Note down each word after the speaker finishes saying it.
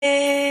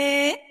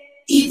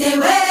Ite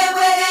were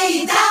were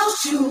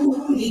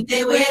itaushu,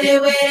 ite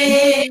were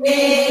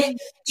were,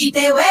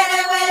 ite were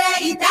were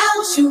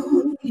itaushu,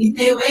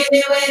 ite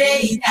were were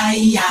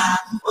itaya,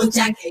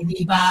 ochake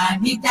niba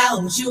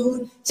itaushu,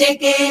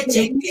 cheke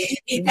cheke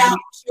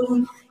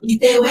itaushu,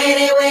 ite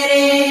were were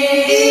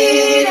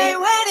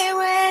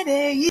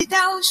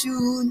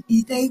itaushu,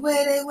 ite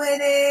were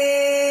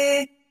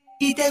were.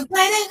 Ite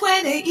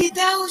were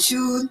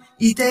itaushu,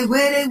 ite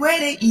were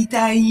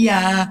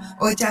itaya,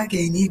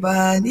 ochake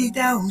niba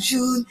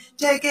itaushu,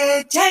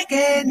 cheke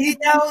cheke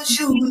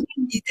itaushu,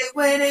 ite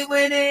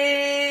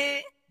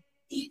were.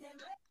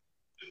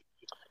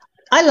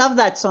 I love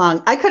that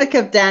song. I could have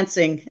kept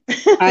dancing.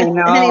 I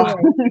know. Anyway.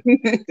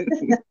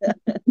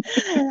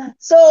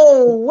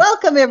 So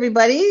welcome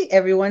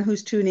everyone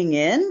who's tuning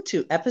in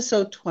to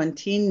episode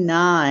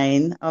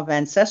 29 of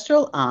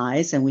Ancestral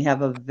Eyes. And we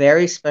have a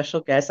very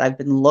special guest. I've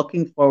been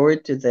looking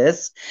forward to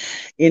this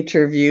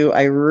interview.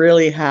 I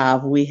really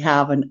have. We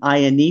have an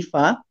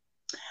Ayanifa.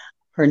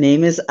 Her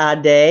name is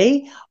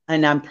Ade.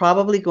 And I'm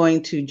probably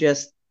going to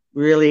just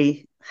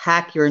really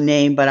hack your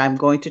name, but I'm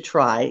going to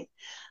try.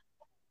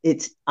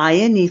 It's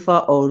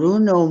Ayanifa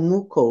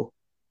Orunomuko.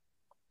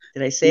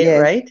 Did I say it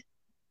right?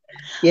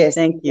 Yes.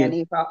 Thank you.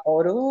 Ayanifa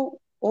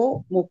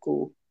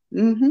Orunomuko.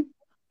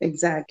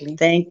 Exactly.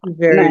 Thank you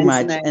very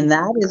much. Nice. And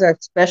that is our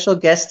special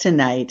guest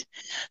tonight.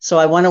 So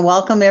I want to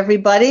welcome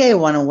everybody. I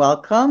want to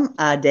welcome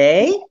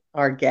Ade,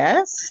 our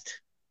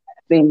guest.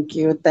 Thank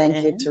you. Thank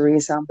you,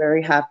 Teresa. I'm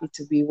very happy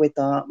to be with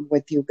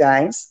you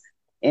guys.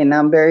 And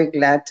I'm very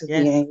glad to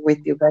be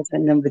with you guys,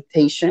 an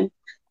invitation.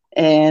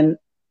 And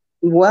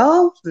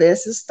well,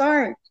 let's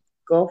start.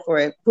 Go for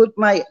it.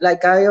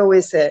 Like I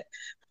always said,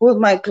 put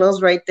my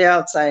clothes right there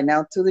outside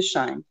now to the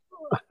shine.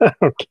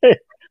 Okay.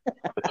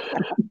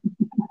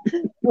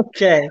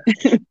 Okay.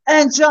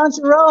 And Jean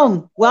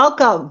Jerome,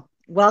 welcome.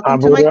 Welcome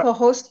to my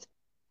co-host.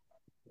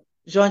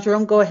 Jean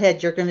Jerome, go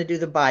ahead. You're going to do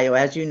the bio,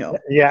 as you know.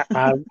 Yeah.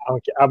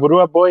 Okay.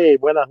 Aburua Boy,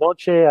 buenas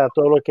noches a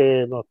todos los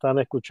que nos están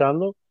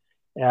escuchando.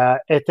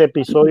 Este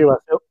episodio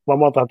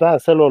vamos a tratar de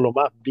hacerlo lo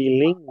más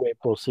bilingüe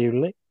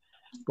posible,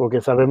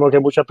 porque sabemos que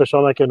muchas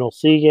personas que nos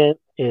siguen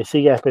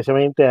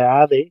especialmente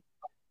a ADE,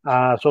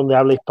 son de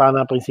habla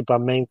hispana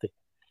principalmente.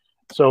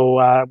 So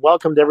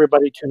welcome to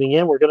everybody tuning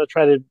in. We're going to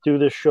try to do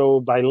this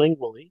show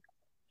bilingually.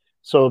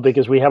 So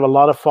because we have a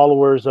lot of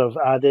followers of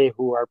ADE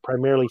who are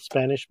primarily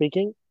Spanish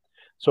speaking.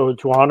 So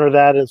to honor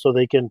that and so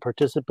they can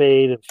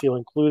participate and feel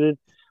included,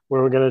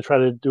 we're going to try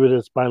to do it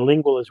as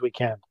bilingual as we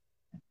can.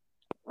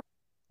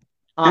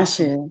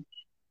 Awesome.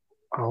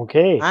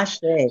 Okay. Ashe.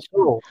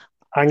 So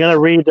I'm going to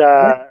read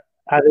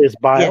Ade's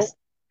bio. Yes.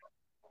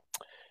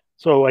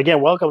 So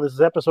again, welcome. This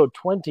is episode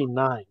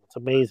 29. It's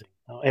amazing.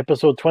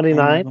 Episode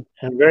 29.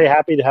 I'm very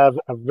happy to have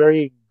a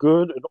very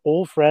good and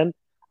old friend,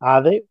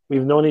 Ade.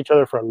 We've known each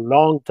other for a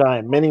long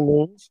time, many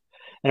moons,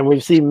 and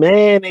we've seen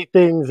many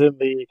things in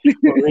the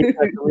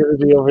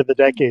community over the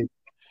decades.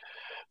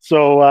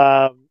 So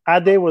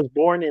Ade was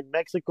born in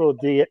Mexico,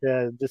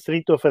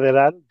 Distrito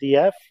Federal,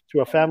 DF,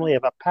 to a family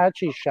of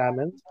Apache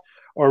shamans,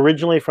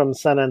 originally from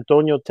San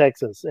Antonio,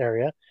 Texas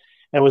area,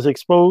 and was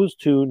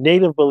exposed to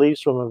native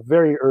beliefs from a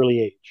very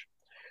early age.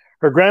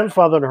 Her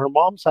grandfather on her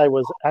mom's side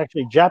was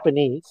actually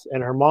Japanese,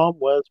 and her mom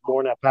was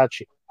born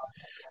Apache.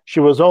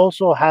 She was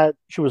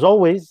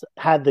always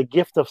had the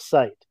gift of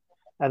sight.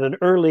 At an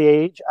early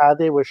age,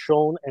 Ade was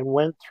shown and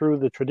went through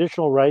the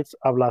traditional rites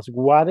of Las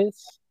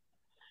Guares,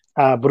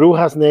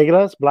 Brujas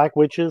Negras, Black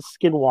Witches,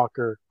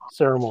 Skinwalker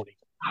ceremony.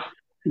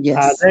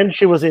 Yes. Then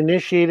she was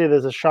initiated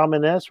as a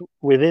shamaness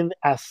within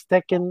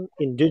Aztecan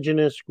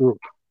indigenous group.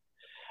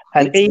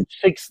 At age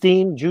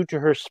 16, due to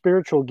her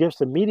spiritual gifts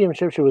and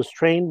mediumship, she was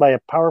trained by a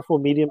powerful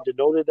medium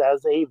denoted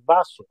as a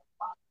vaso,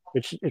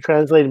 which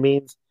translated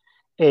means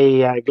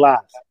a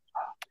glass.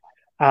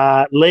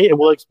 Later,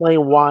 we'll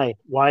explain why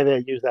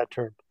they use that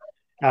term.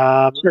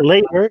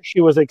 Later,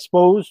 she was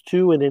exposed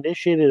to and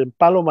initiated in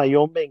Palo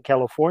Mayombe in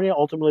California,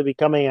 ultimately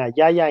becoming a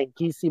Yaya in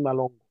Kisi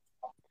Malongo.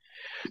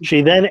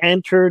 She then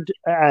entered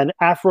an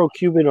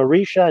Afro-Cuban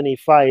Orisha in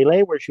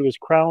Ifa, where she was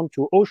crowned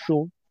to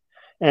Oshun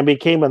and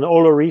became an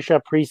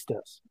Olorisha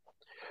priestess.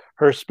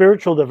 Her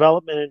spiritual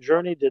development and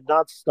journey did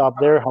not stop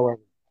there,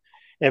 however.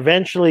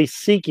 Eventually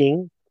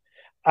seeking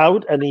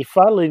out an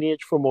Ifa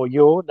lineage from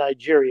Oyo,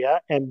 Nigeria,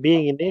 and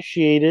being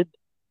initiated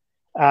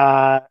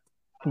to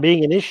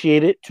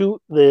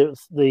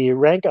the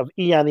rank of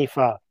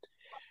Iyanifa.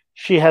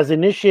 She has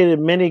initiated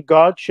many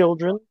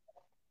godchildren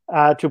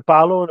to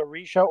Palo and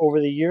Orisha over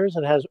the years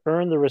and has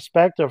earned the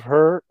respect of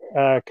her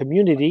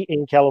community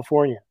in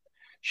California.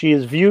 She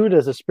is viewed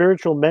as a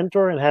spiritual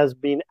mentor and has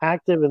been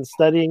active in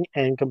studying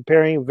and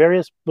comparing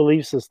various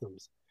belief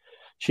systems.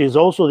 She is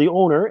also the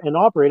owner and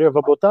operator of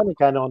a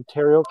botanica in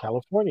Ontario,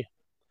 California.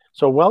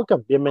 So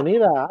welcome.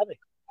 Bienvenida, Ade.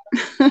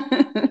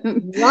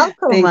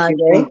 Welcome,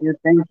 Ade.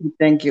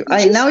 Thank you.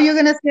 Now you're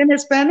going to say in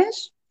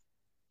Spanish?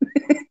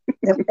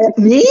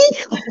 Me?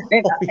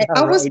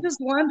 I was just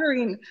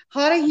wondering,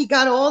 how did he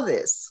got all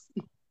this?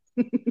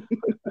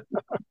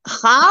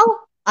 How?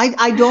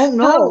 I don't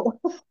know.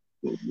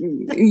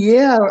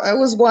 Yeah, I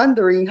was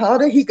wondering how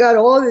did he got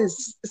all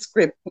this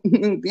script.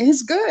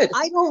 He's good.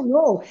 I don't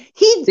know.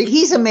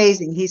 He's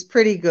amazing. He's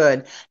pretty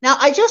good. Now,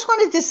 I just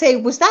wanted to say,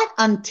 was that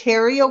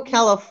Ontario,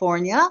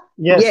 California?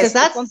 Yes, yes,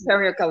 that's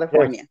Ontario,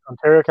 California. Yes,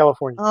 Ontario,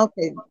 California.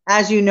 Okay,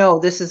 as you know,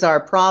 this is our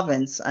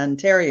province,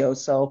 Ontario.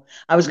 So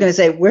I was going to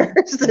say,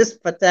 where's this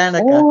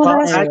Botanica? Oh, Well,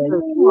 that's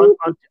actually,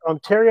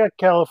 Ontario,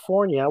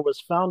 California was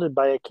founded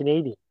by a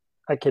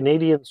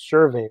Canadian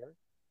surveyor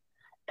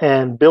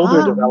and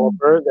builder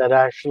developer that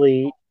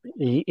actually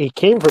he's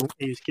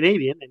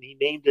Canadian, and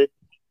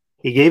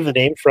he gave the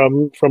name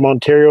from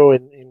Ontario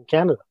in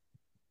Canada.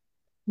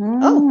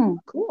 Oh,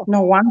 cool.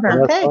 No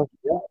wonder. Okay.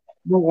 Yeah.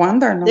 No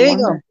wonder. There you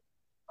go.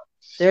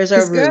 There's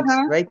our roots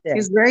right there.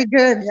 He's very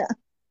good. Yeah.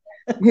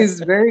 He's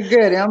very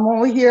good. I'm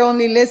over here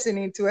only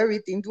listening to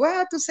everything. Do I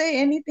have to say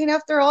anything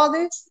after all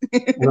this?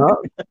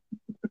 No.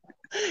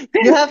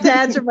 You have to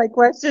answer my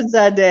questions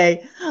that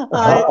day.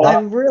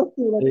 I'm really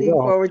looking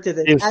forward to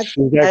this.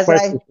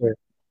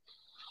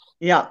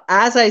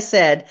 As I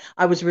said,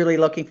 I was really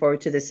looking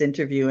forward to this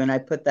interview, and I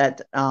put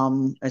that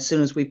as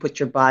soon as we put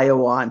your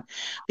bio on,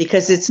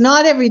 because it's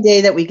not every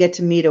day that we get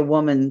to meet a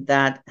woman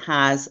that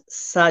has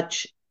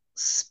such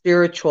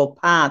spiritual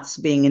paths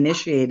being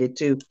initiated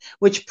to,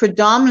 which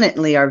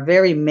predominantly are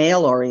very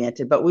male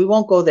oriented, but we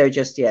won't go there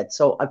just yet.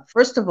 So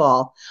first of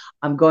all,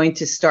 I'm going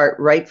to start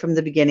right from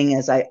the beginning,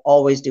 as I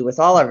always do with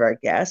all of our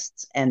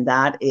guests, and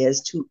that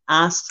is to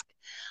ask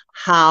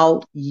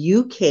how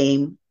you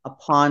came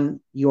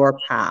upon your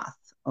path.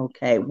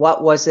 Okay,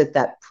 what was it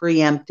that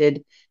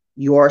preempted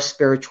your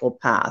spiritual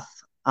path?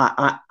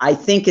 I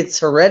think it's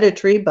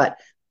hereditary, but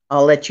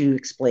I'll let you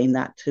explain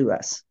that to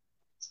us.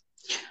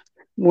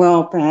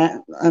 Well, Pat,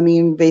 I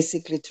mean,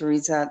 basically,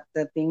 Teresa,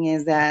 the thing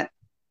is that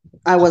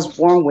I was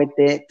born with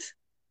it.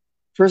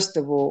 First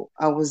of all,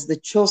 I was the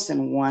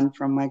chosen one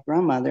from my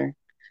grandmother,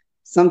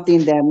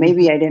 something that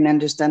maybe I didn't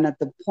understand at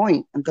the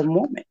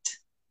moment,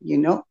 you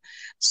know?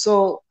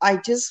 So I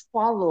just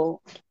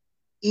follow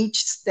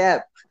each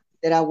step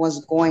that I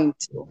was going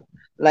to.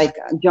 Like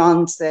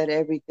John said,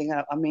 everything.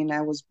 I mean,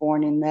 I was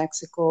born in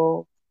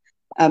Mexico.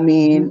 I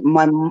mean,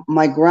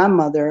 my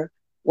grandmother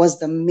was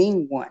the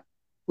main one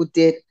who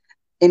did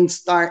and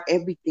start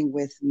everything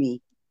with me.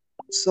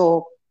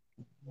 So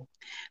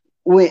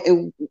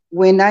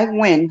when I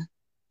went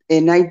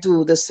and I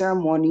do the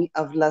ceremony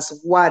of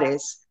Las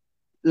Juarez,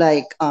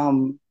 like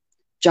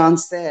John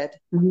said,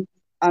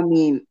 I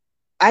mean,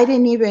 I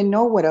didn't even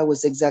know what I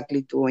was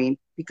exactly doing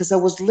because I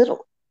was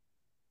little.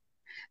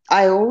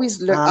 I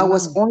always I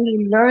was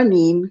only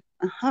learning.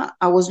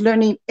 I was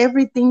learning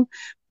everything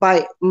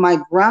by my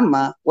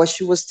grandma, what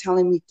she was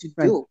telling me to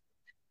do.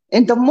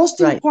 And the most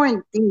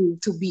important thing,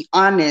 to be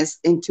honest,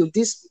 and to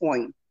this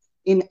point,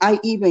 and I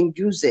even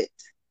use it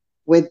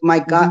with my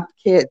god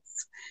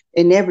kids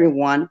and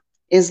everyone,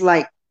 is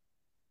like,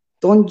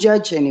 don't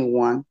judge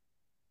anyone.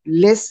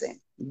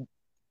 Listen,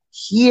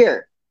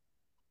 hear,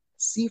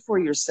 see for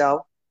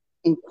yourself,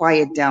 and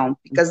quiet down.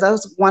 Because that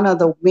was one of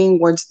the main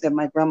words that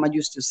my grandma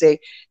used to say.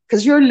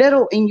 Because you're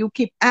little and you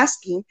keep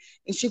asking,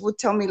 and she would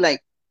tell me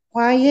like,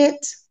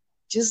 quiet,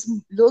 just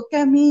look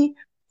at me,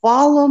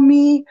 follow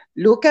me,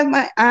 look at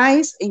my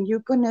eyes, and you're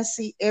going to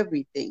see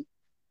everything.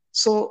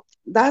 So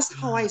that's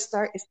how I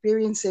start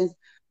experiencing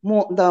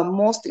the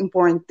most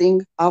important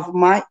thing of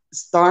my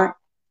start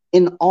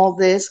in all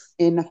this,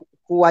 in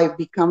who I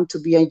become to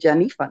be a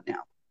Janifa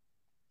now.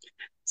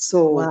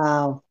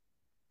 So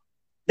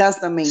that's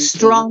the main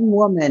strong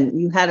woman.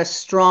 You had a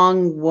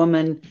strong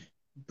woman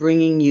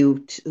bringing you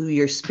to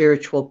your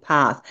spiritual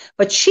path,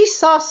 but she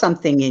saw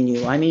something in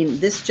you. I mean,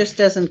 this just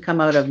doesn't come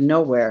out of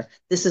nowhere.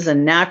 This is a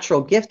natural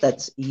gift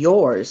that's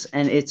yours,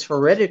 and it's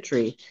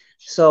hereditary.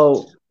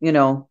 So, you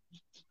know,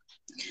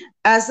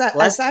 as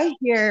I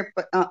hear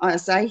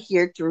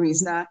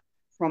Teresa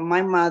from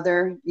my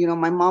mother, you know,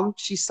 my mom,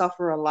 she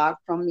suffered a lot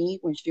from me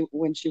when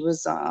she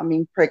was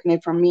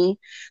pregnant from me.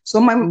 So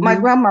my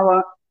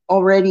grandma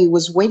already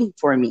was waiting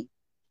for me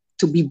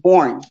to be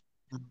born.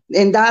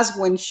 And that's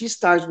when she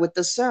starts with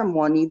the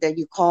ceremony that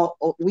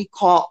we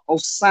call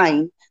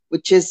Osain,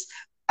 which is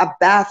a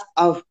bath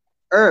of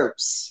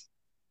herbs.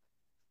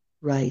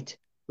 Right.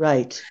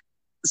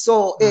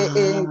 So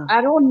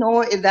I don't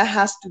know if that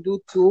has to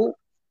do too.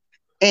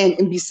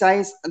 And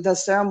besides the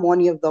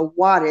ceremony of the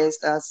waters,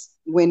 that's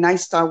when I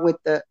start with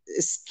the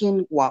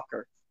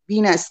skinwalker,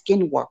 being a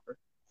skinwalker.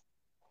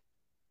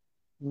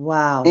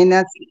 Wow. And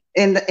that's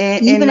and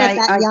even at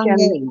that young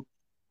age.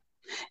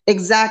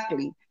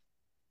 Exactly.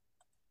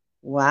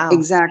 Wow.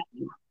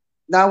 Exactly.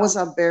 That was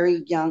a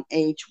very young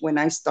age when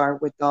I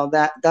start with all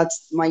that.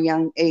 That's my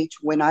young age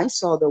when I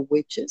saw the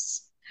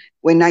witches,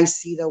 when I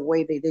see the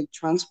way they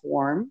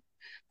transform.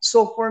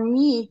 So for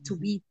me to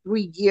be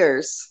 3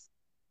 years,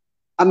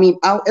 I mean,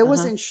 it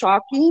wasn't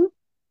shocking,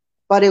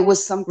 but it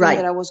was something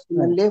that I was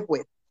going to live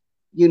with,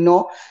 you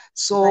know?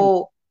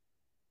 So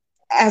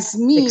as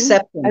me,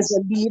 acceptance. As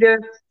a leader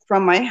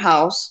from my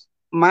house,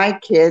 my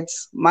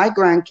kids, my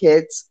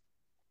grandkids,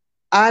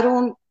 I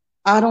don't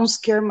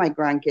scare my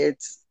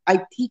grandkids.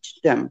 I teach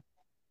them.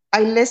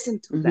 I listen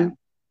to them.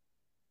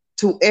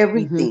 to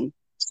everything.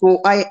 So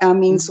I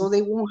mean, so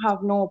they won't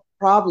have no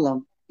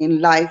problem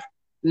in life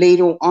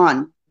later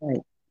on.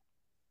 Right.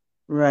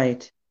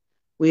 Right.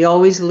 We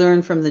always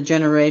learn from the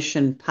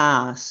generation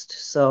past.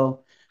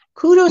 So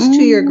kudos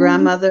to your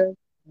grandmother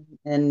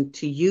and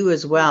to you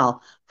as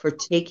well for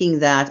taking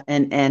that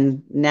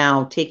and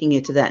now taking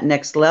it to that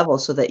next level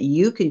so that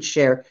you can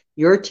share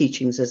your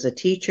teachings as a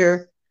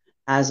teacher,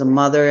 as a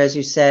mother, as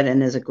you said,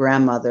 and as a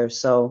grandmother.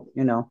 So,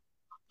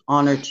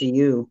 honor to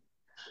you.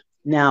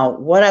 Now,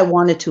 what I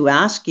wanted to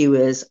ask you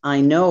is,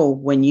 I know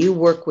when you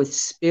work with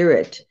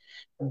spirit,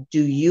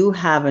 do you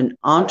have an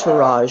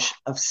entourage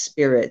of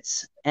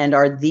spirits? And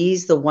are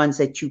these the ones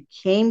that you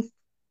came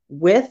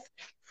with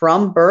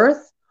from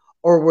birth,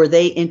 or were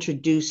they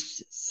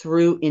introduced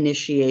through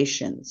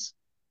initiations?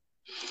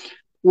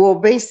 Well,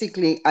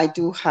 basically, I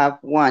do have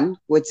one,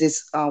 which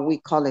is, we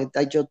call it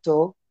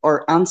Dayoto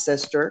or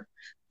ancestor,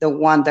 the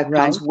one that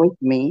comes with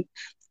me.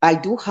 I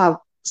do have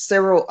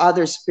several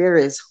other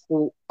spirits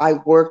who I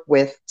work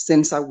with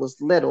since I was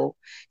little.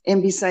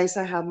 And besides,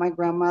 I have my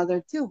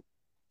grandmother too.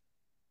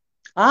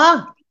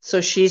 Ah,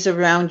 so she's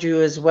around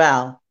you as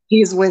well.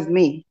 She's with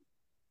me.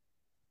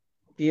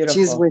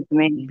 Beautiful. She's with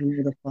me.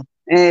 Beautiful.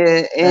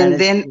 And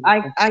then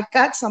beautiful. I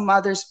got some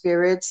other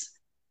spirits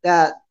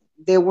that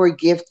they were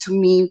given to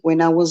me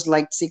when I was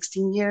like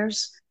 16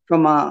 years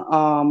from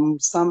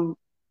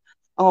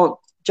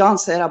John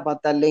said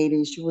about that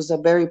lady. She was a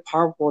very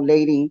powerful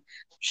lady.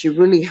 She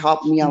really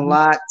helped me a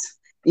lot.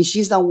 And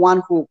she's the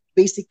one who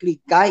basically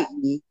guided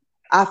me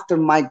after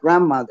my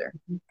grandmother.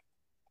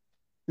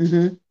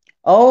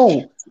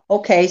 Oh,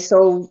 okay.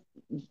 So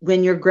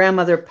when your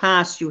grandmother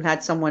passed, you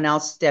had someone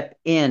else step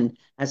in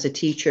as a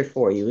teacher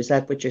for you. Is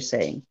that what you're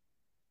saying?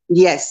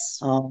 Yes.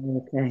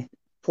 Oh, okay.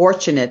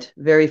 Fortunate,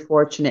 very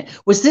fortunate.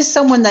 Was this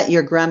someone that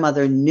your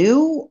grandmother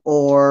knew,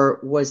 or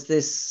was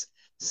this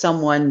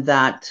someone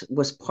that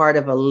was part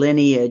of a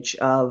lineage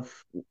of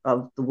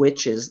the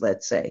witches,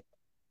 let's say?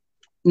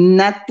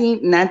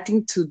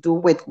 Nothing to do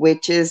with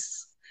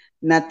witches,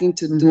 nothing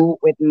to do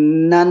with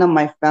none of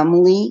my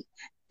family.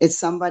 It's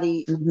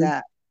somebody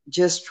that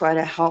just tried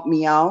to help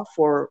me out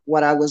for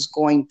what I was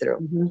going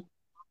through.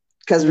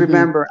 Because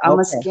remember, I'm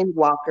a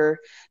skinwalker,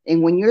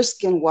 and when you're a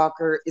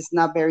skinwalker, it's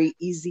not very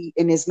easy,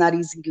 and it's not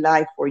easy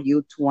life for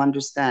you to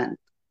understand.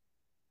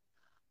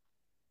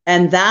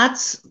 And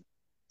that's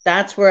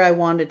where I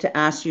wanted to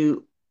ask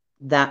you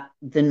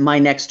then my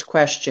next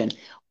question.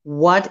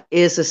 What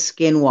is a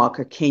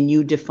skinwalker? Can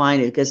you define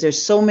it? Because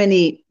there's so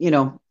many,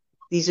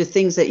 these are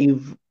things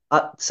that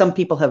some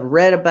people have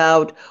read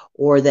about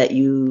or that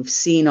you've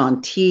seen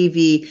on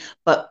TV,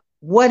 but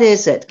what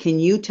is it? Can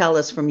you tell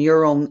us from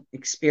your own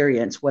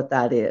experience what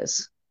that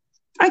is?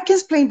 I can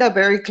explain that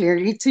very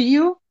clearly to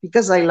you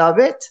because I love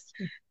it.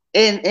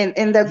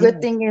 And the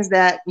good thing is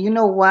that, you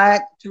know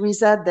what,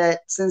 Teresa, that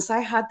since I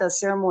had the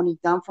ceremony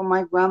done for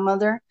my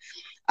grandmother,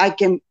 I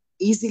can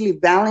easily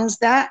balance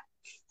that.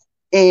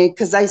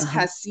 Because I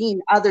have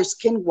seen other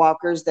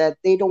skinwalkers that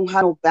they don't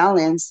have no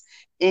balance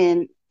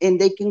and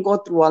they can go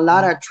through a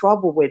lot of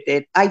trouble with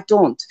it. I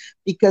don't,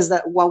 because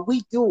what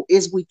we do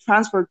is we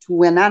transfer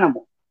to an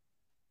animal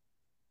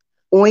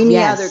or any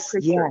other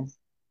creature.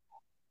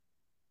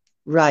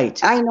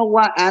 Right. I know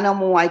what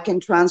animal I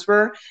can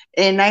transfer.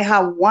 And I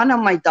have one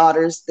of my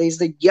daughters, there's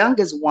the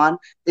youngest one,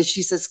 that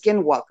she's a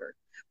skinwalker.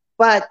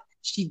 But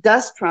she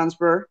does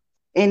transfer.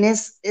 And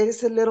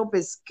it's a little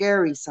bit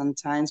scary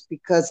sometimes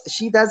because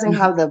she doesn't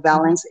have the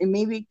balance. And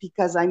maybe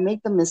because I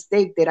made the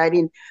mistake that I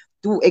didn't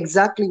do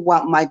exactly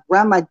what my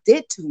grandma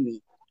did to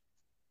me.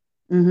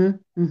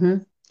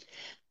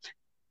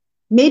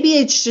 Maybe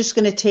it's just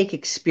going to take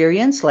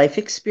experience, life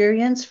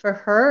experience for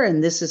her.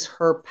 And this is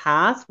her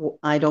path.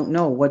 I don't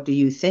know. What do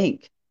you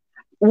think?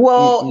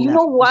 Well, you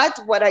know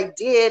what I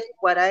did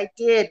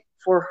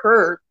for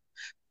her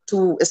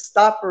to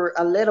stop her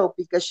a little,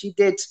 because she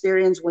did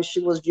experience when she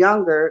was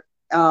younger.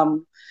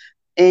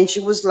 And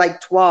she was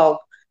like 12.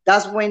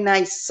 That's when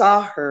I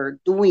saw her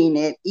doing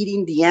it,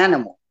 eating the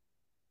animal,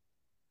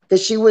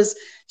 because she was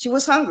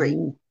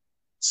hungry.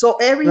 So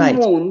every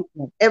moon,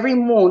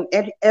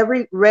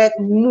 every red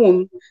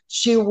moon,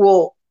 she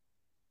will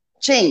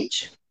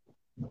change.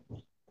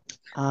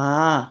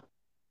 Ah.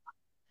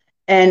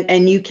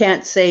 And you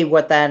can't say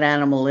what that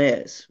animal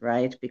is,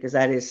 right? Because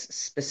that is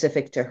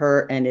specific to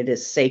her and it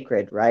is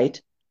sacred,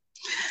 right?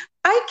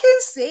 I can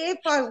say if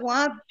I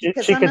want,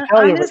 because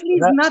honestly,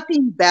 it's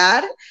nothing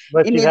bad,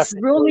 and it's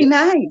really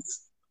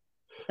nice.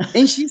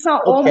 And she's an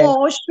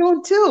Omo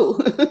Oshun too.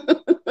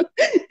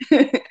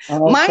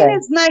 Mine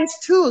is nice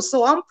too,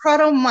 so I'm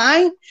proud of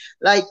mine.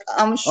 Like,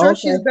 I'm sure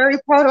she's very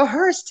proud of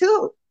hers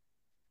too.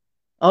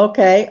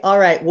 Okay, all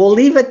right. We'll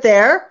leave it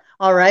there.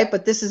 All right,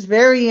 but this is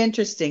very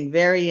interesting,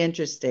 very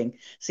interesting.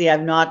 See,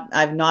 I've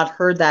not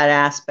heard that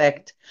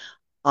aspect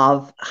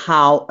of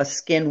how a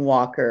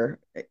skinwalker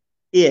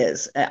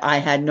is. I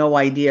had no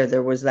idea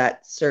there was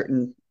that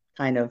certain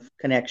kind of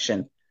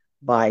connection.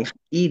 by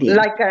eating.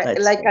 Like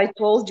I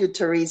told you,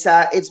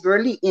 Teresa, it's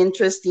really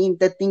interesting.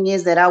 The thing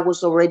is that I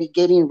was already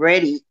getting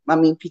ready. I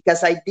mean,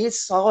 because I did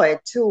saw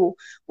it too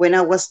when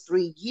I was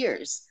 3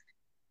 years.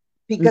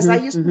 Because I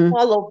used to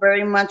follow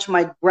very much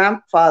my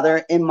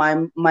grandfather and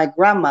my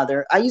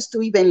grandmother. I used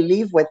to even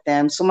live with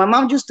them. So my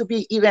mom used to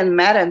be even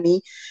mad at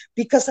me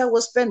because I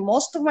would spend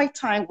most of my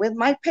time with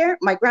my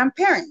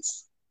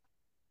grandparents.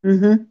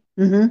 I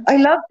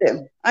love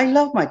them. I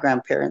love my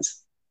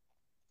grandparents.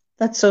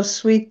 That's so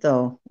sweet,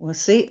 though. Well,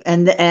 see,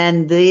 and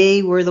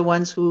they were the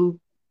ones who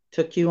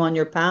took you on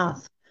your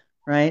path,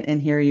 right? And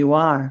here you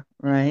are,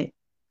 right?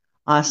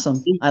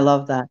 Awesome. I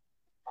love that.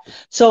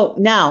 So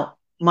now,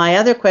 my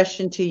other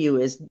question to you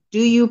is, do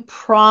you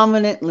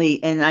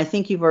prominently, and I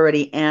think you've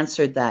already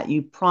answered that,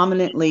 you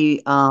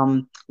prominently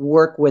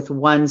work with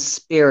one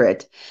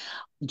spirit.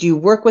 Do you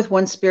work with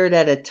one spirit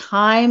at a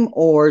time,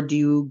 or do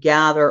you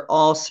gather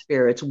all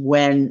spirits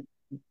when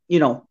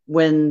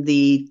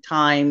the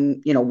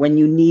time, when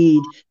you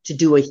need to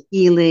do a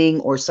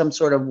healing or some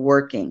sort of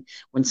working,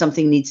 when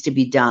something needs to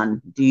be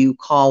done? Do you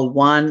call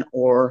one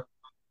or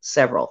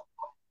several?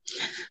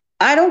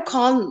 I don't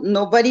call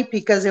nobody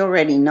because they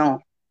already know.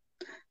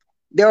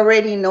 They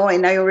already know,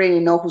 and I already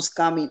know who's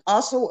coming.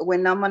 Also,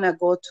 when I'm going to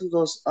go to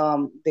those,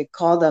 they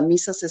call the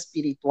misas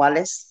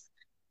espirituales,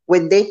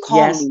 when they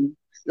call me,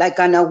 like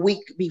on a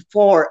week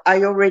before,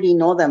 I already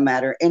know the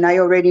matter, and I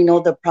already know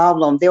the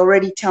problem. They're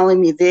already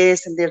telling me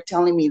this, and they're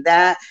telling me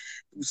that.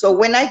 So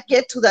when I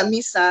get to the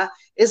misa,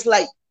 it's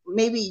like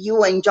maybe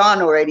you and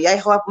John already. I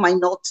have my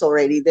notes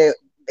already. They're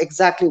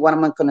exactly what I'm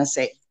going to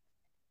say.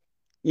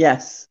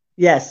 Yes,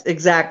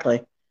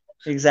 exactly.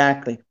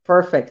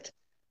 Perfect.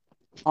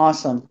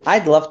 Awesome.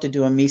 I'd love to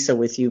do a misa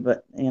with you,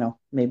 but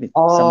maybe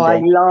someday.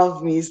 I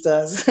love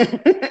misas.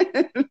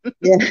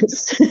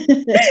 Yes.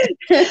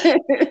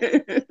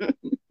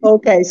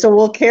 Okay, so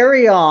we'll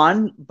carry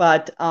on,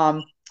 but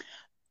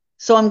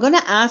so I'm going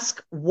to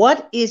ask,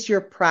 what is your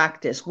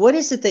practice? What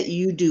is it that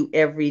you do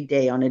every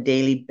day on a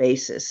daily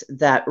basis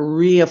that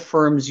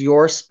reaffirms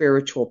your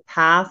spiritual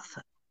path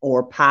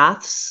or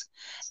paths?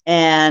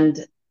 And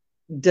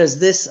does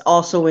this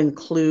also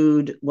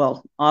include,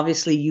 well,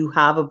 obviously you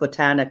have a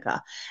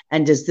botanica,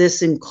 and does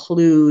this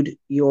include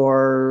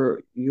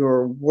your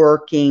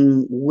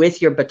working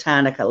with your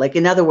botanica? Like,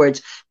 in other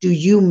words, do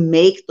you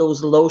make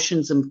those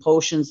lotions and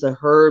potions, the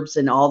herbs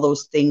and all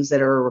those things that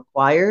are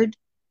required?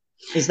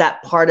 Is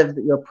that part of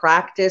your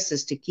practice,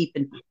 is to keep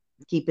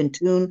in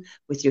tune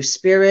with your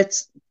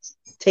spirits?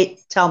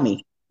 Tell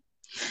me.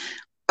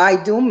 I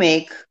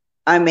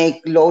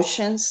make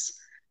lotions.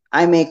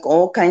 I make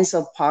all kinds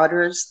of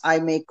powders. I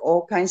make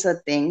all kinds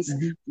of things,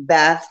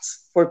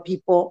 baths for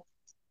people,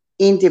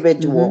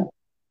 individual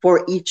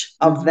for each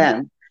of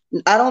them.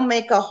 I don't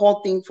make a whole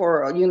thing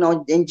for,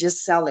 and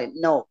just sell it.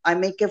 No, I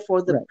make it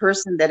for the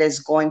person that is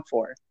going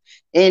for it.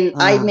 And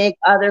I make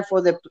other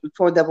for the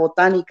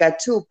botanica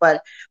too.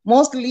 But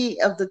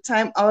mostly of the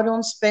time, I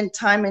don't spend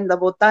time in the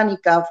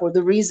botanica for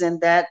the reason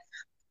that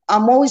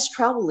I'm always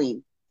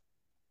traveling.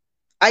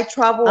 I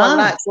travel a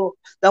lot. So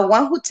the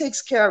one who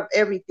takes care of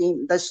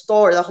everything,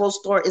 the whole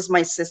store is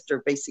my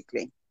sister,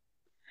 basically.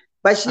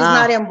 But she's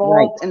not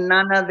involved in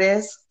none of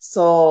this.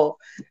 So,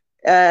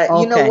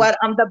 you know what?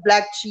 I'm the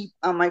black sheep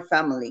on my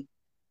family.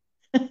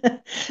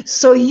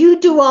 So you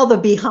do all the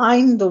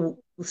behind the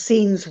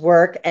scenes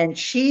work, and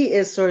she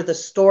is sort of the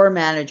store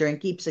manager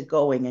and keeps it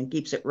going and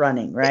keeps it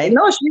running, right?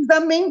 No, she's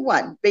the main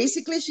one.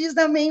 Basically, she's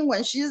the main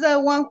one. She's the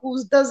one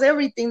who does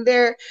everything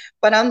there.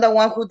 But I'm the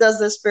one who does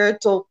the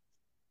spiritual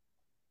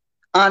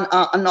on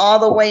all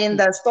the way in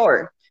that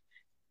store.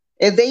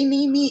 If they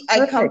need me,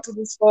 I come to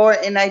the store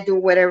and I do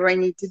whatever I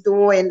need to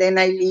do, and then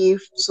I leave.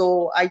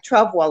 So I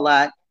travel a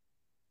lot.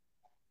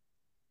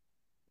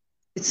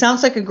 It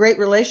sounds like a great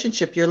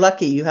relationship. You're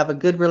lucky. You have a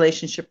good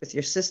relationship with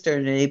your sister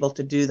and are able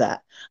to do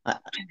that.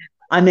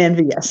 I'm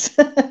envious.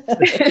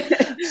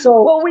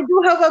 Well, we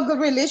do have a good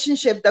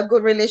relationship. The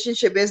good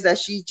relationship is that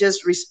she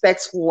just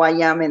respects who I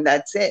am, and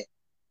that's it.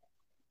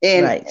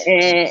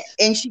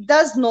 And she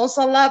does knows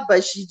a lot,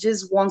 but she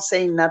just won't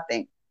say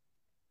nothing.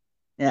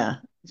 Yeah.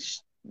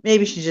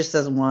 Maybe she just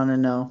doesn't want to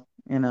know,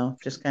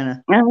 just kind of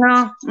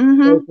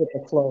goes with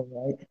the flow,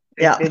 right?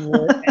 Yeah.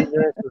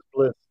 Ignorance is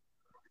bliss.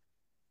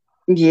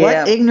 Yeah.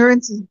 What?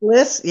 Ignorance is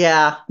bliss?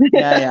 Yeah.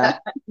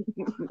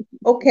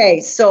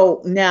 Okay,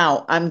 so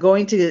now I'm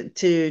going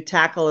to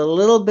tackle a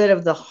little bit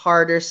of the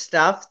harder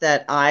stuff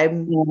that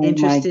I'm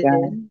interested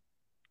in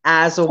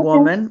as a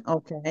woman.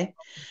 Okay.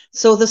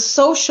 So the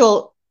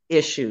social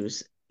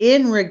issues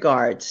in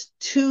regards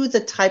to the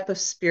type of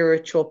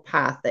spiritual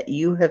path that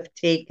you have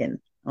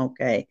taken,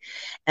 okay,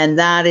 and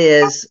that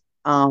is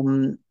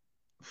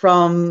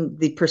from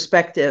the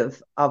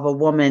perspective of a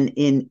woman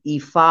in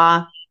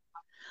Ifa,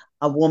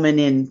 a woman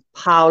in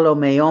Paulo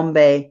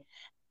Mayombe,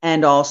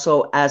 and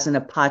also as an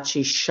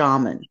Apache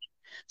shaman.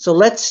 So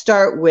let's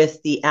start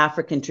with the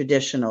African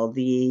traditional,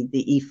 the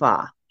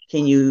Ifa.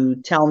 Can you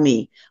tell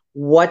me,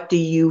 what do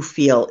you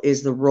feel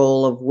is the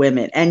role of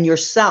women and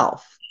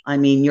yourself? I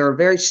mean, you're a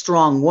very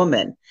strong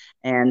woman,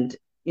 and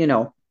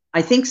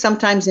I think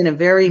sometimes in a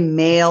very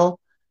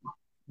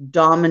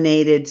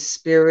male-dominated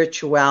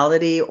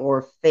spirituality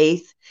or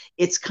faith,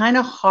 it's kind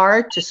of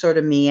hard to sort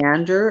of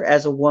meander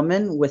as a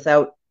woman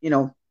without,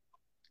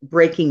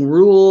 breaking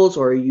rules,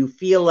 or you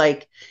feel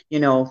like,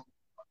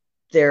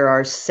 there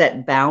are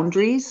set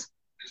boundaries.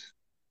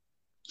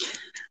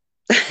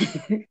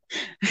 Have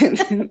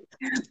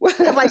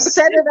I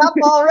set it up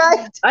all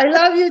right? I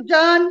love you,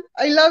 John.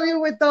 I love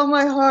you with all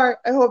my heart.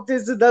 I hope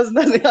this does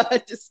nothing.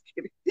 I'm just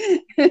kidding.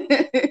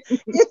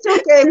 It's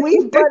okay.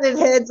 We've butted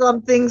heads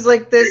on things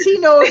like this. He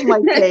knows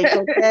my take,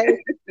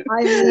 okay?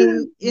 I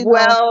mean,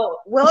 well,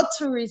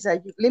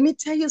 Teresa, let me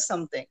tell you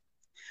something.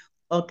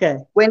 Okay.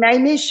 When I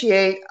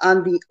initiate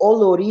on the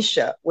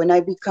Olorisha, when I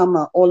become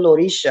an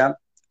Olorisha,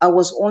 I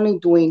was only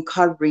doing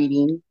card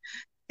reading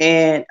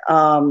and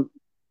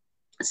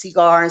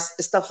cigars,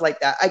 stuff like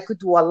that. I could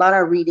do a lot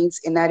of readings,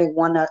 and I didn't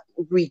want to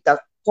read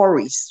the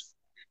Poris.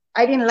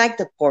 I didn't like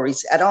the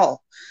Poris at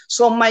all.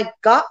 So my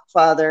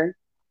godfather,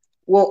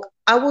 well,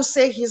 I will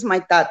say he's my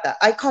tata.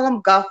 I call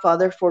him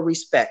godfather for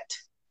respect.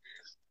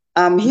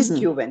 He's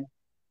Cuban.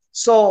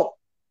 So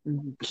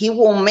he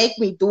will make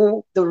me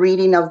do the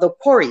reading of the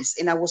Poris.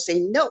 And I will say,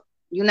 no,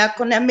 you're not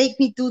going to make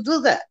me do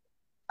that.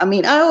 I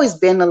mean, I always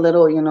been a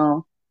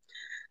little,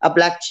 a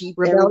black sheep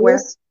everywhere.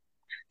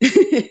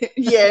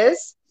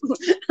 Yes.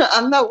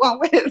 I'm not one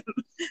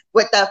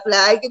with that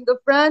flag in the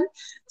front.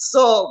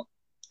 So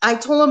I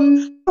told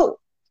him no.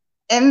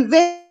 And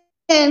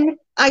then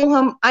I told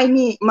him I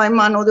need my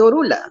mano de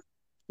orula,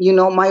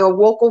 my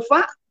Owoko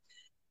fa.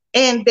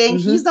 And then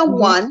he's the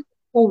one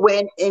who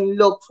went and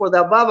looked for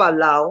the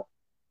Babalao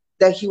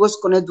that he was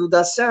going to do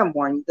the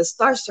ceremony, the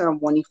star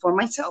ceremony for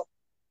myself.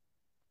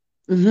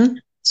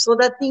 So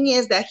the thing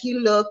is that he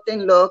looked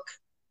and looked,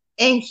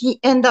 and he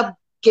ended up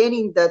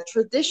getting the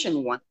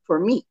tradition one for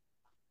me.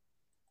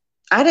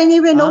 I didn't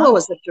even know it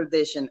was a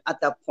tradition at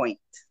that point.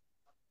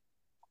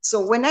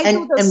 So when I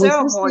do the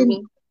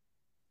ceremony,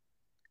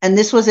 and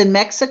this was in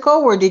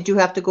Mexico, or did you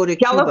have to go to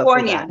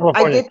California? Cuba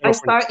for that? I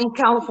start in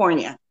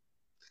California.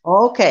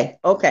 Okay.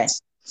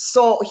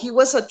 So he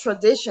was a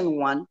tradition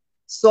one.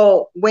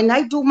 So when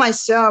I do my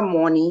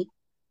ceremony,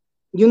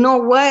 you know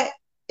what?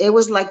 It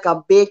was like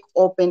a big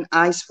open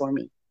eyes for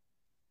me.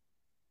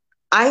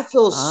 I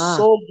feel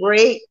so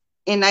great,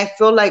 and I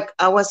feel like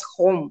I was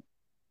home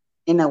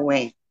in a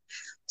way.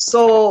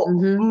 So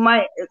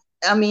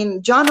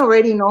John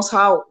already knows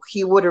how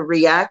he would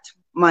react,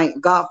 my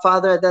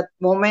godfather, at that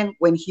moment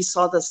when he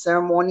saw the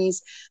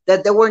ceremonies,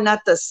 that they were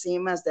not the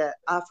same as the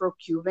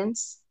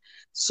Afro-Cubans.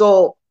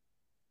 So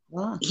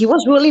he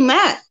was really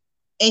mad.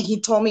 And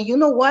he told me, you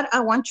know what? I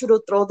want you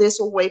to throw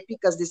this away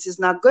because this is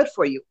not good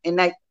for you.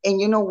 And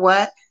you know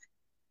what?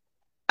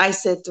 I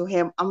said to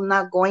him, I'm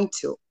not going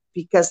to,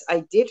 because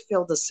I did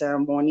feel the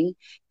ceremony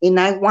and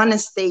I want to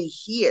stay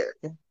here.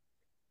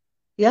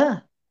 Yeah.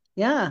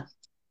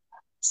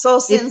 So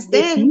since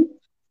then, you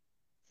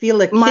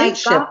feel a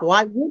kinship,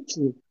 why would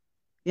you?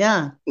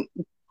 Yeah.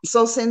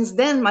 So since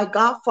then, my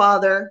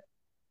godfather,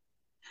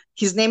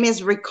 his name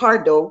is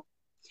Ricardo.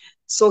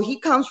 So he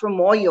comes from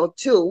Oyo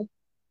too.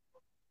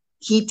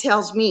 He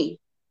tells me,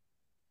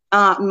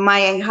 my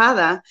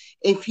ahijada,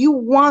 if you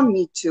want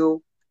me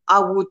to, I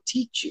will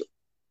teach you.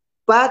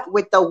 But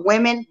with the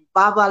women,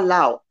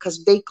 babalao,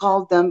 because they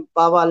call them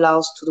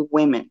babalaos to the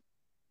women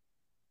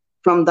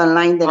from the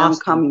line that I'm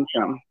coming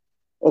from.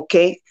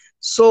 Okay.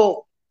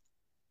 So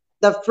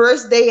the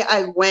first day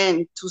I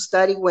went to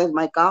study with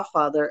my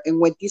godfather and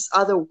with these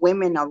other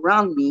women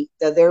around me,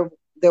 that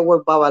there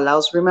were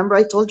babalaos. Remember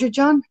I told you,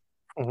 John?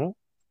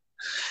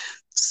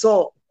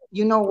 So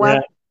you know what?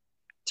 Yeah.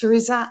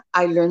 Teresa,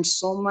 I learned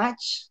so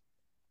much.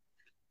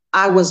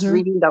 I was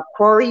reading the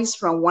queries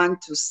from 1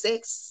 to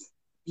 6,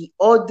 the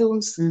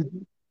Oduns,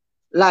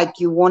 like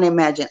you won't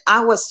imagine.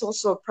 I was so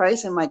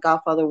surprised, and my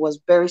godfather was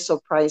very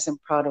surprised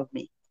and proud of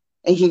me.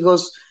 And he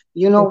goes,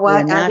 you know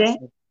what, Ade?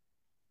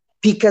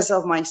 Because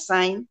of my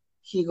sign,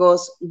 he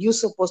goes, you're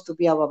supposed to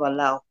be a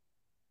babalao.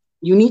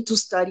 You need to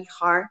study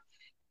hard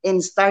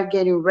and start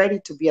getting ready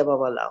to be a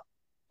babalao.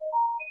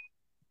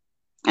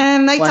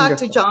 And I talked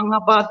to John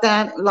about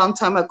that a long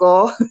time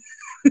ago.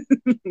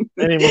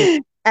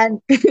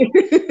 And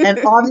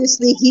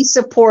obviously he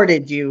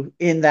supported you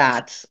in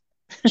that.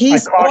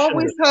 He's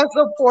always has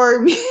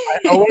supported me.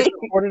 I always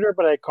supported her,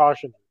 but I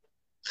cautioned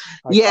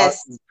her.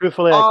 Yes.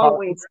 Truthfully,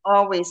 always.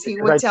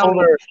 He would tell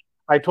me.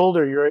 I told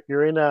her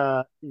you're in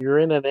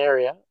an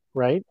area,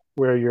 right,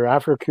 where you're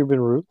Afro-Cuban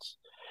roots,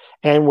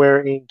 and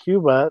where in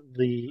Cuba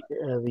the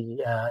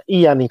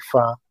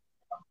Ianifa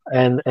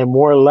and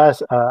more or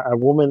less a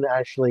woman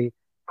actually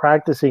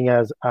practicing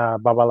as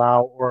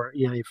babalao or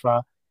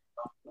Ianifa,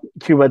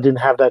 Cuba didn't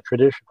have that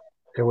tradition.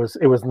 It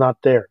was not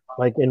there.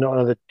 Like in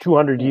the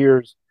 200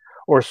 years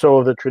or so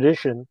of the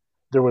tradition,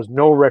 there was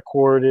no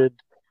recorded,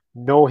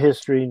 no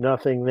history,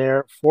 nothing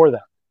there for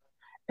that.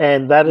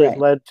 And that has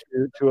led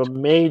to a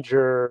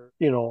major,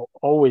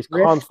 always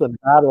constant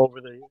battle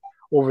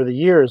over the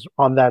years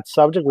on that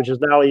subject, which is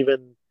now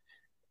even,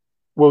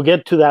 we'll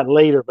get to that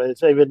later, but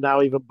it's even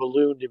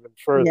ballooned even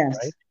further,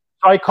 right?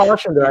 So I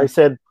cautioned her. I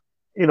said,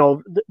 you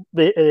know,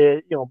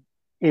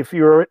 if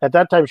you're at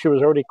that time, she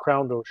was already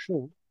crowned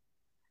Oshun,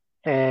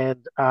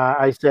 and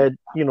I said,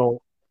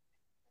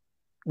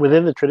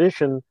 within the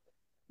tradition,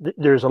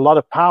 there's a lot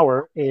of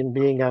power in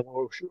being an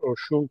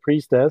Oshun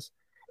priestess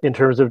in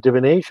terms of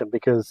divination,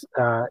 because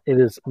it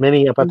is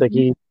many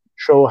Apataki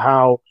show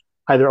how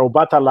either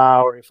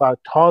Obatala or Ifa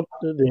taught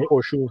the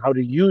Oshun how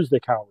to use the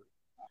cowrie,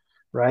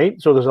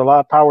 right? So there's a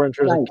lot of power in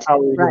terms of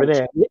cowrie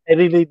divination.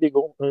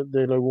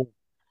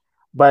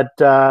 But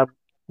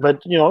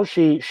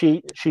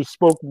she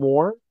spoke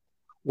more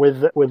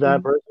with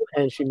that person,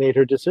 and she made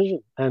her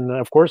decision, and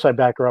of course I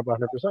back her up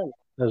 100%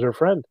 as her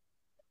friend.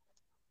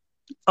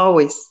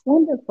 Always.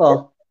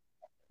 Wonderful.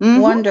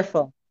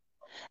 Wonderful.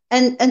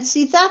 And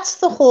see, that's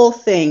the whole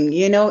thing.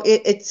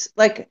 It's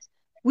like,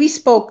 we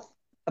spoke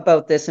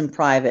about this in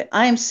private.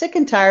 I am sick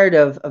and tired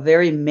of a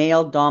very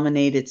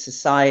male-dominated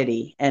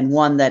society, and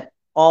one that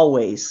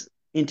always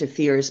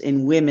interferes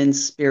in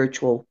women's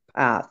spiritual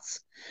paths.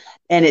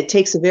 And it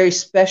takes a very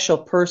special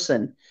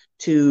person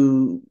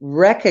to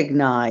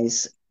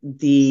recognize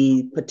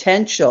the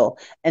potential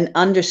and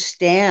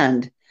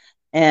understand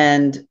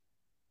and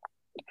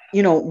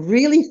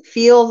really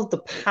feel the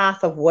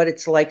path of what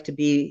it's like to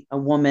be a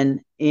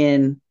woman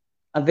in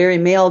a very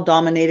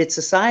male-dominated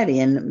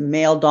society and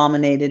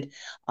male-dominated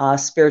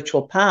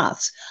spiritual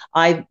paths.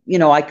 I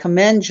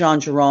commend Jean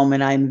Jerome,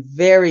 and I'm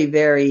very,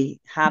 very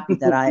happy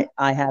that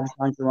I have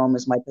Jean Jerome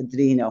as my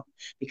padrino,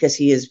 because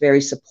he is very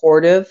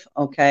supportive.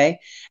 Okay,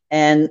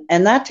 and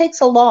that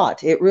takes a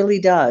lot. It really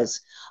does.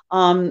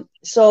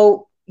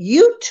 So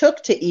you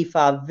took to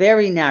Ifa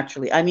very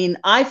naturally. I mean,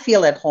 I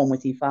feel at home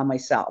with Ifa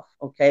myself,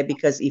 okay,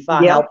 because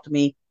Ifa helped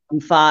me.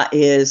 Ifa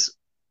is,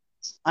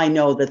 I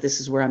know that this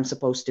is where I'm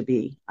supposed to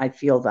be. I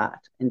feel that.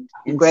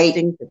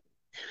 Instinctively.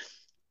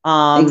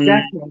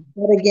 Exactly.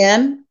 But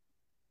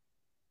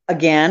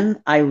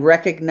again, I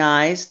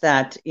recognize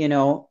that,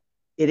 it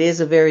is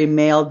a very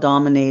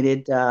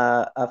male-dominated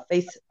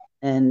faith,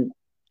 and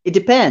it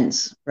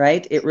depends,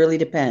 right? It really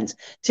depends.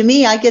 To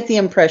me, I get the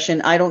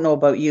impression, I don't know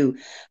about you,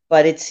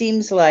 but it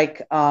seems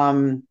like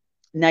Africa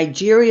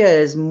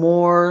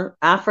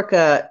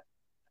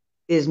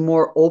is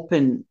more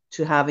open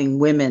to having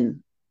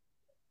women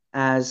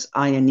as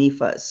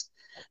Ayanifas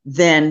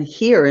than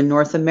here in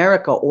North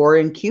America or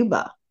in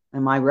Cuba.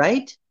 Am I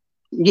right?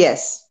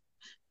 Yes,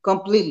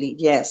 completely.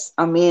 Yes.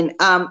 I mean,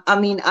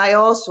 I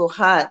also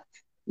had,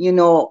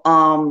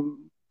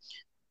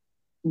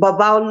 Babao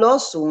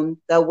Losun,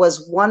 that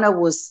was one that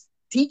was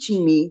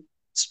teaching me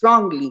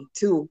strongly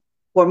too,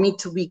 for me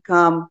to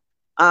become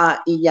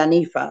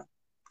Iyanifa,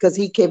 because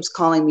he keeps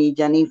calling me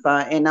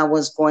Iyanifa, and I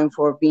was going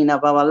for being a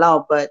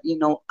Babalao. But,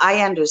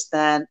 I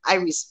understand, I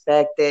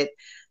respect it.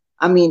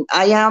 I mean,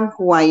 I am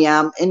who I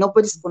am, and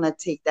nobody's going to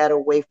take that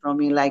away from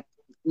me. Like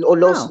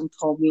Olosun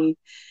told me,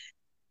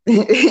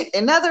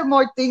 and other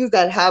more things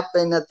that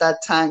happened at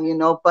that time,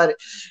 but,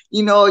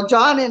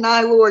 John and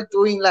I, we were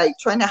doing, like,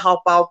 trying to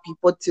help out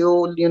people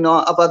too,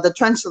 about the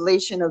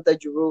translation of the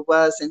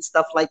Yorubas and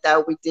stuff like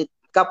that. We did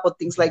a couple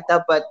things like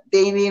that, but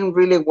they didn't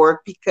really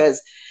work,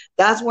 because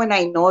that's when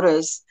I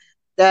noticed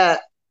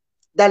that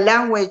the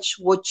language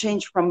would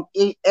change from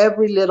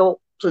every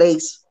little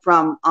place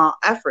from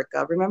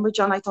Africa. Remember,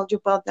 John, I told you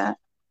about that?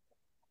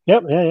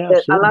 Yep, yeah.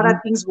 A lot of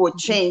things would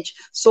change.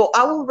 So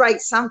I will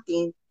write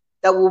something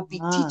that will be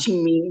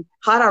teaching me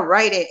how to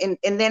write it.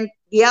 And then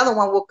the other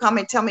one will come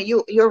and tell me,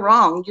 you're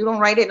wrong. You don't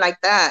write it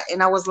like that.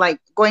 And I was like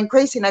going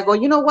crazy. And I go,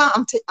 you know what?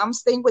 I'm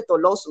staying with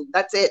Olosu.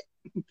 That's it.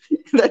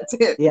 That's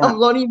it. Yeah. I'm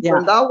learning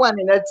from that one,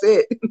 and that's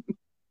it.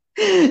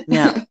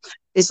 Yeah.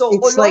 It's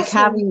Olosun, like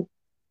having,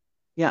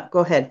 go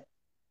ahead.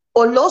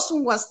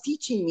 Olosun was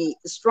teaching me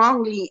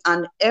strongly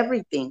on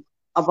everything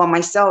about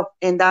myself.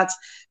 And that's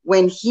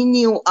when he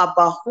knew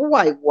about who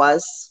I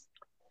was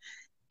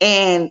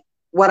and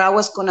what I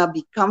was going to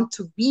become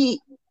to be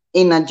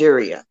in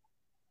Nigeria.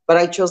 But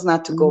I chose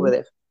not to go over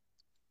there.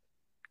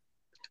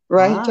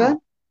 Right,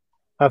 John?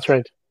 That's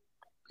right.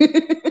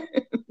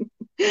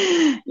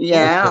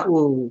 Yeah.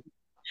 Ooh.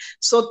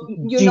 So, by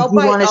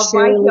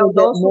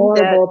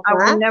that, I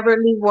will never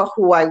leave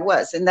who I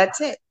was. And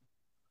that's it.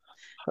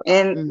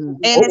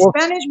 And in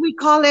Spanish, we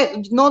call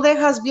it, no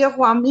dejas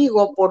viejo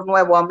amigo por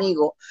nuevo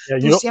amigo.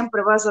 Tú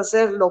siempre vas a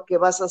hacer lo que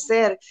vas a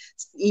hacer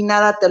y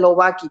nada te lo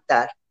va a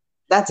quitar.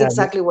 That's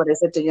exactly what I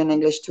said to you in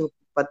English too,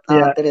 but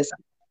Teresa.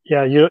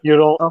 Yeah, you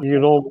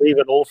don't leave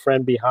an old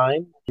friend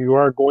behind. You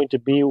are going to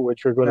be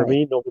what you're going to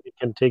be. Nobody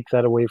can take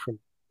that away from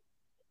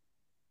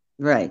you.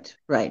 Right.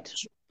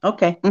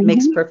 Okay,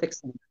 makes perfect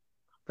sense.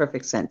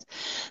 Perfect sense.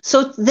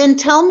 So then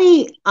tell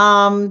me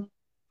about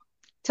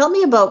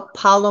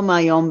Palo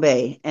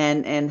Mayombe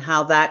and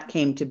how that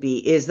came to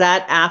be. Is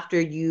that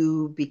after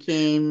you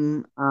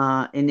became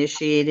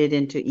initiated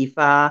into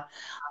Ifa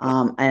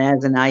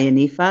as an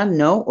Ayanifa?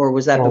 No, or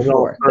was that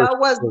before? That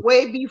was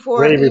way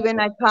before even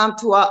I come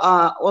to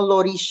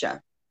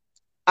Olorisha.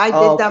 I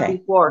did that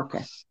before.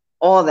 Okay.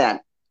 All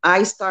that.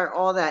 I start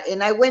all that.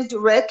 And I went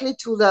directly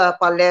to the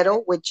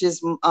Palero, which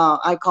is,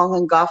 I call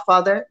him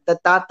Godfather, the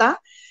Tata.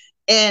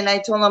 And I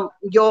told him,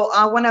 yo,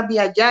 I want to be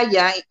a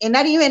yaya. And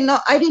I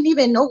didn't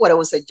even know what it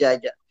was a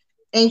yaya.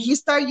 And he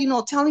started,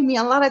 telling me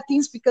a lot of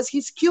things because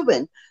he's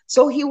Cuban.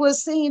 So he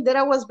was saying that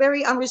I was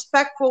very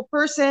unrespectful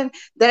person,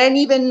 that I didn't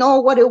even know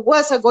what it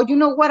was. I go, you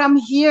know what? I'm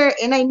here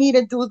and I need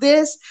to do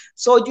this.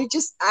 So you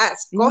just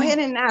ask. Go ahead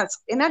and ask.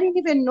 And I didn't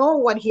even know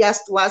what he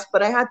has to ask,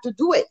 but I had to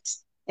do it.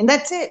 And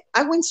that's it.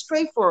 I went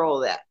straight for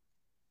all that.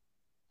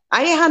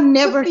 I had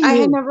never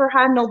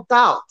had no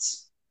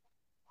doubts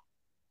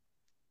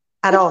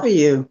at all. Good for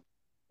you.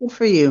 Good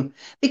for you.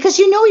 Because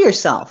you know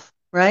yourself,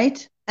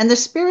 right? And the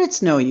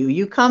spirits know you.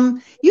 You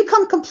come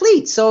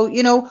complete. So,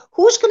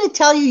 who's going to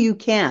tell you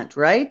can't,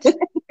 right?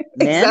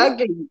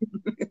 Exactly.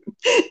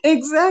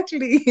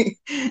 Exactly.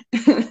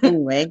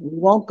 Anyway, we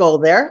won't go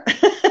there.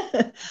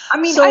 I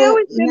mean, I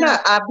always been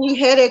a big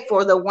headache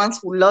for the ones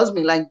who loves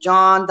me, like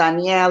John,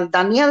 Daniel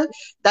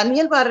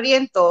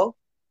Barriento,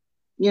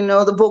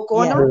 the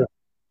Bocono.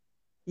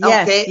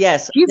 Yes, okay.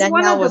 Yes. He's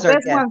Danielle one of the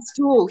best ones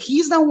too.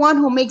 He's the one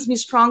who makes me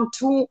strong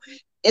too,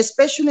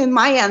 especially in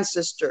my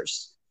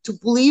ancestors, to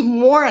believe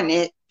more in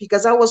it,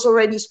 because I was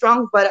already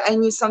strong, but I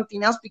need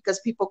something else, because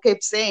people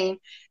kept saying,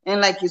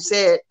 and like you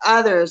said,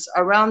 others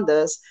around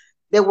us,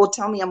 they will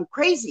tell me I'm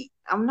crazy.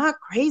 I'm not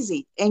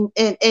crazy. And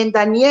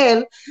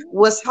Danielle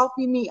was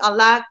helping me a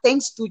lot,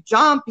 thanks to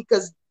John,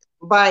 because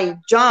by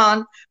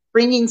John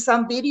bringing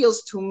some videos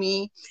to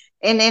me.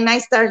 And then I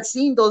started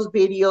seeing those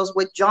videos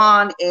with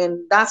John,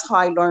 and that's how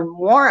I learned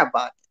more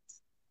about it.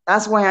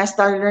 That's when I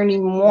started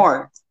learning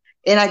more,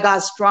 and I got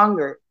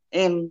stronger.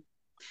 And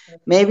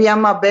maybe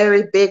I'm a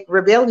very big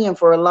rebellion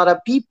for a lot of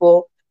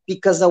people,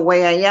 because the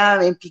way I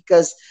am, and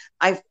because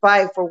I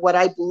fight for what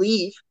I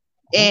believe.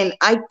 And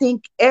I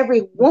think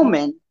every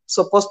woman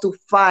supposed to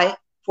fight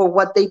for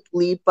what they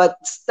believe, but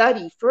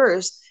study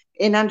first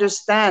and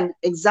understand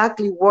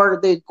exactly where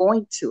they're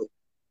going to.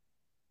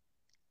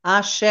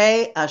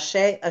 Ashe, ashe,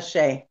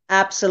 ashe.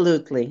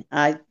 Absolutely.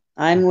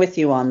 I'm with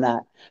you on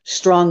that.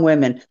 Strong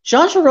women.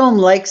 Jean Jerome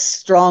likes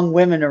strong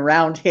women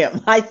around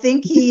him. I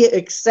think he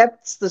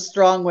accepts the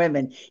strong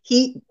women.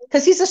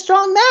 Because he's a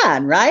strong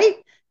man, right?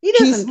 He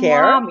doesn't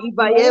care.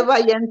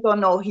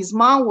 His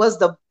mom was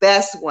the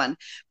best one,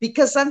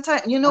 because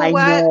sometimes,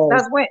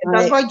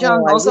 that's why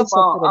John knows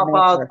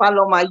about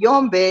Paloma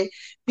Yombe,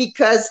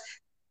 because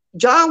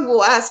John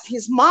will ask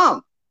his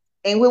mom,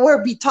 and we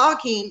will be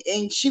talking,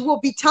 and she will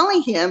be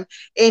telling him,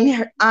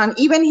 and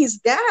even his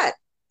dad.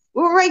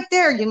 We were right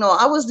there,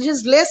 I was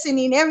just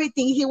listening,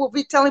 everything. He will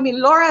be telling me,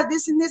 Laura,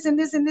 this and this and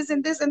this and this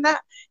and this and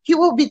that. He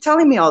will be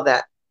telling me all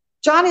that.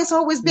 John has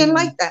always been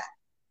like that.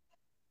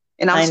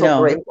 And I'm so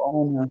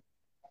grateful.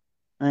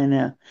 I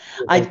know.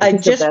 I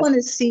just want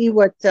to see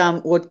what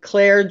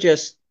Claire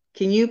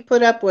can you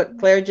put up what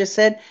Claire just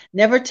said?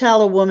 Never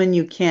tell a woman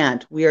you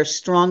can't. We are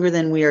stronger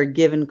than we are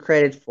given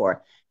credit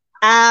for.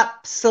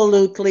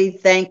 Absolutely.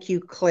 Thank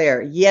you,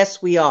 Claire.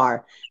 Yes, we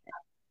are.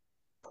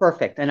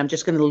 Perfect. And I'm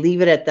just going to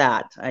leave it at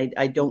that.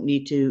 I don't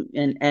need to.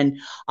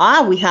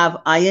 We have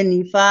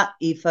Ayanifa,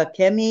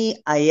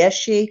 Ifakemi,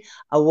 Ayeshi,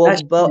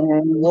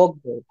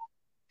 Awogbo.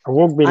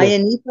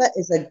 Ayanifa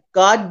is a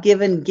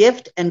God-given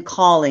gift and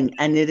calling,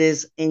 and it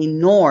is a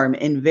norm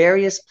in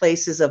various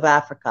places of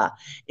Africa.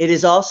 It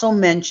is also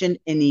mentioned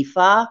in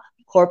Ifa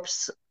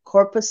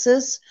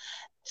corpuses.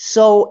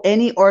 So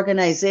any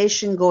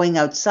organization going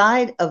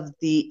outside of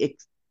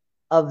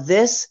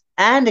this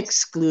and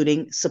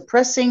excluding,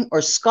 suppressing,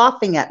 or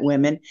scoffing at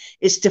women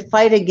is to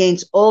fight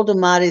against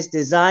Oldumare's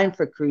design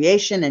for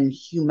creation and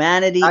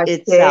humanity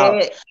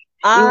itself.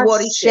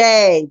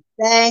 Ashe,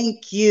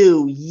 thank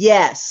you.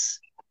 Yes.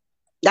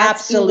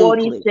 That's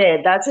absolutely.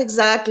 Iworishe. That's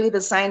exactly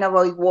the sign of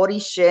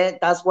Iworishe.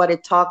 That's what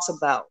it talks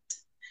about.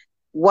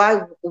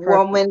 Why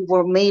women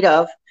were made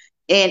of.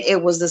 And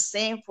it was the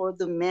same for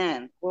the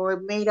men. We were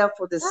made up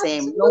for the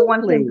same. No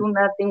one can do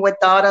nothing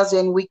without us,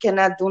 and we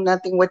cannot do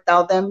nothing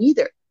without them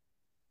either.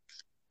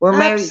 We're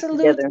married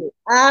together.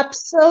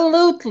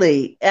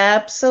 Absolutely.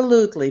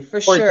 For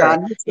sure.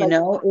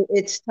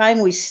 It's time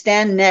we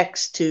stand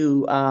next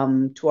to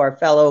our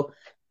fellow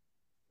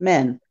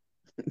men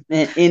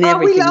in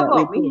everything. We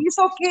love him. He's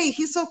okay.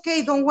 He's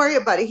okay. Don't worry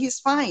about it. He's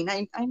fine.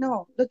 I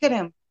know. Look at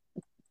him.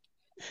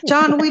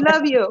 John, we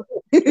love you.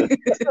 He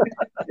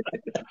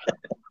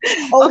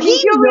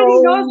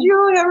already knows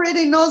you. He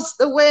already knows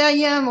the way I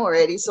am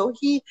already. So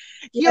he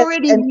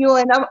already knew,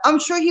 and I'm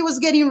sure he was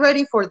getting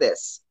ready for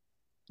this.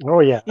 Oh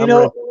yeah.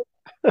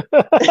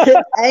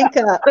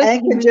 Anka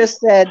just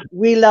said,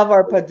 we love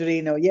our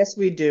padrino. Yes,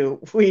 we do.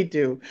 We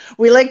do.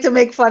 We like to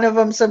make fun of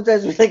him.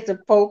 Sometimes we like to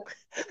poke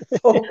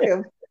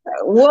him.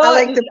 Well,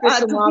 I like to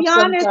be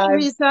honest,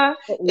 Teresa,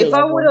 if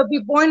I would have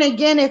been born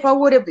again, if I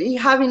would have been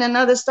having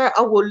another start,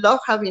 I would love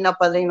having a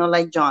padrino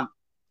like John.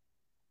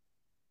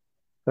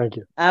 Thank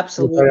you.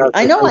 Absolutely.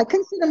 I know. I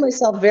consider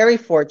myself very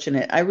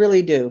fortunate. I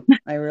really do.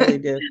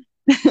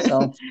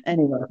 So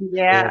anyway,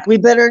 yeah, we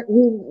better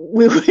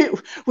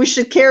we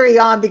should carry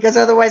on, because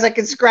otherwise I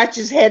can scratch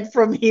his head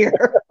from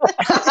here.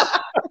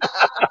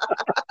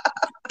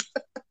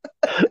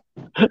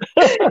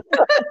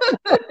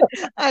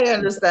 I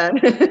understand.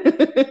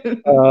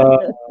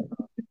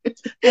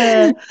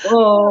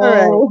 All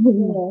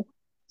right.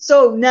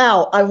 So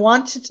now I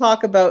want to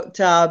talk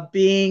about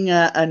being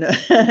I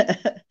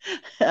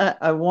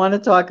want to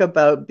talk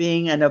about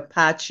being an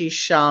Apache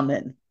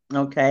shaman.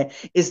 Okay,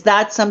 is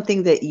that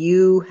something that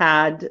you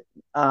had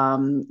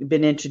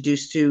been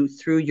introduced to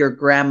through your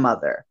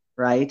grandmother,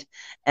 right?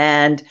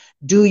 And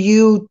do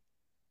you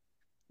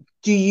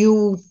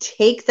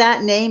take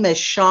that name as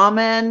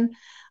shaman,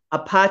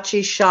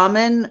 Apache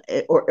shaman,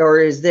 or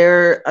is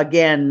there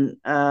again?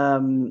 I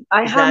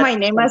have my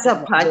name as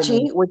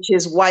Apache, which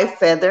is White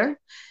Feather.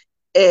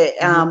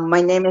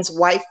 My name is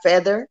White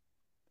Feather.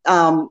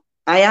 I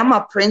am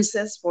a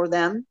princess for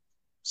them.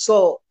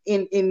 So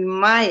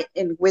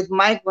with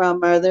my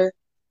grandmother,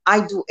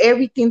 I do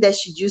everything that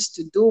she used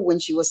to do when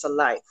she was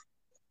alive.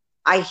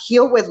 I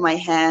heal with my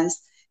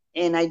hands,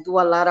 and I do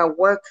a lot of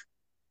work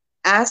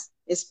as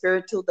a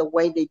spiritual the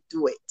way they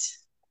do it.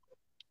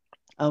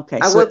 Okay,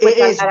 so it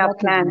is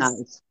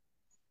recognized.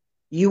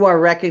 You are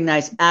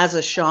recognized as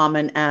a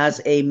shaman,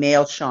 as a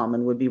male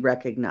shaman would be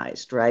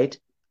recognized, right?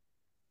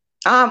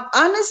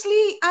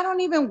 Honestly, I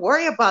don't even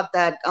worry about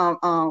that,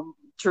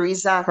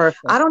 Teresa.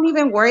 Perfect. I don't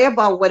even worry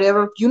about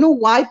whatever. You know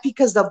why?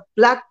 Because the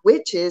black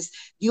witches,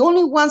 the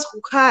only ones who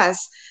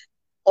has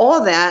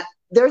all that,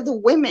 they're the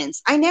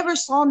women's. I never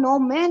saw no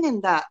men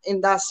in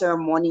that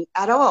ceremony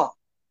at all.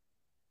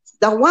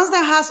 The ones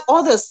that has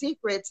all the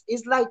secrets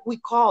is like we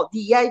call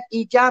the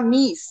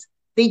Yamis.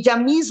 The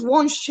Yamis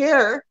won't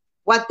share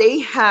what they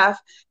have,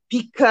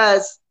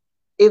 because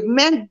if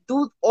men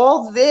do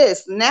all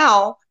this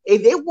now,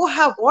 if they will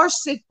have our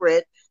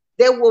secret,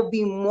 there will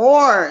be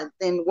more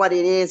than what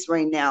it is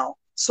right now.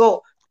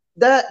 So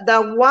the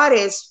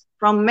Juarez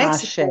from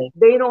Mexico, Ashe.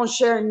 They don't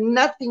share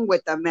nothing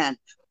with the men.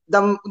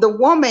 The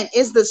woman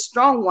is the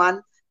strong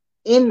one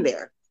in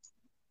there.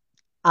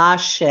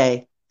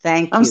 Ashe.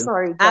 Thank you. I'm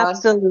sorry, God.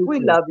 Absolutely. We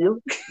love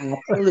you.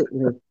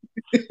 Absolutely.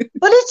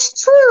 But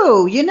it's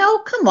true,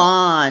 come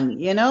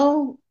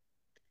on,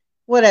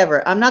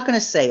 whatever. I'm not going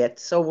to say it,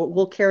 so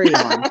we'll carry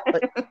on.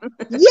 But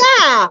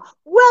yeah,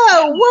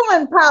 whoa,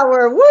 woman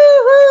power,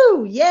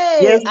 woohoo, yay!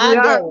 Yes, we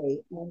are.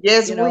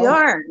 Yes, we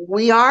are.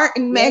 We are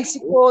in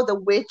Mexico, the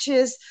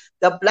witches,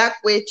 the black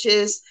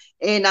witches,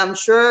 and I'm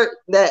sure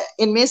that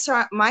in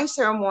my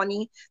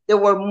ceremony, there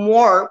were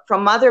more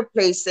from other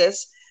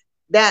places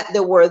that they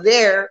were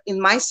there in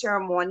my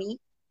ceremony,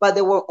 but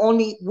there were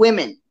only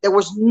women. There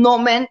was no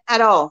men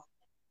at all.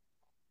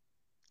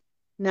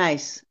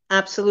 Nice,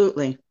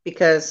 absolutely,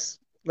 because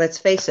let's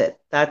face it,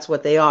 that's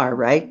what they are,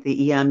 right?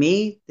 The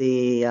Iami,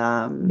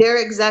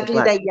 they're exactly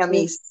the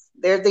Yamis.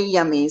 They're the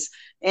Yamis.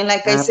 And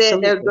like I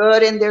said, they're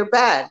good and they're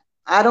bad.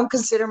 I don't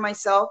consider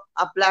myself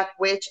a black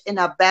witch and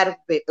a bad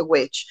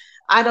witch.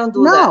 I don't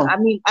do that. I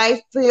mean,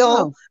 I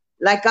feel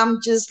like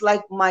I'm just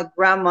like my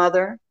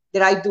grandmother,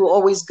 that I do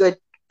always good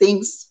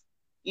things.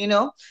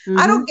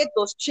 I don't get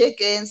those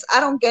chickens. I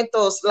don't get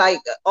those, like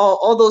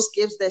all those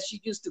gifts that she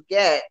used to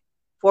get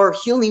for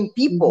healing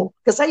people.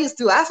 Because I used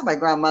to ask my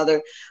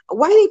grandmother,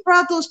 why they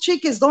brought those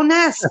chickens? Don't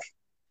ask.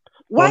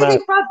 Why they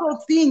brought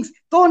those things?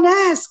 Don't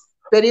ask.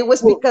 But it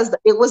was because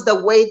it was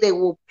the way they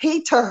will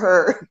pay to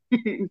her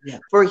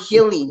for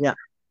healing. Yeah.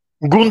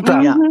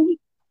 Gunta.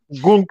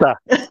 Gunta.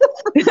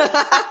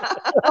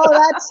 Oh,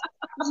 that's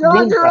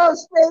John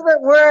Jerome's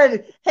favorite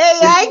word. Hey,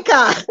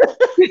 Anka.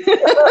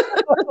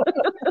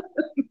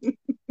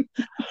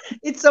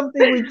 It's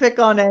something we pick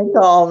on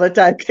Anka all the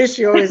time because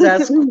she always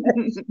asks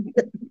questions.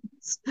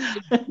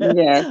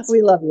 Yes.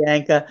 We love you,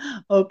 Anka.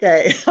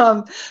 Okay.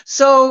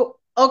 So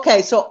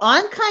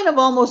I'm kind of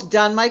almost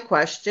done my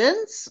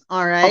questions.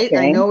 All right.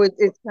 Okay. I know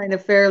it's kind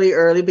of fairly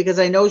early because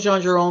I know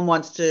Jean Jerome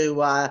wants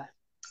to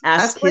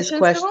ask his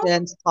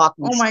questions, talk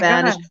in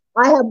Spanish. God.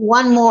 I have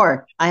one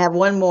more.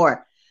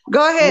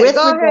 Go ahead.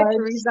 Go ahead,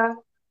 Teresa.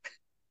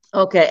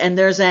 Okay. And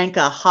there's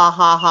Anka. Ha,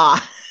 ha,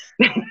 ha.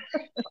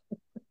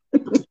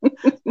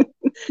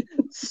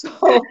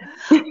 So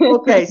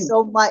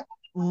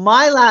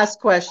my last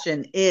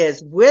question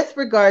is with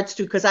regards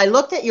to, because I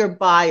looked at your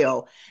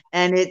bio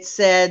and it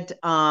said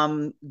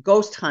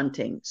ghost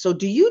hunting. So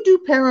do you do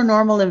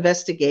paranormal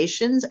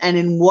investigations, and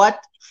in what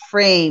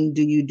frame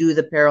do you do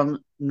the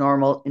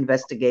paranormal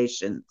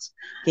investigations?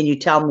 Can you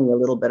tell me a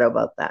little bit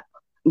about that?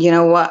 You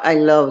know what? I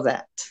love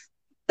that.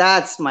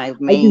 That's my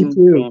main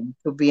thing,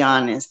 to be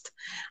honest.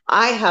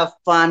 I have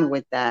fun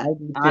with that,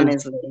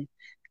 honestly.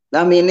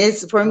 I mean,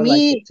 it's for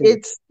me,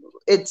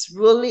 it's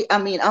really, I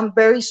mean, I'm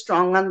very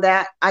strong on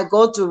that. I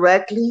go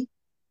directly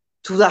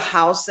to the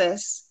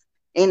houses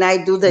and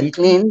I do the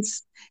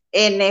cleanse.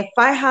 And if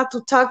I have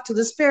to talk to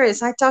the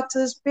spirits, I talk to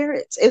the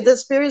spirits. If the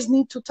spirits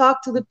need to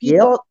talk to the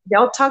people,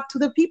 they'll talk to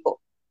the people.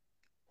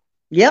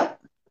 Yep.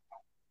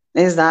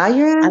 Is that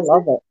your answer? I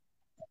love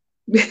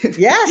it.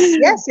 Yes.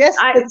 That's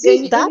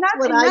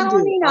what I do.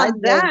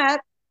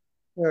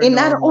 And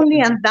not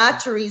only on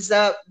that,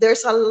 Teresa,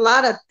 there's a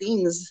lot of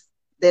things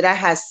that I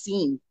have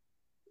seen.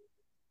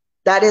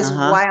 That is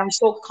why I'm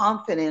so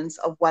confident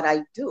of what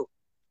I do.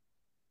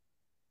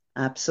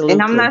 Absolutely.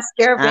 And I'm not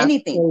scared of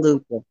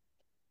anything.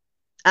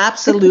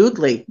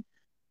 Absolutely.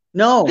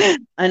 No,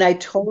 and I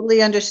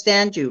totally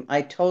understand you.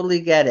 I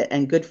totally get it.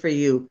 And good for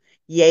you.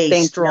 Yay,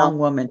 strong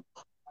woman.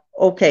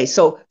 Okay,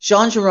 so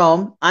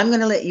Jean-Jerome, I'm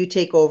going to let you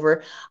take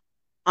over.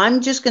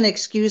 I'm just going to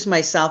excuse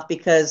myself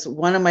because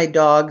one of my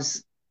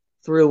dogs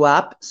threw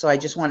up, so I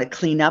just want to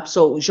clean up.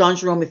 So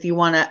Jean-Jerome, if you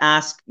want to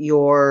ask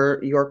your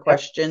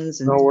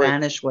questions in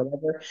Spanish,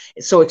 whatever.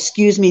 So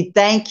excuse me.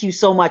 Thank you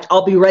so much.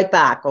 I'll be right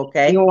back,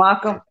 okay? You're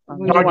welcome.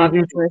 You're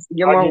welcome.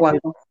 You're more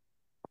welcome.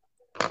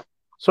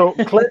 So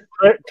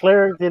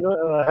Claire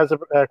has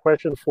a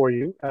question for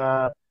you.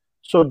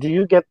 So do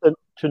you get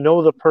to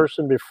know the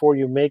person before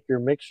you make your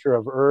mixture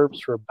of herbs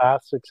for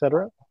baths,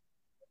 etc.?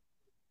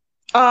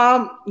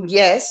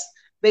 Yes.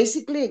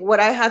 Basically, what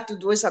I have to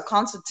do is a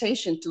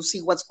consultation to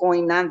see what's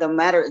going on, the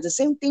matter. The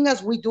same thing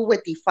as we do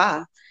with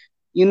IFA.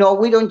 You know,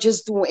 we don't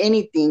just do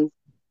anything.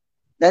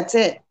 That's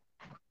it.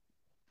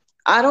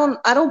 I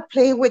don't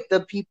play with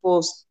the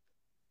people's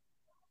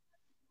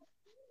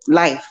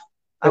life,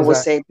 I would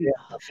say.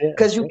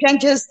 Because you can't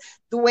just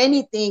do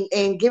anything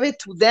and give it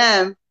to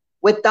them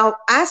without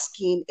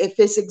asking if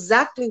it's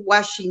exactly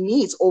what she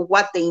needs or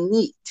what they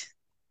need.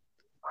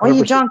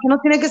 Oye, John, ¿que no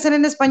tiene que ser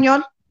en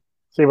español?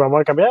 Sí,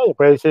 vamos a cambiar.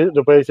 Puede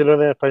decirlo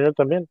en español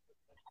también.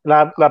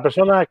 La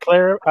persona,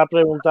 Claire, ha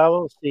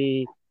preguntado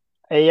si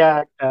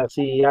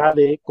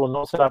Ale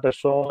conoce a la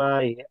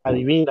persona y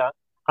adivina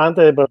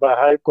antes de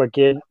preparar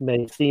cualquier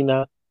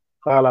medicina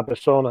para la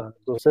persona.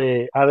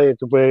 Entonces, Ale,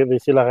 ¿tú puedes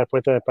decir la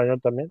respuesta en español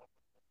también?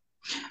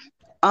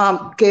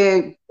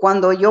 Que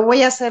cuando yo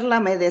voy a hacer la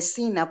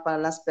medicina para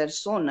las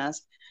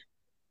personas,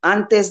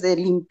 antes de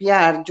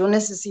limpiar, yo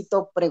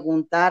necesito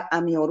preguntar a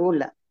mi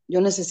orula. Yo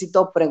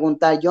necesito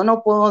preguntar, yo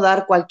no puedo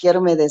dar cualquier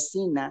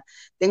medicina,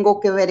 tengo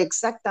que ver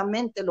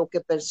exactamente lo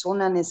que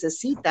persona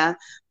necesita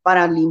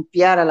para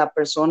limpiar a la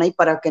persona y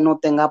para que no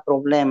tenga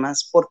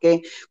problemas,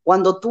 porque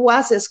cuando tú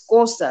haces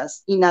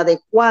cosas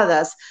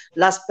inadecuadas,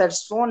 las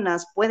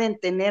personas pueden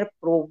tener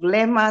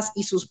problemas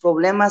y sus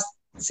problemas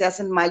se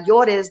hacen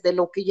mayores de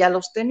lo que ya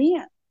los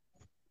tenían.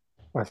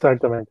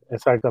 Exactamente.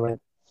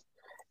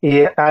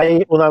 Y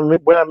hay un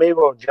buen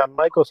amigo,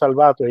 Gianmarco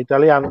Salvato,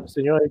 italiano,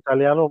 señor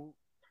italiano,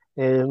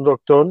 un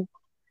doctor,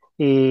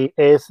 y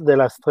es de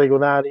la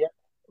stregonaria,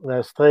 la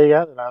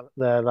estrella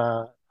de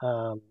la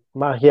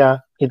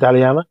magia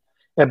italiana.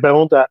 Él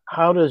pregunta,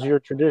 how does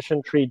your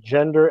tradition treat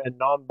gender and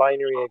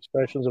non-binary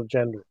expressions of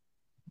gender?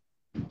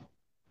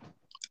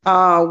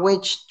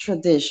 Which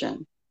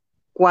tradition?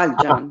 ¿Cuál,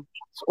 John?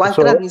 ¿Cuál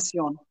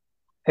tradición?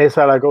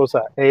 Esa es la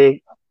cosa.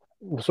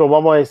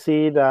 Vamos a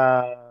decir...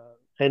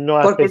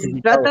 porque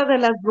si trata de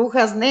las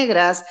brujas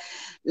negras,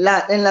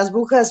 en las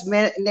brujas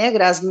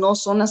negras no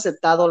son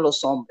aceptados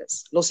los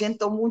hombres. Lo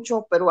siento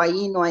mucho, pero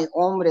ahí no hay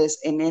hombres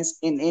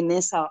en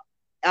esa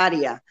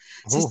área.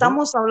 Si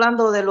estamos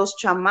hablando de los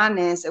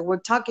chamanes,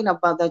 we're talking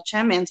about the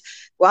shamans,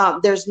 well,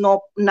 there's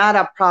not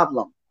a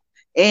problem.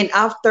 And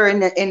after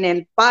en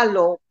el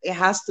palo, it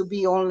has to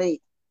be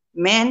only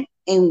men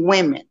and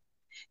women.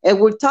 And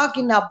we're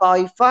talking about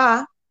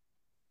Ifa,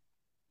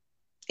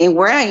 and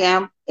where I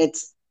am,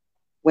 it's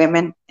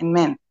women and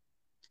men.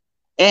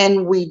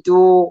 And we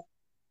do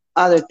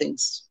other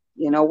things.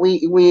 You know,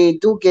 we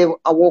do give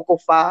a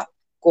kofa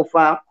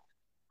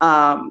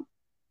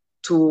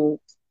to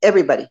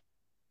everybody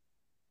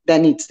that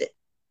needs it.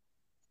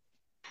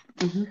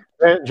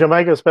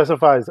 Jamaica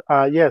specifies,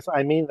 yes,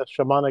 I mean the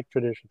shamanic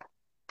tradition.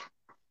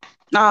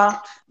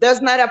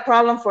 There's not a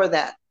problem for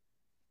that.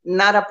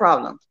 Not a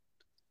problem.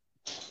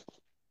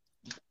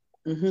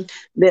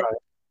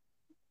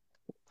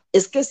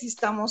 Es que si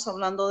estamos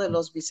hablando de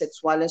los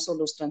bisexuales o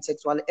los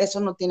transexuales, eso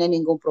no tiene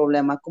ningún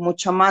problema. Como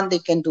chamán, they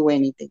can do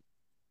anything.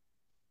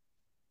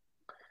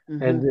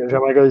 And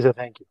Jamaica dice,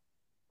 thank you.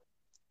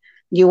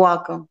 You're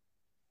welcome.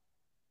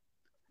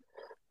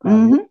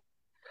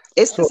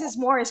 This is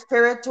more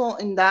spiritual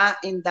in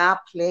that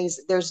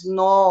place. There's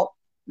no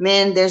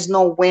men, there's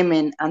no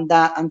women on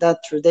that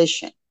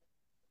tradition.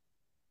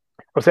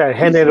 O sea,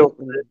 género,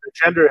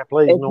 gender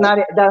plays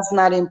that's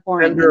not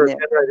important. Gender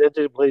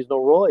identity plays no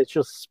role. It's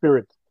just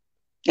spirit.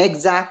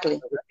 Exactly.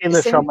 In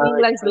the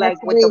shamanic,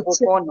 like with the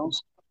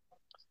boconos.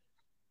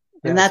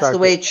 And that's the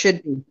way it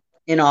should be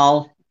in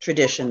all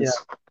traditions.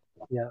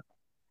 Yeah.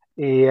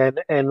 Y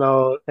en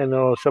lo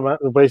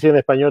puedo decir en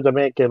español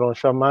también que en lo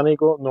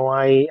chamánico no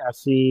hay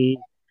así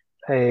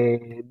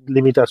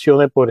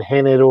limitaciones por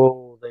género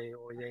o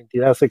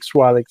identidad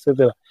sexual,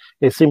 etcétera.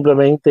 Es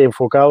simplemente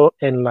enfocado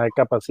en la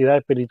capacidad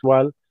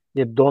espiritual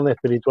y el don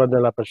espiritual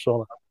de la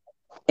persona.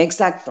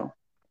 Exacto.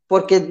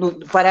 Porque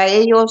para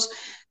ellos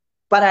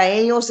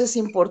es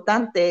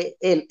importante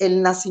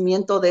el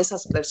nacimiento de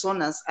esas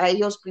personas. A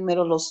ellos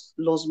primero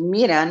los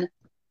miran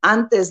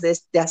antes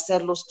de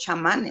hacer los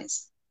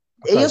chamanes.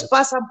 Exacto. Ellos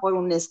pasan por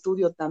un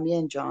estudio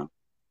también, John.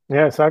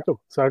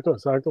 Exacto.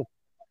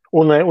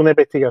 Una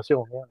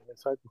investigación.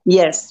 Exacto.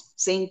 Yes,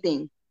 same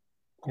thing.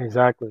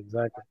 Exacto.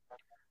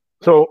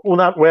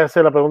 Voy a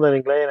hacer la pregunta en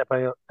inglés y en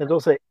español.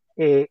 Entonces,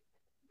 en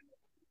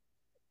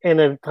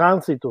el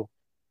tránsito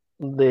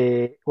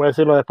voy a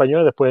decirlo en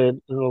español y después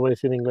lo voy a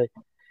decir en inglés.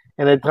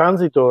 En el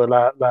tránsito,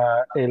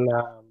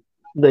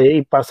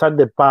 de pasar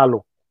de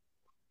palo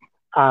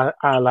a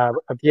la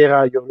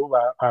tierra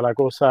yoruba, a la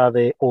cosa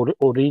de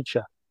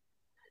Orisha,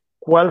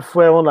 ¿cuáles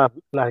fueron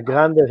las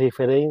grandes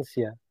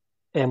diferencias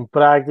en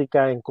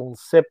práctica, en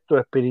concepto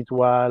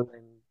espiritual,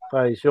 en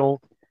tradición,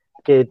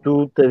 que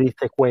tú te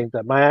diste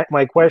cuenta?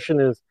 My question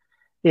is,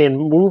 in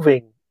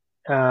moving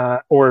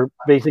or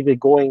basically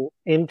going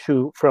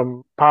into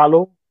from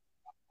Palo,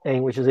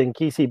 which is in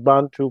Kisi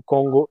Bantu,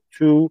 Congo,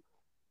 to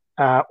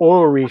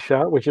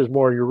Orisha, which is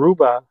more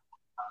Yoruba,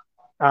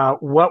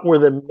 what were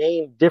the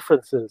main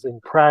differences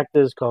in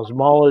practice,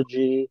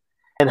 cosmology,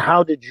 and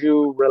how did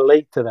you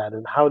relate to that?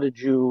 And how did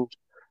you,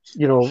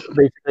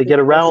 basically get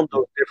around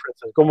those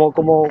differences?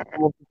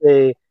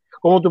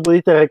 ¿Cómo tú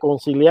pudiste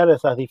reconciliar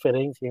esas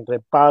diferencias entre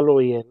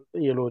Palo y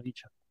el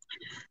Orisha?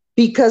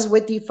 Because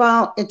with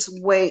Ifa, it's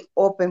way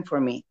open for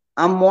me.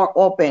 I'm more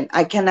open.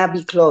 I cannot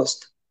be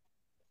closed.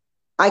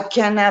 And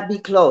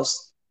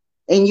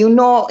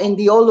in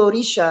the old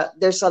Orisha,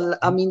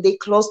 they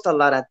closed a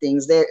lot of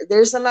things.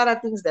 There's a lot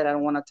of things that I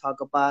don't want to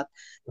talk about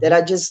that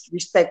I just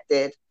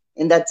respected,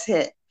 and that's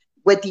it.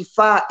 With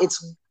Ifa,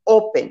 it's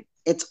open.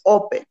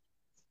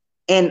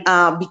 And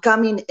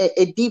becoming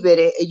a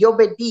Dibere, a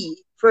Yobedi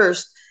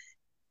first,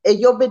 a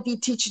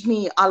Yobedi teaches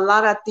me a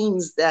lot of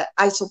things that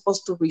I'm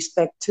supposed to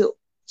respect too.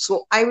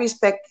 So I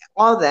respect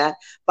all that,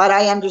 but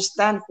I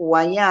understand who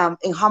I am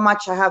and how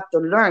much I have to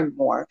learn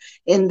more.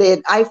 And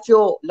then I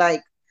feel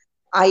like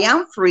I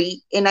am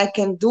free and I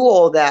can do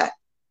all that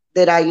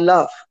I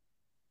love.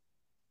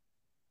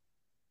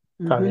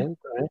 Mm-hmm.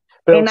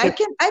 And I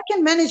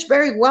can manage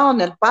very well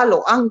in El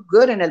Palo. I'm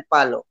good in El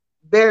Palo.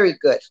 Very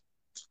good.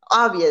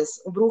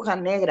 Obvious. Bruja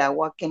negra.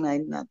 What can I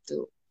not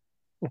do?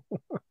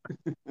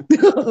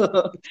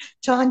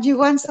 John, you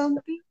want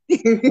something?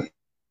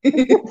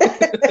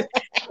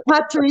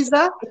 Huh,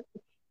 Teresa?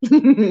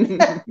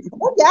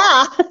 Oh,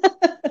 yeah.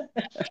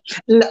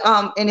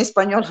 En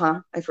español,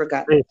 huh? I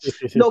forgot.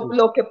 Sí.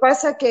 Lo que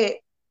pasa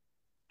que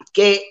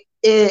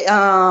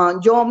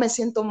yo me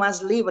siento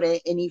más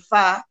libre en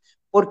Ifa,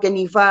 porque en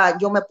Ifa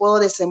yo me puedo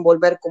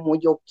desenvolver como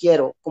yo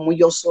quiero, como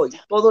yo soy,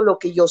 todo lo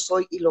que yo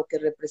soy y lo que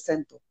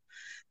represento.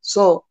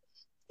 So,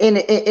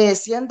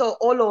 siendo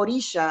Olo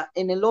Orisha,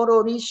 en el Oro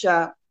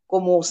Orisha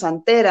como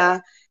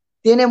santera,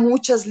 tiene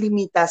muchas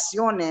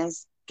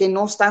limitaciones que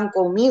no están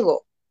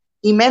conmigo,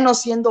 y menos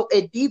siendo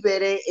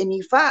Edibere en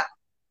Ifa.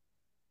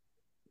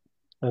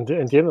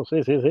 Entiendo,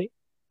 sí.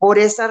 Por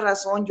esa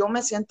razón yo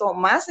me siento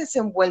más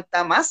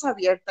desenvuelta, más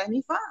abierta en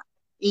Ifa.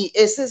 Y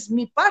esa es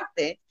mi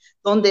parte,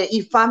 donde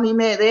Ifa a mí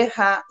me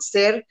deja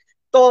ser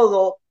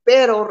todo,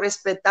 pero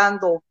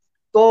respetando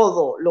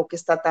todo lo que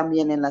está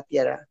también en la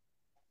tierra.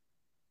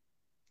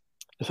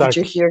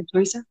 Exactly. Did you hear,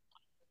 Teresa?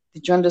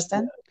 Did you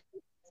understand?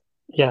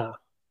 Yeah.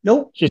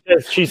 No.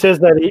 She says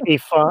that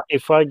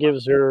Ifa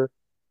gives her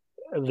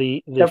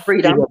the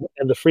freedom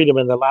and the freedom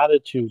and the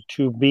latitude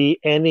to be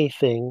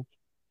anything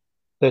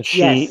that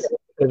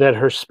that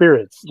her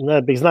spirits,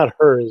 it's not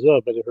her as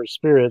well, but her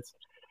spirits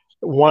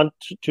want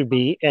to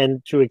be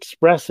and to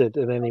express it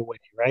in any way,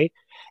 right?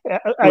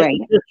 Right.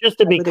 Just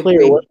to be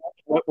clear,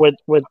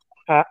 what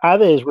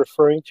Ade is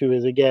referring to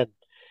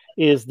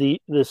is the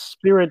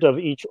spirit of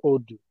each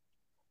Odu.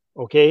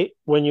 Okay,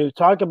 when you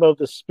talk about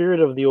the spirit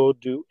of the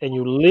Odu and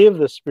you live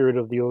the spirit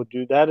of the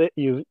Odu, that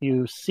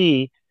you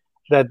see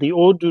that the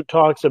Odu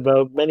talks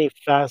about many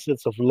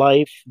facets of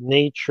life,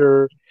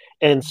 nature,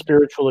 and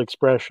spiritual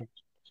expression.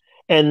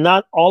 And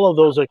not all of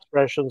those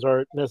expressions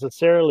are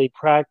necessarily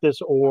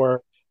practiced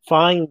or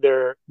find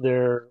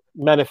their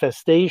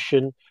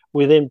manifestation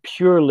within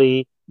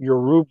purely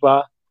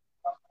Yoruba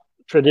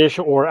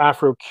tradition or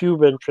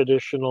Afro-Cuban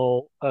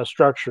traditional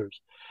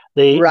structures.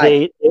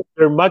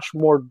 They're much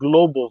more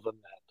global than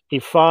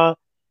that.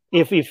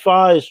 If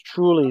Ifa is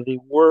truly the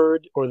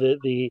word or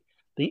the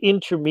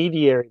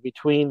intermediary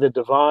between the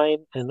divine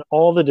and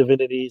all the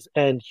divinities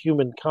and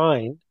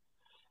humankind,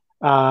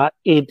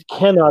 it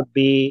cannot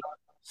be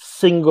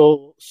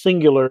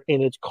singular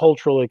in its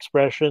cultural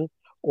expression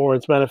or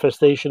its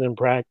manifestation in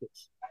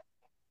practice.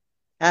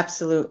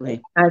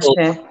 Absolutely.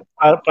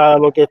 Para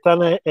lo que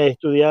están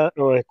estudiando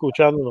o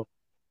escuchando,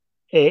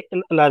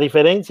 la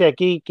diferencia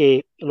aquí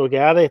que lo que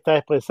Ade está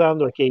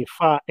expresando es que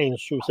Ifa, en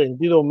su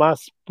sentido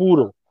más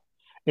puro,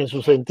 en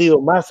su sentido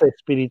más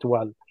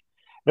espiritual,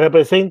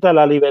 representa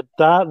la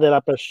libertad de la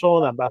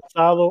persona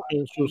basado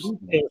en sus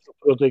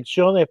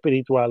protecciones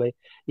espirituales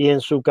y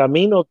en su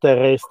camino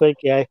terrestre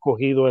que ha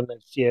escogido en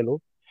el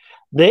cielo,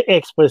 de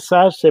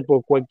expresarse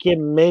por cualquier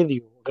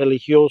medio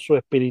religioso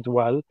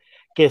espiritual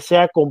que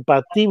sea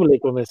compatible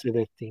con ese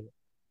destino.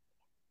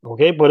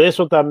 ¿Okay? Por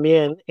eso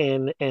también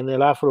en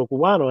el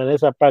afrocubano, en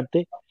esa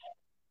parte,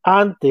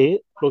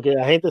 antes, lo que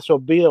la gente se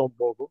olvida un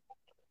poco,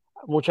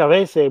 muchas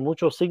veces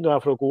muchos signos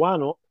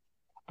afrocubanos,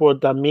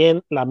 por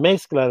también la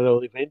mezcla de los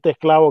diferentes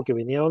esclavos que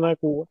vinieron a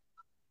Cuba,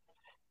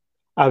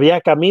 había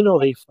caminos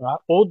de Ifa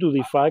o de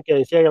Ifa que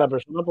decía que la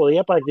persona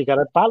podía practicar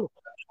el palo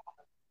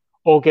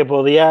o que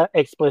podía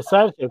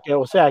expresarse,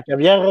 o sea, que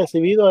había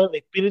recibido el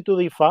espíritu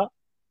de Ifa,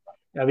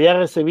 que había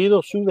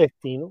recibido su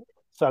destino,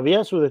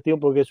 sabía su destino,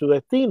 porque su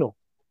destino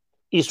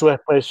y su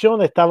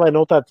expresión estaba en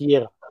otra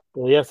tierra.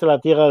 Podía ser la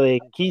tierra de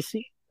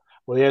Enquisi,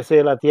 podía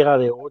ser la tierra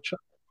de Ocha,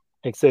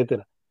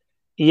 etc.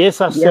 Y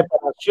esa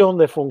separación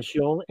de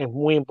función es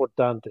muy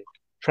importante.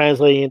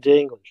 Translating into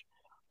English.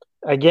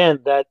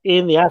 Again, that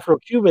in the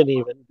Afro-Cuban,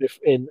 even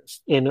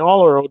in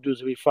all our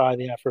Odus we find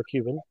the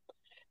Afro-Cuban,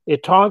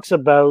 it talks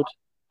about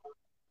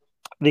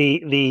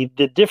the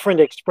different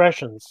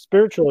expressions,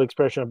 spiritual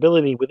expression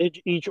ability with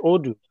each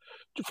Odu,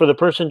 for the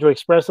person to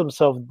express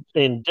themselves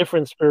in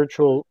different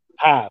spiritual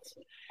paths.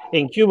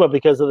 In Cuba,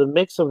 because of the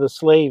mix of the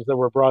slaves that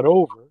were brought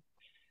over,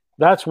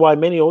 that's why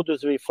many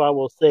Odus of Ifa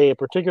will say a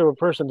particular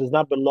person does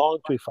not belong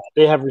to Ifa.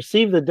 They have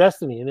received the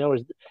destiny. In other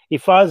words,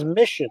 Ifa's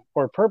mission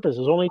or purpose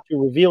is only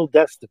to reveal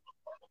destiny.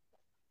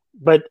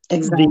 But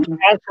the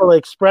actual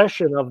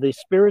expression of the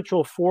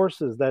spiritual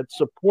forces that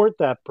support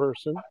that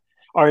person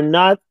are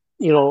not,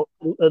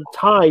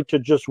 tied to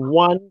just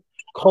one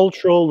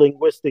cultural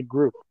linguistic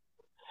group.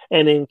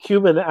 And in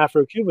Cuban,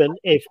 Afro-Cuban,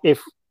 if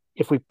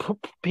we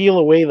peel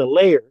away the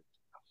layers,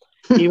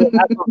 even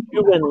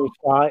Afro-Cuban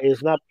Ifa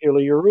is not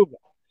purely Yoruba.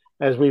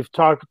 As we've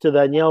talked to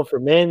Danielle for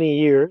many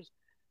years,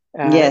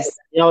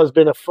 Danielle has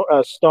been a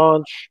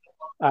staunch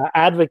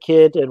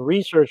advocate and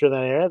researcher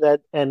in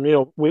that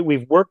area.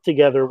 We've worked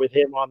together with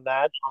him on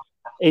that.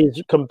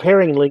 Is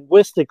comparing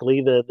linguistically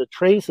the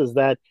traces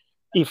that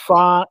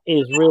Ifa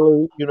is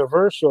really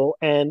universal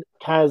and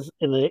has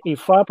in the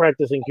Ifa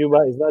practice in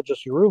Cuba is not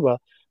just Yoruba,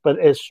 but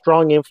as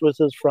strong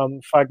influences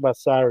from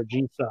Fagbasa or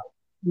Jisa,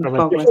 from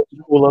a different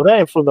school of that,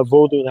 and from the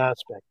Vodun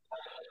aspect.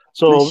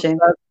 So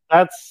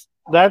that's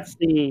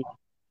the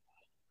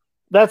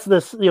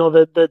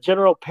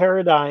general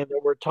paradigm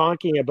that we're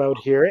talking about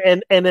here,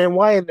 and then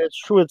why, in its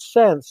truest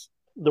sense,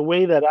 the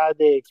way that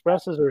Ade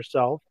expresses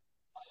herself,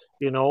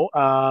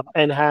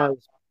 and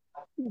has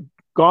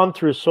gone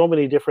through so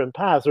many different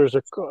paths. There's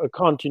a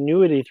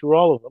continuity through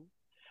all of them,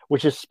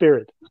 which is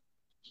spirit.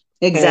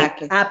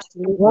 Exactly.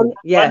 Absolutely. One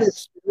is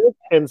spirit,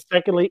 and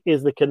secondly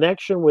is the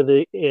connection with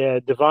the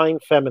divine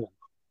feminine,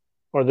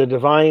 or the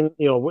divine,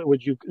 what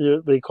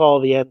they call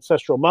the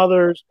ancestral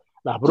mothers,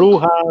 las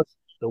brujas,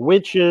 the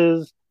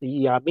witches,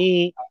 the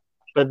yami.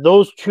 But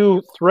those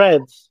two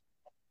threads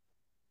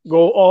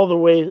go all the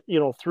way,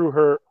 through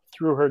her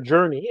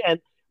journey,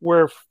 and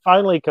were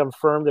finally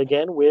confirmed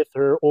again with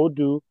her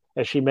Odu,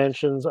 as she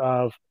mentions,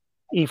 of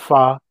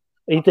Itefa,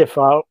 which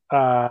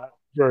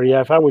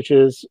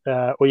is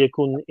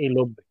Oyekun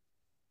Ilobbe.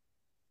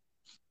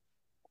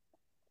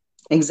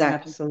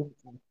 Exactly.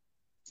 Absolutely.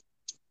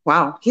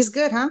 Wow, he's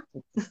good, huh?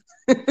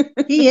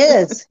 He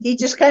is. He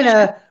just kind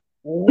of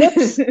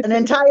whips an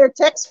entire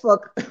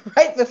textbook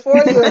right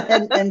before you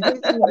and gives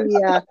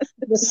you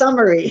the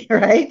summary,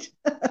 right?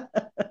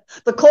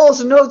 The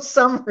Coles Notes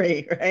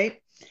summary,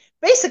 right?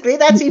 Basically,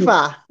 that's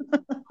Ifa.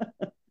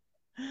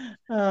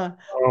 Okay.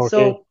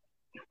 So,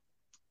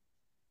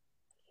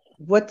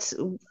 what's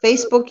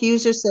Facebook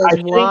user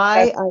says?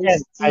 Why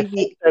I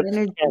see the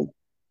energy?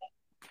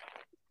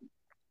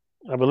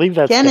 I believe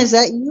that's Ken. Is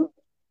that you?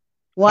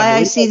 Why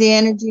I see the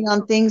energy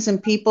on things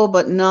and people,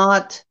 but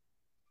not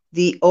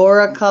the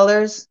aura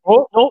colors?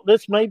 Oh no,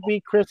 this might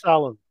be Chris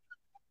Allen.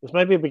 This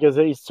might be because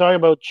he's talking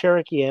about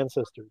Cherokee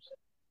ancestors.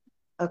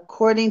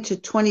 According to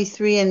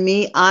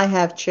 23andMe, I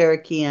have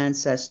Cherokee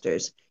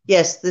ancestors.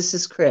 Yes, this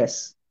is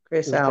Chris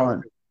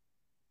Allen.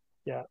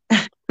 Yeah.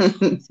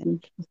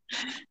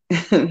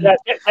 Yeah.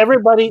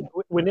 Everybody,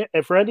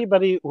 for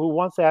anybody who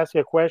wants to ask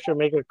a question,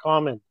 make a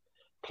comment,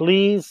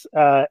 please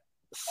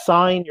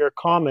sign your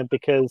comment,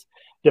 because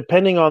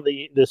depending on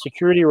the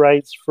security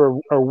rights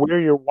or where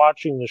you're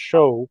watching the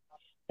show,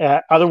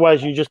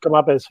 otherwise you just come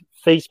up as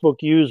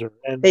Facebook user.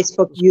 And and it's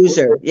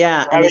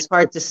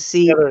hard to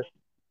see.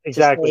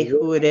 Exactly.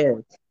 Who it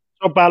is.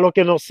 So, para los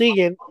que nos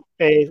siguen,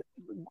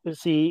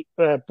 si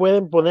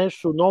pueden poner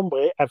su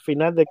nombre al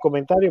final del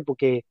comentario,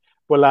 porque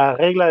por la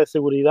regla de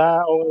seguridad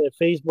de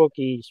Facebook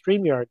y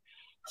StreamYard,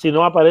 si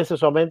no aparece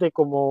solamente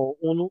como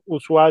un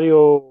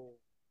usuario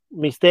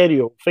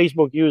misterio,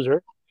 Facebook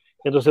user,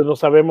 entonces no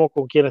sabemos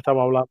con quién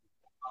estamos hablando.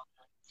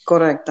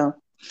 Correcto.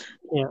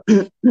 Yeah.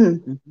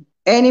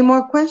 Any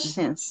more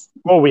questions?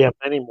 Oh, we have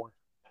many more.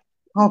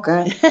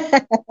 Okay.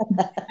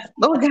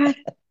 Okay.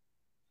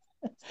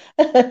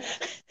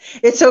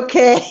 It's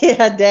okay,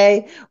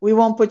 Ade. We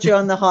won't put you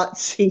on the hot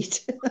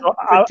seat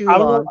for too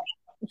long.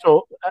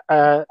 So,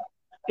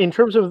 in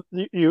terms of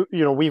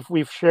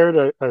we've shared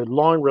a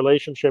long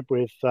relationship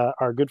with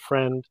our good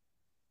friend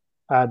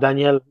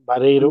Daniel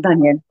Barreiro,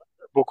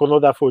 Bokono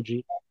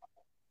Dafoji.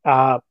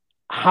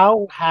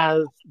 How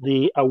has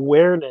the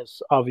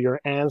awareness of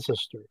your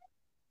ancestor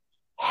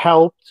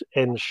helped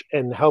and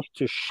helped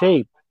to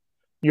shape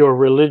your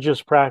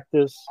religious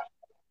practice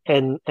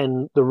and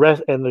the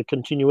rest and the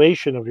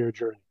continuation of your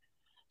journey?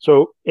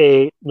 So,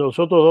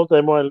 nosotros dos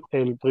tenemos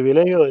el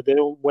privilegio de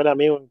tener un buen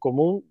amigo en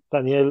común,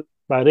 Daniel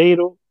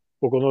Barreiro,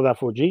 Bokono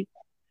Dafoji.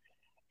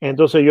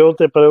 Entonces yo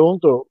te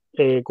pregunto,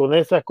 con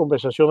esas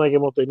conversaciones que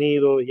hemos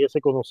tenido y ese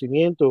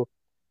conocimiento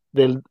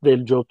del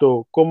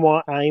Yoto,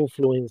 ¿cómo ha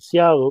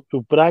influenciado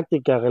tu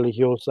práctica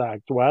religiosa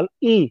actual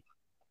y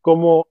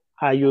cómo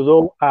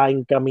ayudó a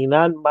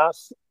encaminar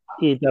más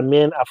y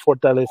también a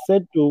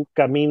fortalecer tu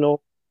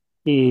camino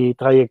y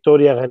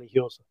trayectoria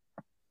religiosa?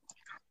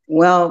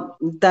 Well,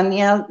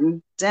 Daniel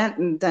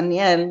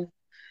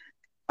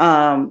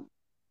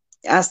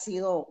ha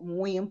sido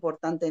muy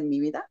importante en mi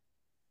vida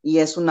y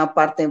es una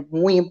parte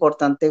muy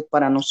importante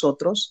para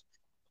nosotros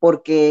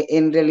porque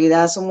en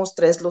realidad somos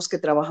tres los que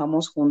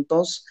trabajamos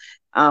juntos.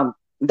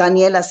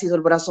 Daniel ha sido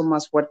el brazo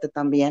más fuerte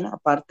también,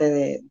 aparte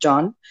de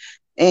John.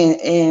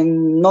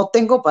 No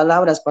tengo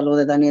palabras para lo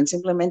de Daniel,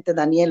 simplemente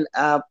Daniel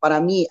para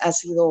mí ha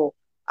sido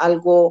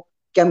algo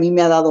que a mí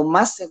me ha dado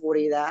más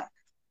seguridad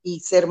y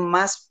ser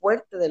más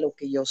fuerte de lo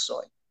que yo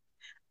soy.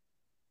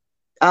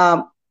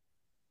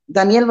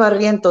 Daniel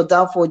Barriento,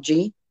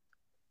 Dao4G,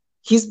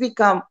 he's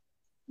become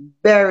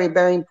very,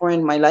 very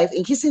important in my life.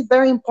 And he's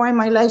very important in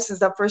my life since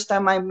the first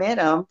time I met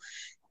him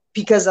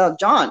because of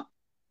John,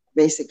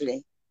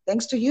 basically.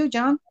 Thanks to you,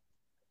 John.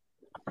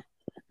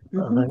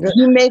 Mm-hmm.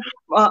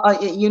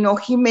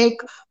 He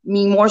make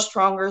me more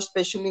stronger,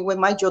 especially with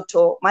my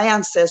Joto, my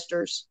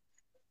ancestors,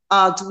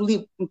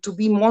 to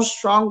be more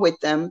strong with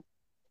them.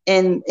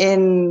 And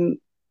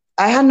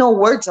I had no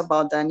words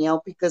about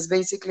Daniel because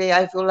basically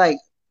I feel like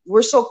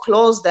we're so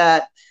close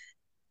that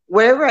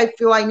wherever I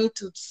feel I need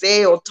to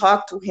say or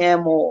talk to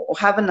him or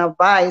have an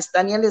advice,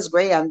 Daniel is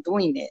great. I'm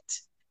doing it.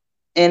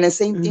 And the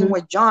same thing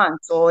with John.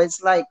 So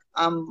it's like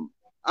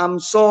I'm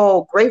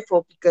so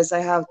grateful because I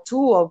have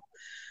two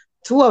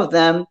of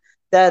them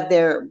that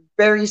they're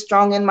very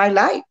strong in my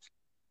life.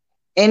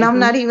 And I'm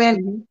not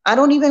even, I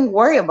don't even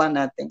worry about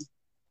nothing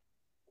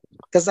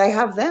because I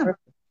have them.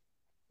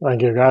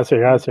 Thank you.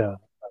 Gracias.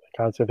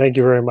 Thank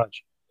you very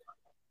much.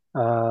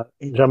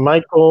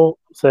 Jean-Michael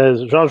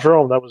says,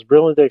 Jean-Jerome, that was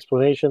brilliant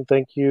explanation.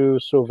 Thank you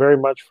so very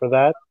much for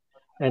that.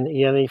 And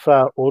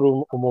Ianifa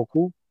Orum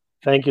Omoku,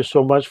 thank you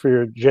so much for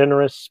your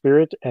generous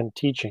spirit and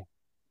teaching.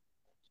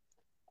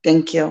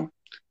 Thank you.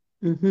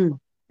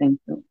 Thank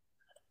you.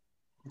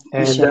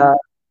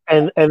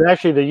 And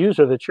actually the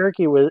user, the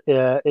Cherokee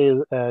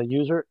is a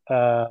user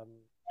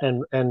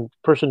and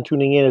person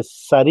tuning in is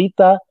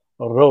Sarita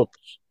Roth.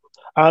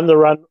 On the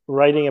run,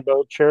 writing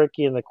about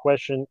Cherokee and the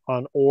question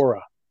on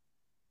aura.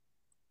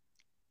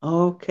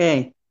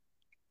 Okay.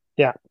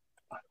 Yeah.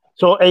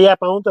 So ella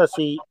pregunta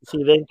si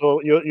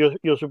dentro,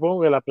 yo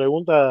supongo que la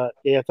pregunta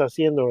ella está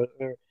haciendo,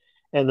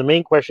 and the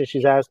main question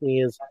she's asking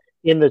is,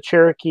 in the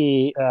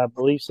Cherokee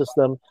belief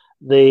system,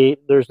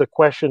 there's the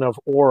question of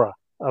aura,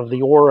 of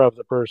the aura of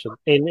the person.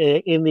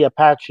 In the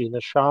Apache, the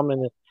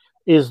shaman,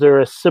 is there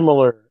a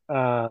similar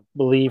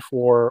belief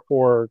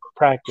or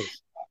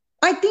practice?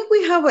 I think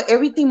we have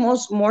everything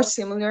more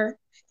similar,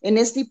 and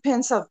it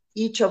depends on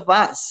each of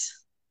us.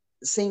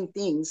 Same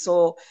thing.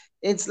 So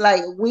it's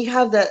like we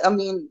have that. I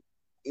mean,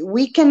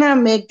 we cannot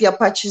make the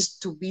Apaches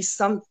to be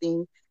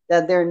something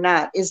that they're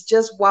not. It's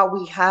just what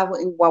we have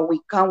and what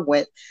we come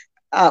with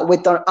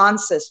our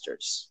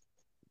ancestors.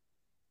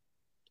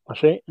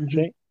 Ashe.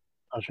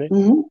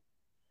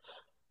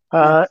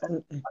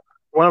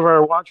 One of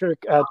our watchers,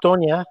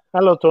 Tonya,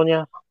 hello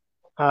Tonya,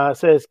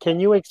 says,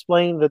 can you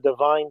explain the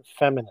divine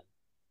feminine?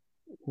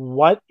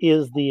 What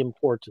is the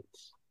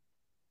importance?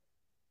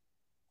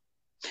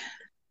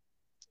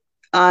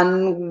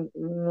 On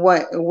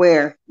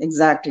where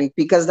exactly?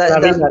 Because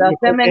the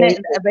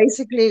feminine,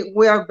 basically,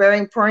 we are very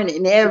important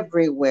in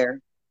everywhere.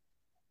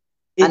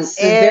 It's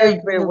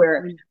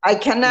everywhere. I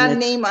cannot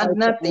name on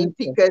nothing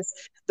because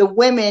the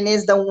women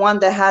is the one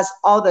that has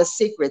all the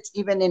secrets,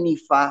 even in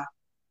Ifa.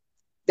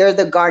 They're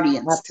the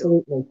guardians.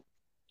 Absolutely.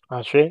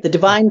 Too.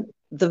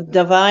 The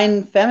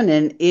divine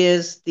feminine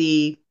is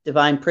the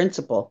divine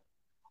principle.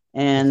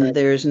 And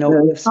there's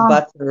no ifs,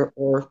 buts,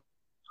 or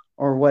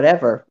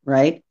whatever,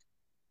 right?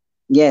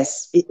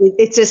 Yes.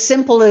 It's as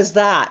simple as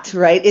that,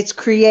 right? It's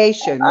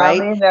creation,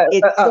 right? I mean,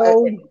 it's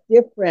so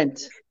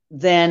different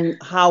than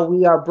how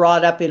we are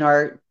brought up in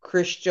our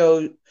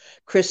Christian,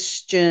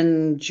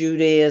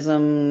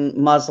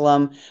 Judaism,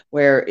 Muslim,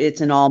 where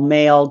it's an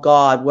all-male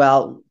God.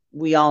 Well,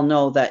 we all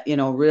know that,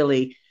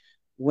 really,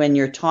 when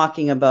you're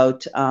talking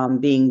about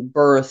being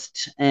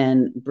birthed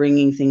and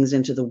bringing things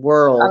into the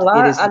world, a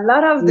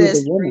lot of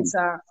this,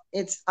 Teresa,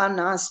 it's on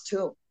us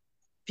too,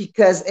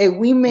 because if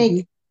we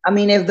make,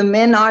 if the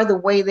men are the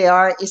way they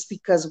are, it's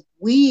because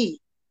we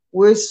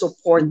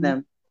support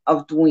them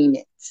of doing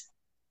it.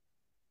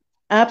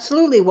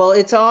 Absolutely. Well,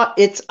 it's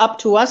up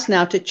to us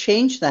now to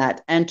change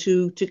that and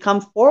to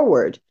come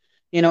forward,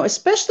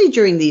 especially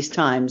during these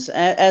times,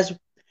 as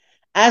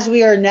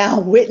we are now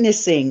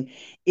witnessing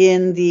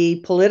in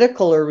the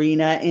political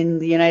arena in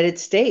the United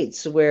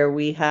States, where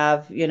we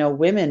have,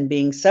 women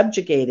being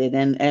subjugated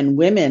and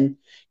women,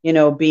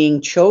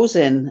 being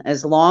chosen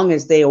as long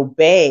as they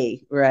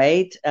obey,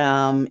 right,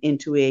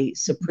 into a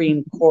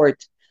Supreme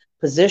Court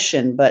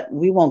position. But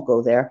we won't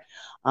go there.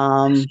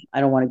 I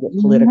don't want to get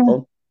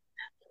political.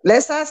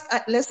 Let's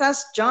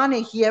ask John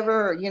if he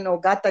ever,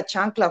 got the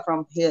chancla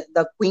from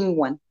the queen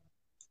one.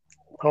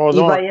 Oh,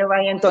 no.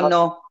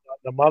 No.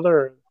 The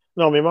mother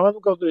No, mi mamá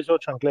nunca utilizó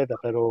chancleta,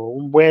 pero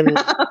un buen...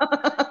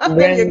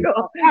 There you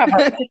go.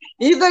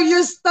 Either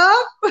you're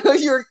stuck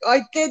or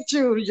I get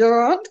you,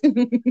 John.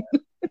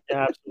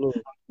 Yeah,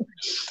 absolutely.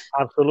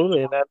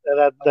 Absolutely. And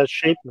that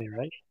shaped me,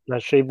 right?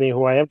 That shaped me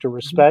who I am, to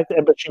respect.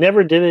 But she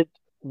never did it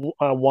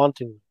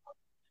wanting.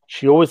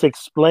 She always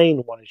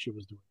explained why she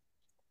was doing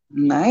it.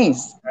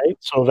 Nice. Right?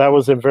 So that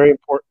was very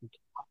important.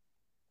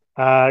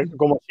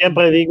 Como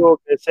siempre digo,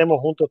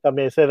 crecemos juntos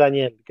también. Ese es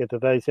Daniel que te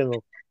está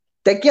diciendo.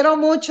 Te quiero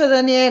mucho,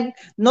 Daniel.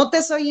 No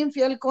te soy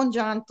infiel con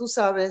John, tú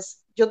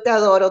sabes. Yo te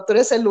adoro. Tú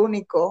eres el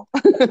único.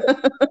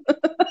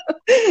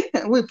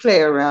 We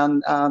play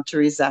around,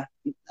 Teresa.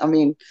 I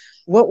mean,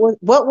 what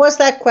was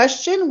that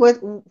question?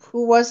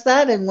 Who was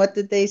that, and what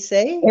did they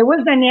say? It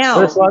was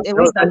Danielle. It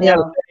was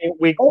Danielle.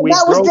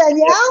 That was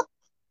Danielle?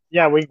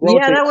 Yeah,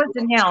 that was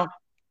Danielle.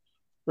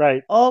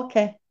 Right.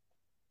 Okay.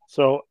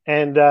 So,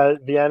 and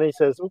Vianney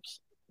says,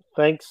 oops,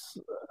 thanks.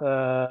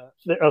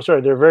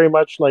 They're very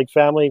much like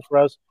family for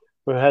us.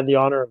 We had the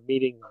honor of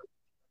meeting them.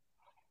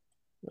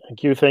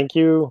 Thank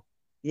you.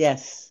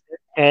 Yes.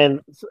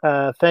 And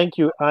thank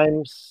you.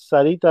 I'm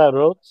Sarita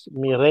Roth,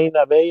 mi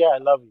reina bella. I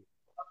love you.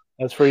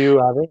 That's for you,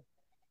 Avi.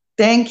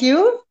 Thank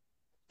you.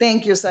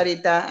 Thank you,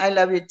 Sarita. I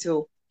love you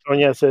too.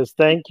 Sonia says,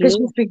 thank you. Because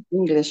she speaks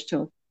English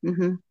too.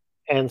 Mm-hmm.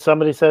 And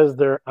somebody says,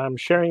 I'm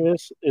sharing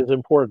this is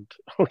important.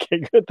 Okay,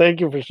 good. Thank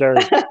you for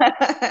sharing.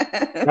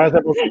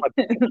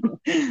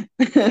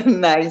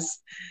 Nice.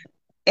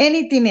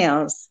 Anything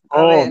else?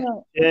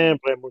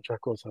 Siempre muchas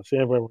cosas.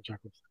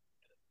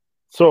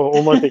 So,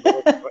 go ahead,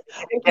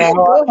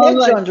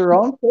 John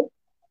Jerome.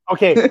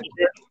 Okay,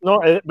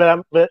 no,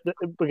 but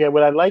okay,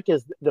 what I like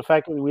is the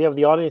fact that we have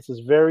the audience is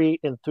very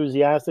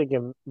enthusiastic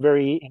and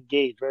very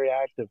engaged, very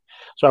active.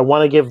 So I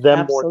want to give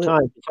them more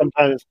time.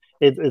 Sometimes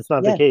it's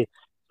not the case.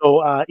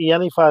 So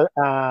Ian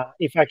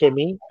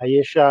Ifakemi,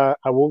 Ayesha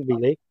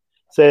Awugbile,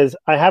 says,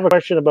 I have a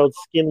question about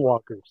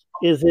skinwalkers.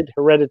 Is it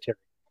hereditary?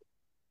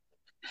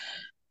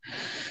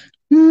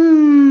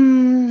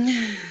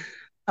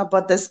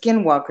 About the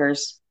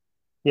skinwalkers.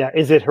 Yeah,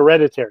 is it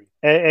hereditary?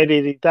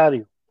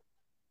 Hereditario?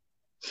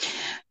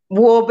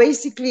 Well,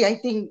 basically, I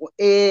think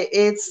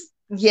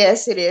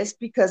yes, it is,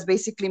 because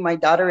basically my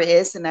daughter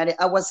is, and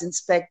I was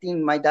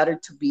expecting my daughter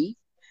to be.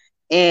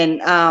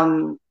 And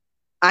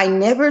I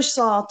never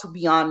saw, to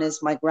be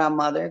honest, my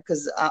grandmother,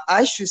 because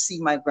I should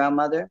see my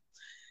grandmother.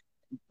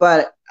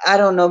 But I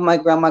don't know my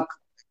grandma,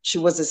 she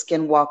was a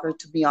skinwalker,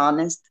 to be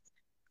honest.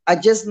 I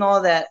just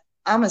know that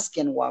I'm a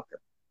skinwalker.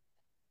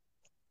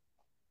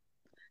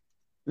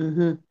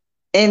 Mm-hmm.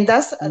 And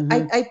that's,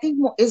 I think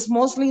it's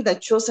mostly the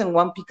chosen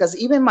one, because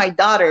even my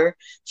daughter,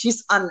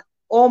 she's an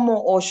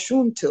Omo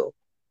Oshuntu.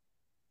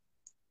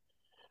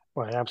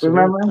 Well,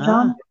 absolutely. Remember,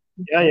 John?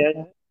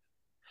 Yeah.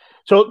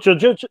 So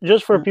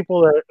just for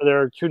people that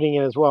are tuning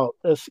in as well,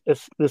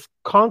 this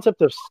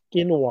concept of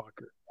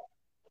skinwalker,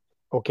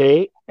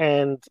 okay,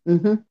 and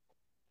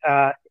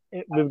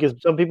because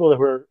some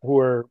people who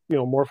are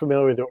more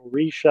familiar with the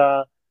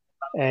Orisha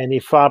and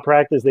Ifa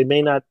practice, they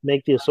may not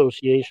make the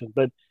association,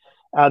 but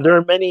there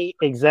are many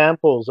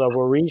examples of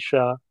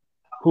Orisha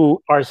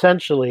who are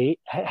essentially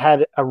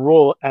had a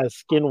role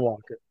as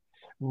skinwalker.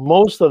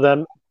 Most of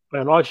them,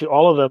 and actually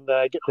all of them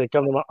that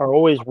come to mind, are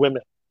always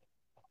women.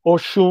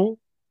 Oshun,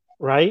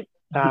 right?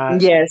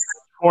 Yes.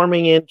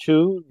 Forming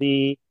into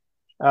the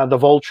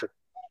vulture,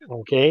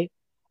 okay,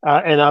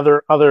 and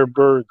other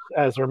birds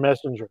as their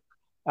messenger.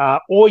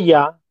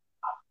 Oya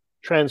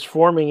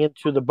transforming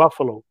into the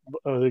buffalo.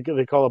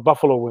 They call it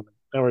buffalo women.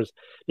 In other words,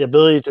 the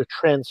ability to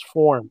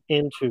transform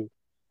into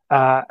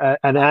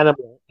an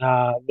animal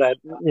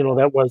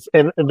that was,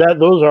 and that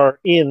those are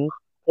in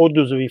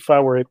Odus of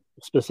Ifa, where it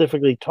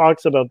specifically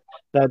talks about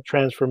that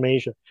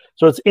transformation.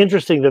 So it's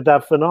interesting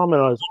that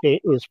phenomenon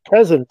is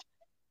present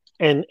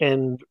and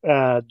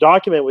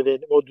documented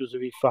within Odus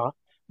of Ifa,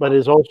 but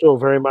is also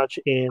very much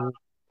in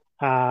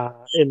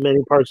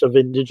many parts of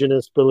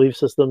indigenous belief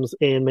systems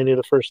in many of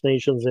the First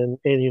Nations in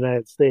the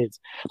United States,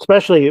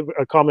 especially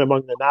common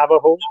among the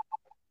Navajo,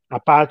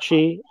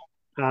 Apache.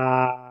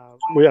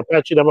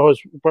 Apache Navajo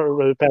is part of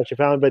the Apache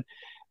family,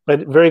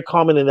 but very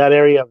common in that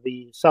area of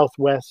the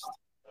southwest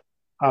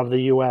of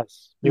the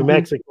U.S., New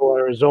Mexico,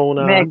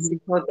 Arizona,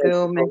 Mexico,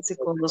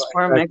 those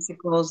far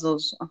Mexicos,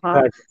 those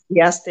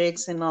the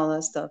Aztecs and all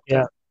that stuff.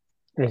 Yeah,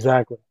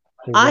 exactly.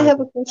 I have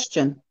a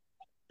question,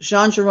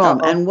 Jean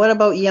Jerome. And what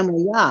about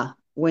Yemoya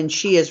when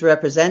she is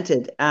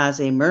represented as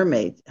a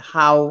mermaid?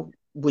 How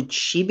would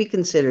she be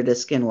considered a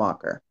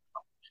skinwalker?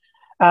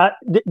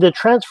 The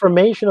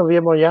transformation of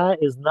Yemoya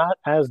is not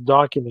as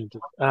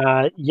documented.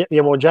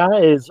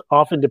 Yemoya is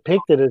often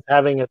depicted as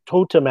having a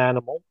totem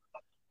animal.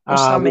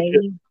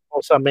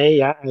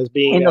 Osamei, as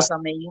being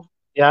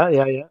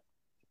yeah,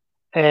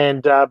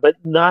 and but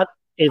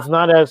it's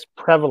not as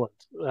prevalent.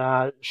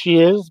 She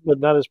is, but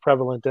not as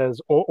prevalent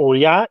as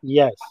Oya.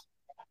 Yes,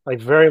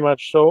 like very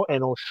much so,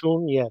 and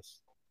Oshun,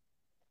 yes.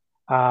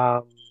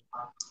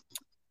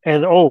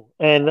 And hold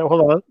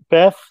on,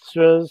 Beth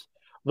says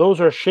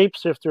Those are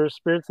shapeshifters,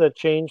 spirits that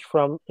change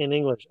from, in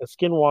English, a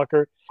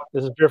skinwalker.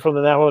 This is pure from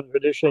the Navajo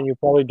tradition, and you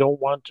probably don't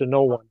want to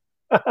know one.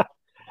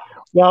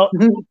 Well,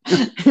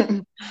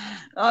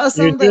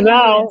 some you do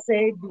now.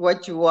 Say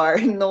what you are.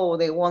 No,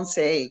 they won't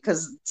say,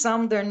 because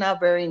some they're not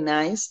very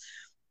nice.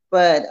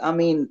 But I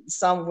mean,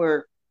 some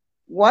were.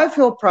 Well, I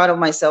feel proud of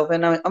myself,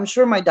 and I'm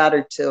sure my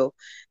daughter too,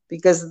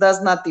 because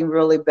that's nothing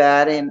really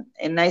bad.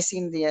 And I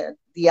seen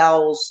the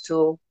owls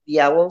too,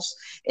 the owls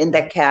and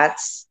the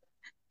cats,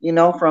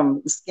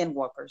 from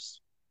skinwalkers.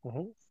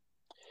 Mm-hmm.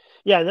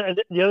 Yeah,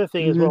 the other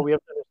thing is, well, we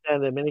have to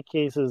understand that in many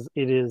cases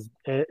it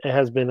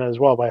has been as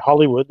well by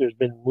Hollywood. There's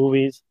been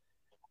movies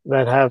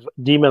that have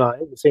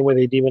demonized the same way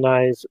they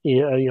demonize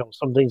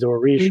some things of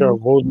Orisha or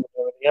Vodou and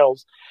everything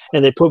else,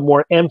 and they put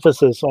more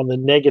emphasis on the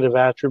negative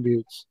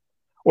attributes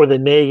or the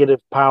negative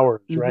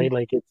powers, right?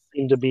 Like it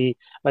seemed to be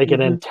like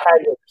an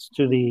antagonist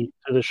to the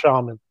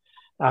shaman,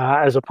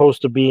 as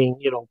opposed to being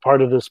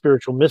part of the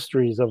spiritual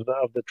mysteries of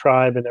the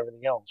tribe and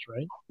everything else,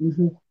 right?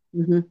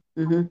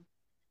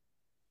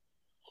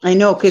 I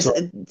know, because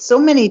so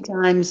many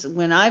times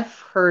when I've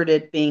heard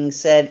it being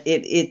said,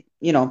 it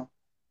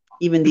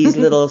even these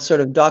little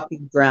sort of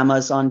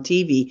docudramas on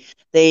TV,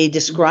 they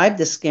describe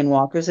the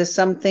skinwalkers as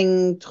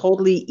something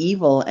totally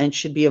evil and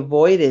should be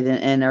avoided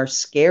and are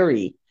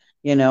scary,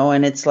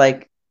 and it's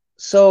like,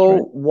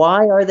 so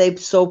why are they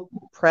so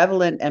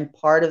prevalent and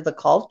part of the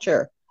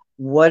culture?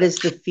 What is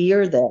the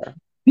fear there?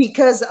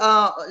 Because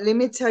let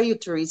me tell you,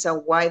 Teresa,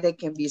 why they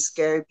can be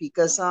scary.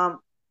 Because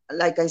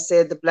like I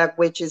said, the black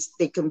witches,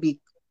 they can be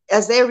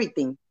as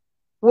everything.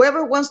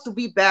 Whoever wants to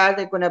be bad,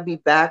 they're gonna be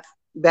bad.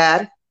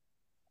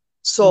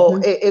 So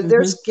if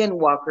they're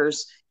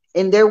skinwalkers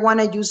and they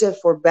want to use it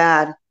for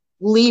bad,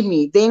 believe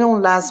me, they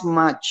don't last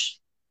much.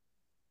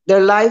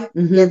 Their life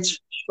gets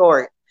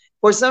short.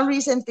 For some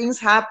reason, things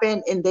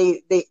happen and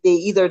they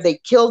either they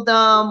kill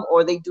them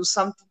or they do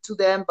something to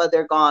them, but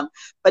they're gone.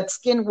 But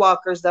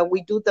skinwalkers, that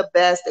we do the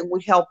best and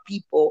we help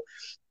people,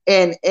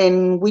 and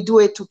we do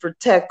it to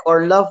protect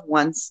our loved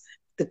ones,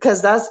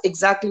 because that's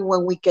exactly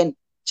when we can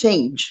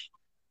change,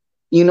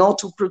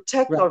 to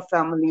protect our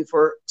family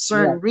for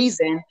certain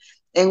reason.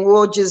 And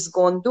we'll just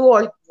go and do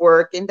our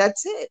work, and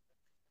that's it.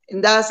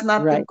 And that's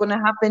not going to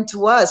happen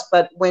to us.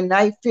 But when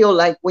I feel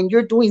like when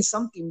you're doing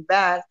something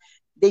bad,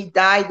 they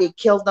die, they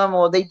kill them,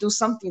 or they do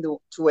something to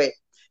it.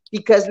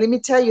 Because let me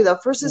tell you, the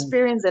first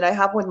experience that I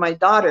have with my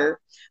daughter,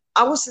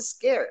 I was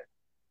scared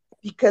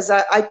because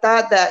I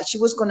thought that she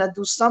was going to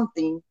do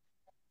something,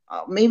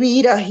 maybe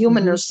eat a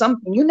human or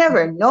something. You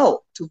never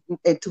know, to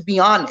be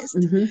honest.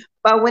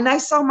 But when I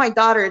saw my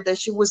daughter that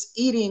she was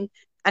eating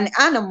an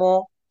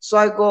animal, so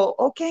I go,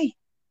 okay.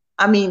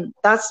 I mean,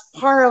 that's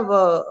part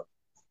of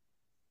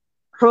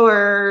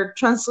her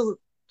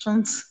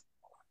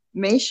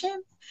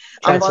transformation.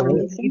 About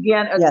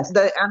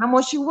the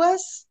animal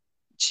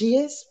she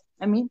is.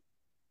 I mean,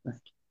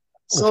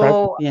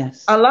 so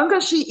as long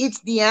as she eats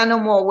the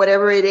animal,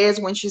 whatever it is,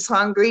 when she's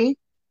hungry,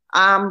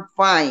 I'm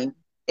fine.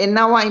 And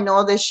now I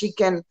know that she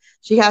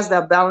has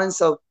that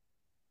balance of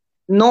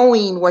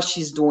knowing what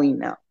she's doing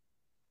now.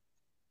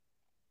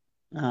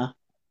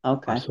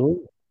 Okay.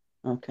 Absolutely.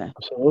 Okay.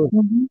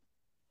 Absolutely.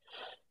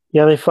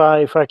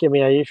 Yanifa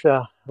Ifakemi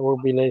Aisha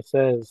Wobile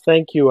says,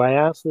 thank you. I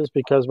asked this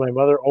because my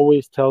mother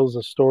always tells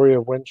the story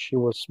of when she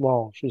was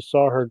small. She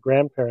saw her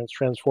grandparents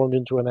transformed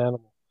into an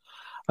animal.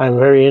 I'm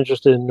very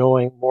interested in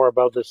knowing more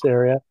about this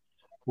area.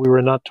 We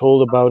were not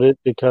told about it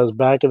because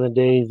back in the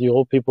day, the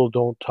old people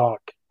don't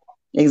talk.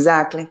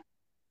 Exactly.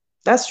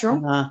 That's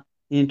true.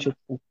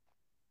 Interesting.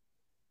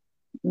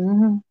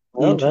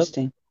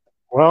 Interesting.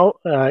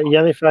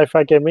 Yanifa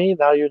Ifakemi,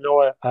 now you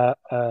know a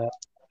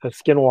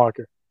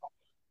skinwalker.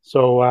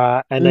 So,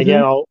 and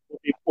again,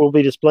 we'll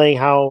be displaying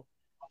how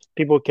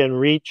people can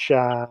reach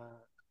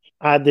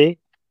Ade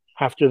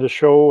after the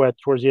show,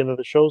 towards the end of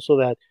the show, so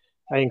that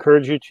I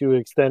encourage you to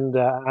extend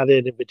Ade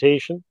an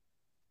invitation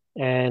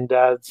and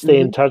stay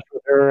in touch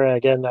with her.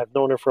 Again, I've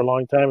known her for a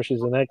long time.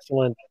 She's an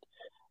excellent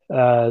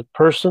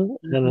person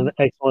and an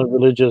excellent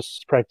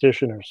religious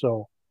practitioner.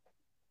 So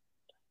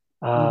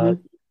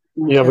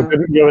you have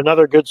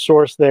another good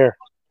source there.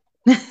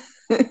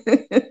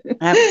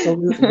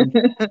 Absolutely.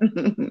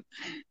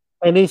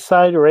 Any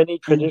side or any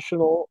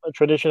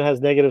tradition has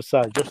negative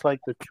side, just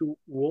like the two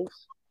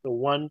wolves. The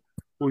one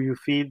who you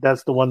feed,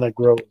 that's the one that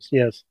grows.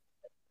 Yes.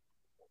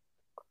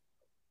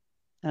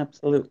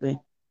 Absolutely.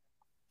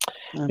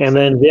 And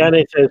then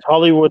Vianney says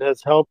Hollywood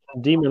has helped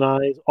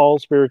demonize all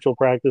spiritual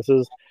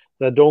practices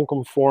that don't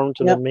conform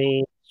to the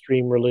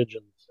mainstream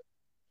religions.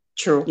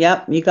 True.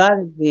 Yep, you got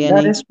it, Vianney.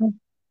 That is true.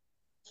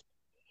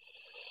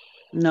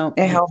 No,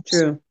 it helps.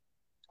 True.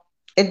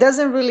 It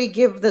doesn't really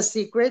give the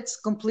secrets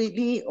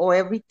completely or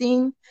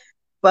everything,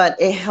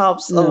 but it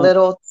helps a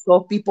little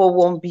so people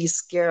won't be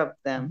scared of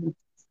them.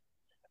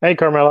 Hey,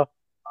 Carmela.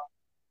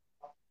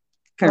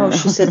 Oh,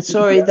 she said,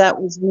 sorry,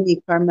 that was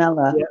me,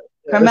 Carmela.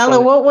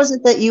 Carmela, what was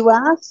it that you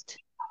asked?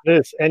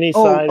 Any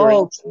side.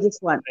 This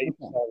one.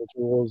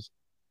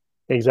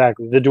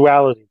 Exactly. The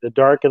duality, the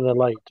dark and the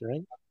light,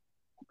 right?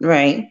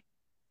 Right.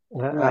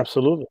 Right.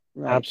 Absolutely.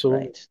 Right.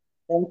 Absolutely. Right.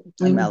 Thank you,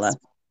 Carmela.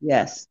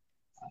 Yes.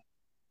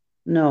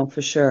 No,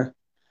 for sure.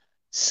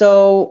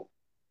 So,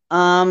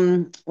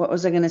 what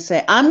was I going to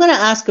say? I'm going to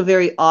ask a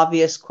very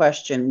obvious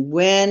question.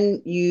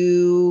 When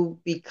you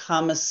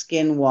become a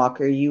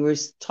skinwalker, you were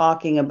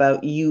talking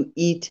about you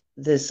eat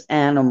this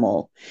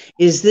animal.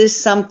 Is this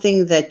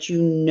something that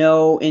you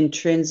know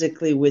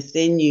intrinsically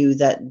within you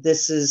that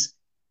this is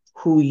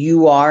who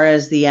you are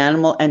as the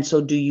animal? And so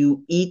do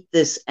you eat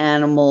this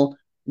animal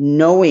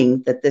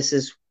knowing that this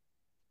is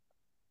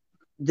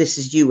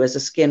you as a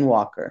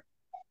skinwalker?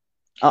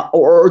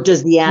 Or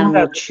does the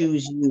animal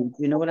choose you?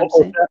 Do you know what I'm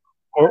saying?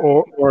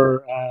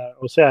 Or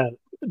Ocean,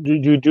 do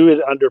you do it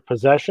under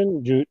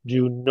possession? Do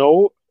you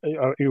know?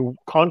 Are you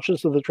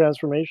conscious of the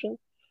transformation?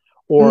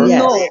 Or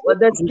no,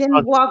 the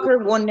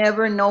skinwalker will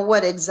never know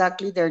what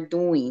exactly they're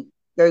doing.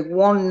 They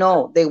won't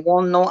know. They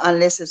won't know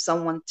unless if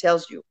someone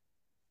tells you,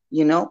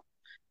 you know,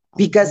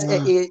 because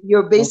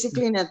you're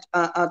basically in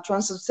a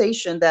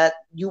transformation that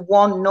you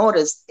won't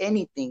notice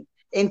anything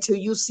until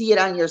you see it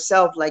on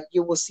yourself. Like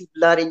you will see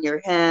blood in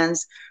your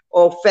hands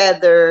or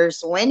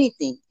feathers or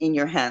anything in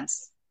your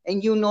hands.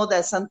 And you know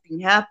that something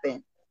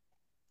happened.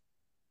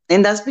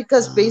 And that's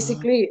because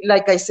basically,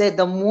 like I said,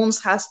 the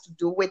moons has to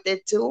do with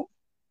it too.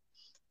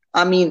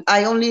 I mean,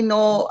 I only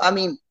know, I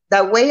mean,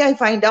 the way I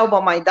find out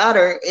about my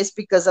daughter is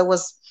because I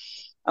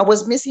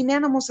was missing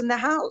animals in the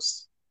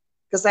house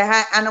because I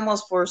had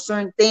animals for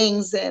certain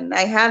things and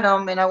I had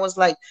them and I was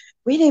like,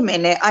 wait a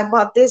minute, I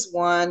bought this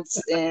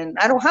once and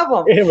I don't have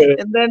them.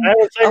 And then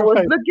I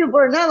was looking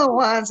for another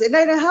ones and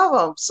I didn't have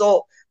them.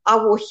 So I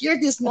will hear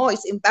this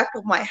noise in back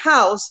of my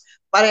house,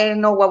 but I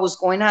didn't know what was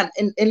going on.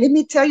 And let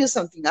me tell you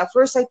something. At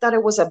first I thought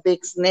it was a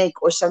big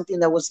snake or something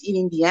that was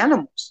eating the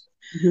animals.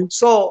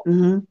 So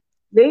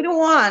later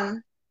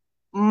on,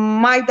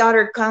 my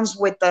daughter comes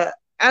with the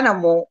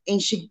animal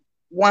and she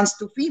wants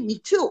to feed me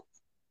too.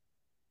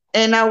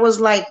 And I was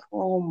like,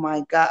 oh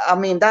my God. I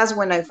mean, that's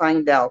when I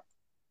find out.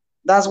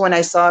 That's when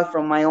I saw it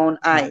from my own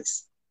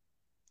eyes.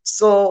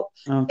 So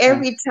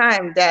every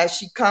time that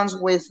she comes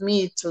with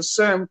me to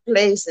certain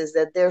places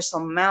that there's a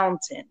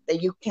mountain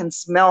that you can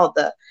smell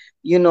the,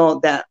 you know,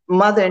 that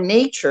Mother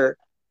Nature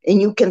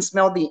and you can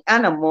smell the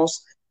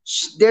animals,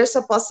 there's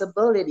a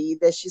possibility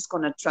that she's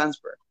going to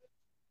transfer.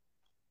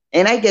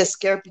 And I get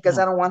scared because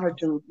I don't want her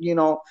to, you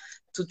know,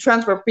 to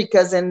transfer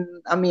because, and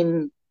I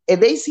mean, if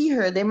they see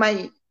her, they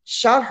might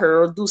shot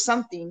her or do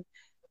something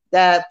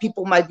that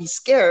people might be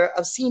scared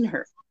of seeing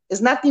her.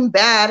 It's nothing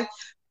bad.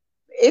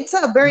 It's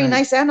a very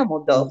nice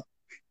animal, though.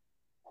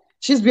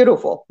 She's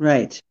beautiful.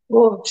 Right.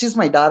 Well, she's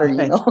my daughter,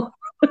 you know.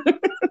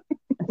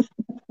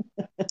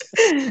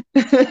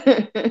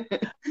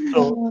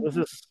 So this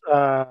is,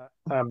 I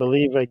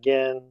believe,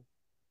 again.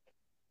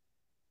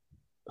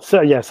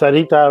 So yeah,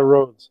 Sarita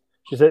Rhodes.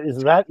 She said,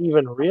 "Is that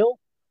even real?"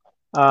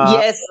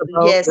 Yes,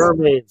 yes.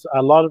 Mermaids.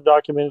 A lot of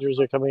documentaries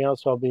are coming out,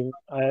 so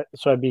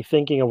I'd be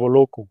thinking of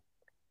Oloku.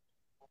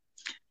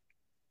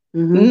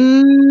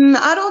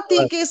 I don't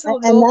think it's Oloku.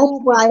 And that's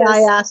why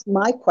I asked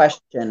my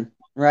question,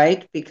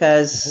 right?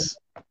 Because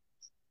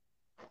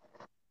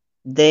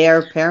they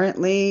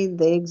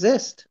they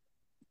exist.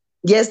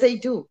 Yes, they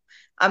do.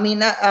 I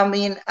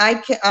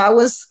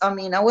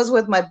was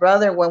with my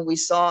brother when we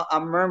saw a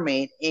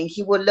mermaid, and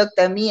he would look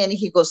at me and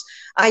he goes,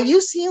 "Are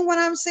you seeing what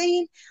I'm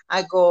saying?"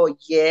 I go,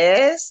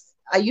 "Yes."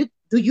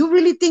 Do you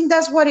really think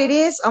that's what it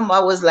is? I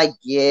was like,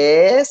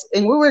 "Yes."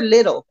 And we were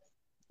little.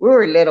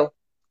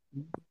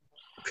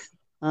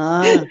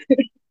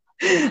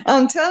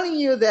 I'm telling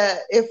you that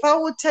if I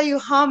would tell you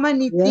how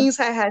many things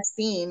I had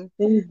seen,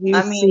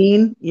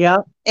 yeah.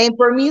 And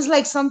for me, it's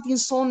like something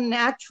so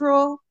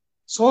natural,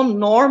 so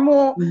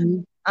normal.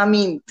 I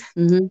mean,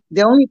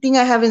 the only thing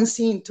I haven't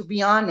seen, to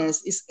be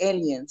honest, is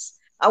aliens.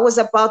 I was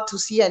about to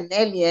see an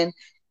alien,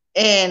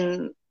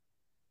 and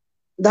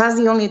that's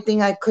the only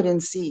thing I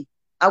couldn't see.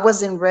 I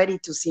wasn't ready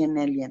to see an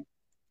alien.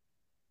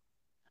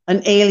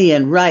 An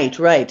alien, right.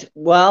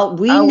 Well,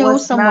 we know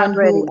someone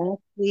who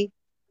actually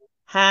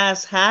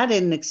has had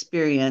an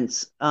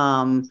experience.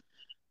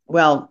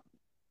 Well,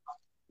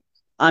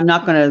 I'm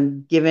not going to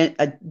give it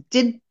a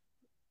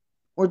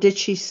did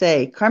she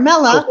say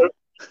Carmela?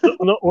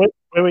 No, wait.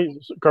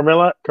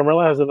 Carmela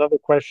has another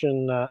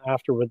question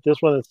after, but this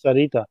one is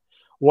Sarita.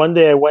 One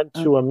day I went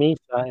to a misa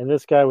and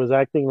this guy was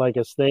acting like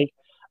a snake.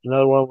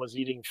 Another one was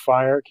eating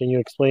fire. Can you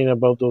explain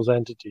about those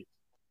entities?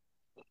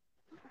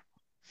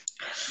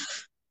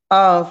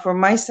 For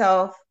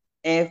myself,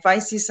 if I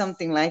see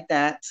something like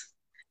that,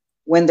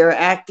 when they're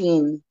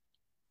acting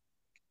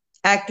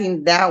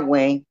that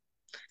way,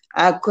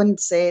 I couldn't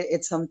say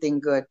it's something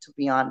good, to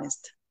be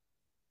honest.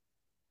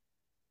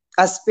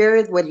 A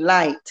spirit with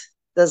light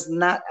does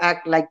not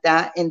act like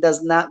that and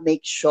does not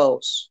make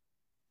shows.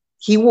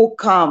 He will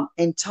come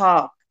and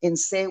talk and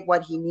say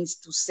what he needs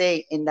to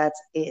say, and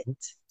that's it.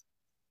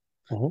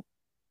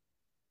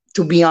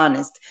 To be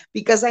honest,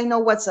 because I know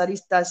what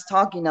Sarita is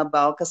talking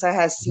about, because I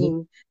have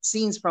seen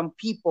scenes from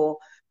people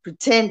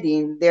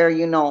pretending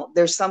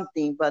they're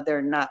something, but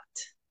they're not.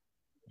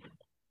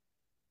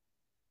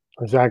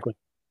 Exactly.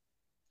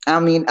 I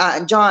mean,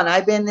 John,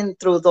 I've been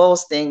through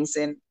those things,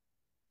 and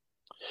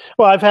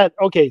well, I've had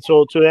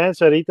So to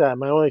answer Rita,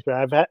 my own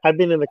experience, I've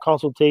been in a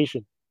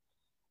consultation,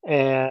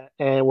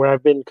 and where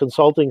I've been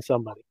consulting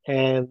somebody,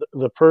 and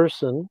the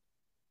person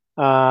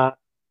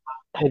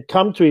had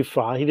come to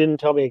Ifa. He didn't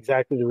tell me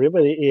exactly the reason,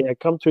 but he had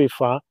come to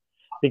Ifa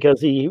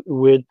because he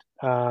would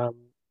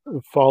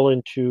fall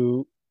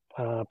into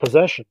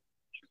possession,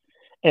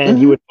 and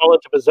he would fall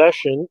into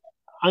possession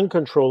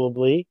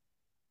uncontrollably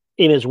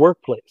in his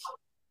workplace,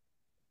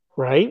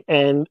 right?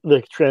 And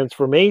the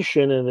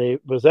transformation and the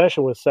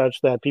possession was such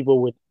that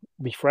people would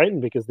be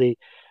frightened because the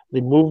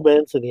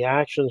movements and the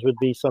actions would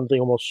be something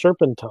almost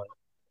serpentine.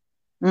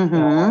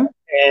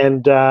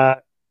 And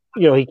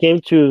he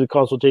came to the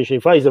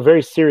consultation. He's a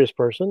very serious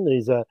person.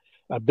 He's a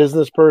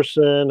business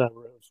person, a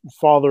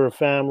father of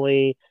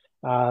family.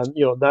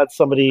 Not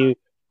somebody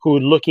who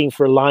looking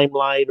for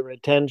limelight or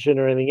attention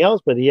or anything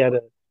else, but he had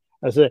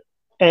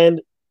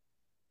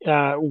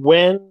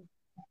when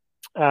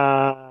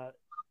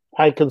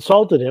I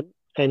consulted him,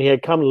 and he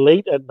had come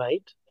late at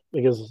night,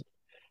 because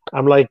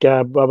I'm like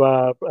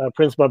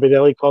Prince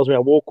Babideli calls me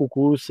a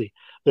Wokukusi,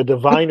 the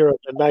diviner of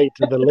the night,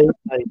 the late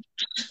night.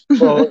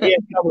 So he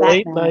had come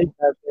late night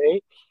that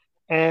day,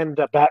 and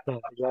Batman,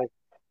 exactly.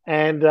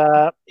 And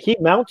he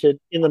mounted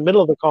in the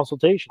middle of the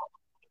consultation.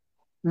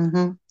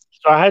 So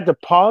I had to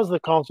pause the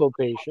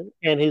consultation,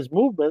 and his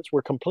movements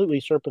were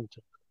completely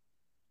serpentine,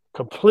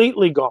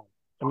 completely gone.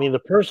 I mean, the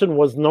person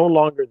was no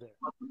longer there.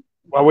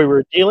 What we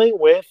were dealing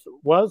with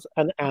was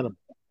an animal.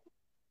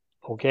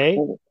 Okay?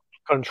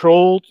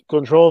 Controlled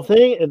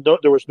thing, and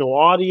there was no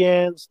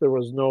audience. There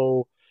was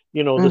no,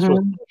 this was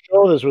a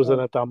show. This was an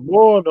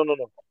atambor.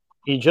 No.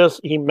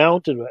 He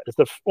mounted. It's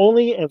the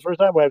only and first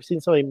time where I've seen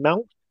somebody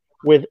mount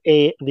with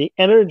the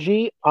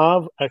energy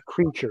of a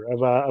creature,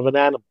 of an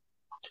animal.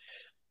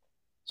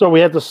 So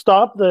we had to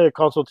stop the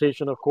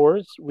consultation. Of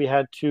course, we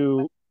had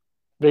to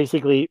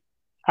basically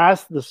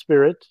ask the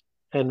spirit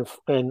and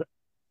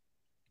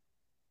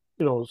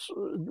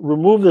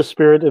remove the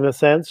spirit in a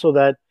sense, so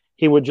that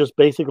he would just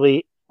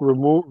basically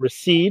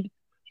recede,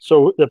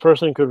 so the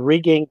person could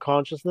regain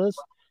consciousness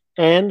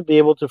and be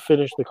able to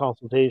finish the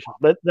consultation.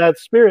 But that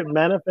spirit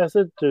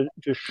manifested to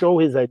show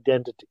his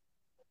identity,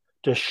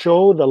 to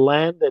show the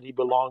land that he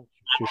belonged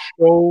to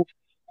show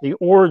the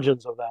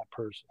origins of that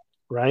person,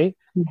 right?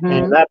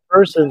 And that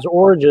person's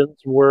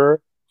origins were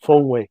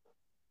Feng Wei.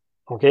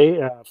 Okay,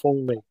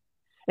 Feng Wei.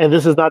 And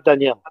this is not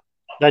Danielle.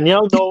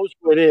 Danielle knows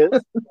who it is.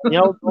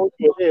 Danielle knows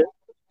who it is,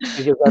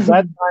 because at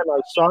that time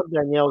I sought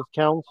Danielle's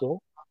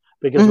counsel,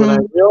 because when I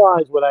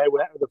realized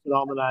the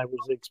phenomena I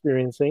was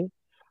experiencing,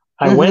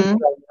 I went to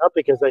Danielle,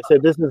 because I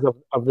said, this is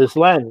of this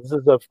land. This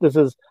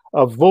is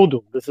of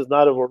Vodou. This is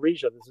not of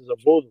Orisha. This is of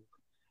Vodou.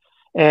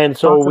 And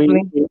so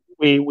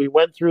we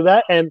went through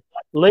that, and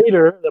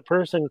later the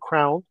person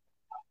crowned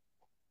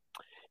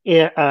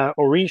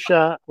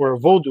Orisha or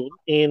Vodou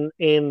in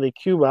the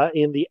Cuba,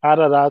 in the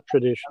Arara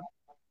tradition.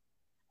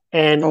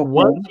 And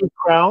once he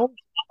crowned,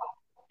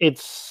 it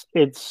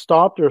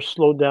stopped or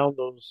slowed down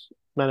those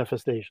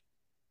manifestations.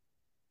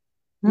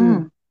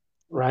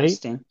 Right?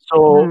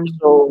 So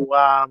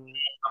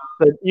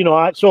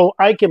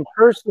I can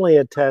personally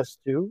attest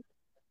to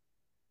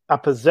a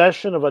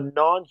possession of a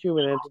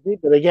non-human entity,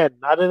 but again,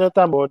 not in a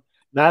tambor,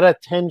 not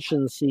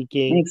attention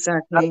seeking,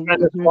 exactly, not trying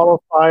to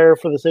swallow fire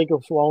for the sake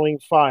of swallowing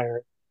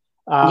fire.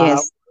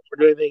 Yes, or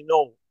do anything,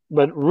 no,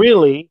 but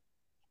really,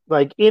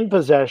 like in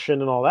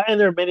possession and all that. And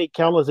there are many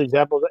countless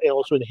examples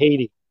also in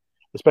Haiti,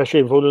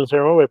 especially in Vodou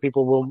ceremony, where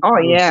people will. Oh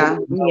yeah,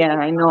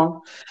 I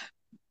know.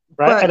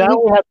 Right, but, and I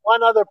only had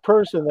one other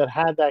person that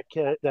had that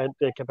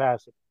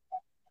capacity.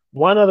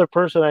 One other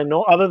person I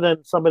know, other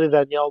than somebody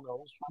that Danielle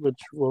knows,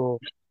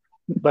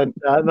 but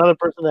another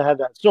person that had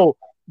that. So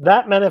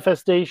that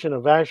manifestation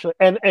of actually,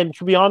 and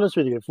to be honest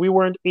with you, if we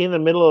weren't in the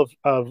middle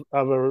of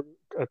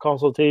a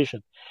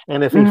consultation,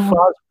 and if he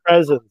fought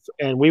presence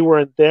and we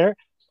weren't there,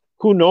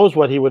 who knows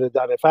what he would have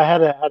done? If I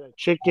had a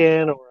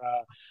chicken or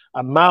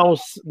a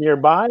mouse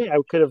nearby, I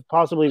could have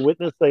possibly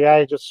witnessed the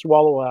guy just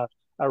swallow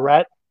a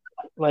rat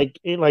like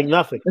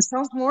nothing. It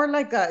sounds more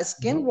like a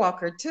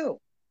skinwalker too.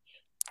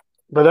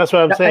 But that's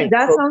what I'm saying.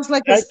 That sounds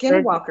like a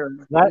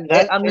skinwalker.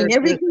 I mean,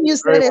 everything you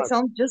said, it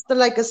sounds just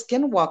like a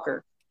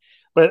skinwalker.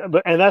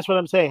 But and that's what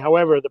I'm saying.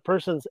 However, the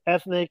person's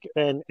ethnic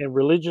and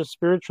religious,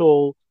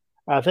 spiritual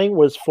thing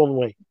was Feng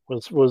Wei,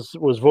 was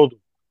Vodou,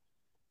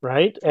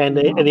 right? And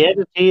the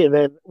entity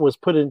then was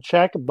put in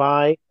check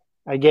by,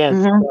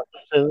 again,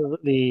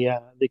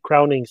 the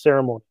crowning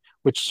ceremony,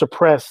 which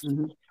suppressed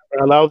and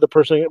allowed the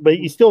person, but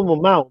he still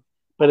will mount,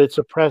 but it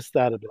suppressed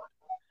that a bit.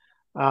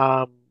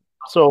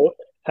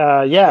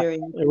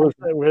 It was.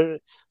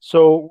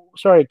 So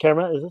sorry,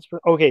 Carmela. Is this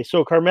okay?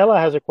 So Carmela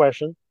has a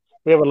question.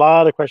 We have a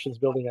lot of questions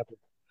building up here.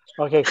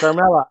 Okay,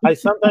 Carmela. I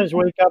sometimes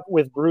wake up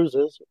with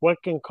bruises.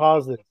 What can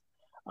cause this?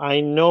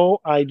 I know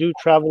I do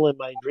travel in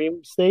my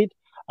dream state.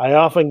 I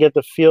often get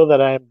the feel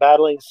that I am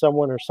battling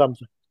someone or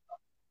something.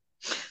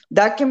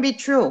 That can be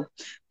true,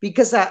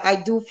 because I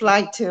do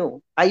fly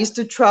too. I used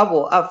to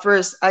travel at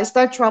first. I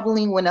started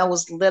traveling when I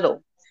was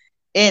little.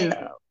 And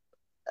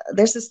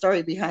there's a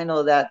story behind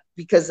all that,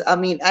 because I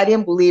mean, I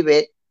didn't believe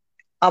it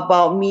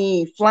about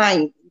me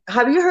flying.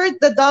 Have you heard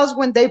the dogs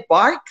when they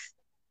bark?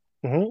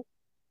 Mm-hmm.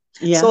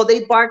 Yeah. So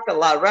they bark a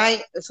lot,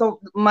 right? So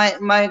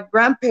my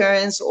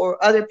grandparents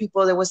or other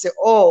people, they would say,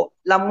 "Oh,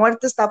 la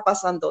muerte está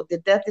pasando. The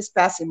death is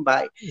passing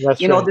by." That's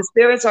you know, right. the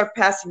spirits are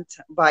passing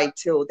by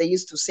too. They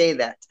used to say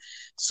that.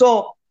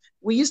 So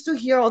we used to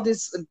hear all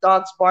these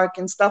dogs bark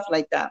and stuff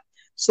like that.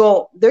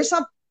 So there's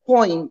a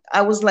point,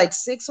 I was like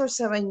 6 or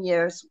 7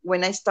 years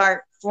when I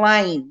start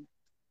flying.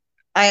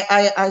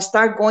 I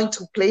start going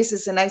to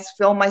places and I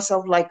feel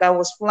myself like I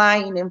was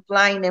flying and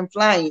flying and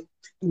flying.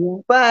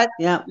 But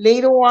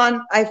later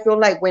on, I feel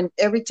like when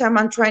every time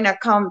I'm trying to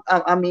come,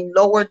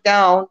 lower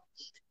down,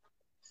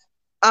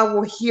 I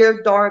will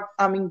hear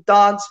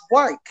dogs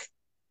bark.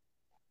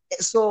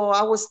 So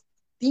I was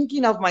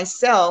thinking of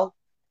myself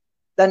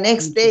the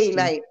next day,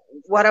 like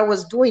what I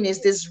was doing,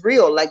 is this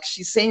real? Like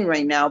she's saying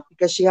right now,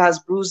 because she has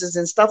bruises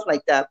and stuff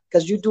like that.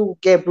 Because you do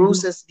get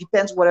bruises,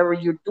 depends whatever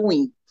you're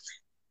doing.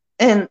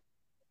 And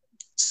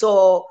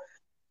so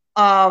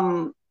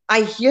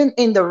I hear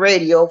in the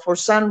radio, for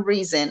some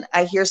reason,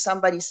 I hear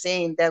somebody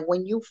saying that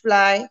when you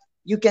fly,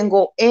 you can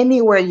go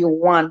anywhere you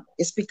want.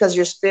 It's because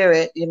your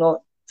spirit,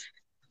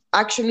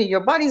 actually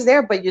your body's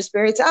there, but your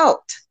spirit's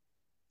out.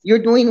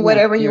 You're doing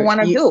whatever you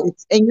want to do.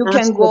 And you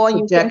can go and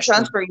you can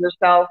transfer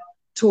yourself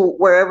to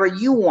wherever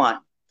you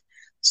want.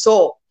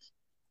 So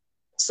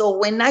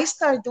when I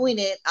start doing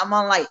it, I'm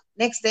on like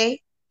next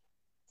day,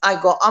 I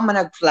go, I'm going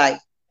to fly.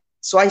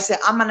 So I say,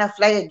 I'm going to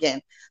fly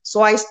again.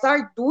 So I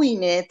start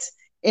doing it.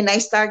 And I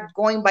start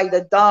going by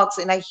the dogs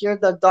and I hear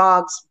the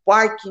dogs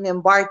barking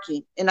and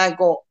barking. And I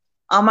go,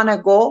 I'm going to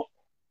go,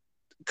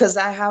 because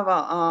I have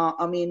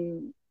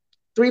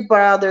 3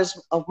 brothers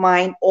of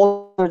mine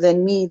older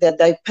than me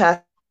that I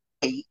passed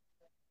away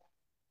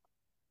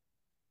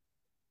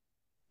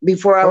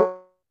before I was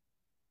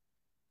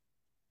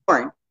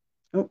born.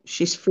 Oh,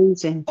 she's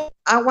freezing.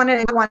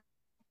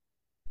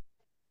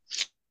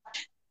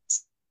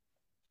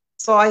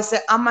 So I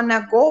said, I'm going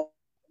to go.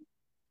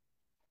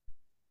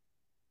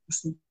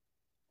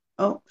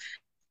 Oh,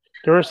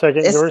 give her a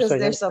second.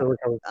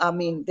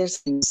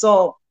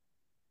 So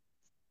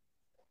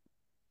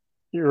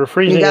you were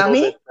freezing. You got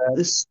me?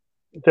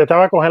 Te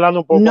estaba congelando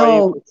un poco.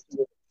 No.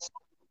 Ahí.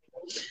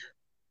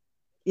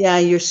 Yeah,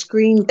 your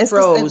screen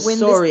froze.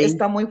 Sorry.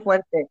 Está muy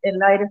fuerte.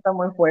 El aire está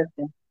muy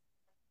fuerte.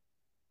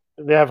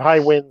 They have high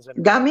winds.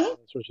 ¿Got me?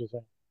 That's what she's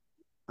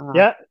saying.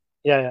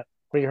 Yeah.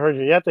 We heard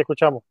you. Ya te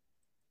escuchamos.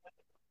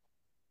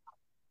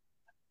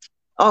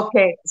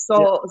 Okay,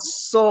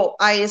 so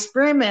I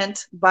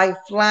experiment by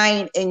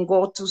flying and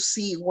go to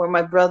see where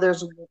my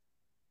brothers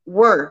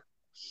were.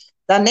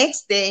 The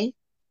next day,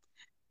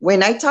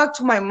 when I talked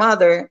to my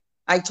mother,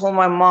 I told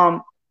my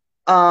mom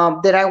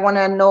that I want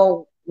to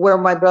know where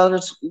my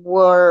brothers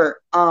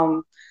were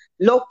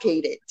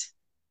located.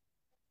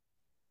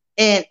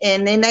 And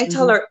then I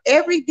tell her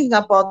everything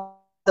about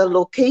the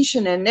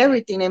location and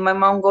everything. And my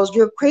mom goes,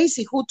 "You're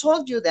crazy. Who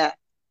told you that?"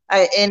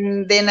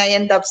 And then I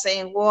end up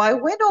saying, "Well, I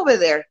went over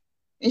there."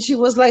 And she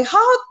was like,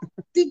 "How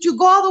did you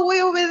go all the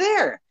way over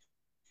there?"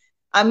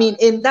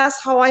 And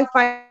that's how I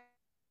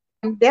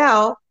find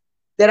out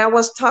that I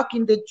was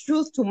talking the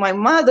truth to my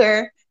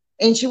mother.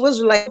 And she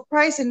was like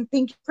surprised and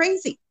thinking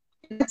crazy.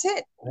 That's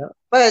it. Yeah.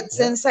 But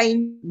since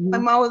my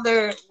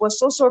mother was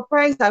so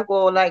surprised, I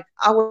go like,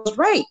 I was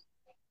right.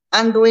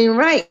 I'm doing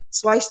right.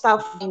 So I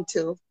stopped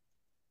too.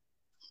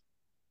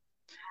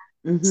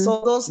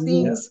 So those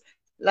things,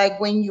 like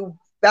when you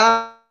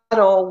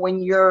battle,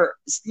 when you're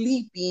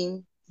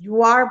sleeping,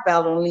 you are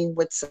battling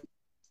with something.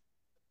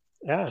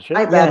 Yeah, sure.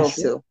 I battle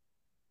too.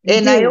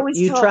 And I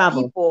always tell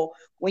people,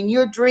 when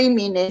you're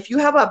dreaming, if you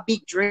have a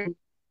big dream,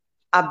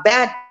 a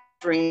bad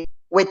dream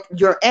with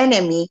your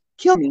enemy,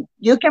 kill me.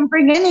 You can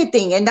bring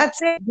anything, and that's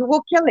it. You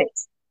will kill it.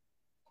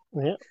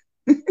 Yeah.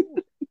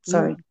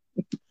 Sorry.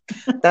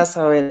 That's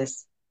how it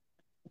is.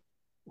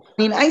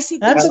 I see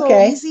things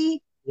so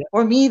easy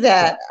for me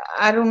that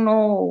I don't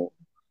know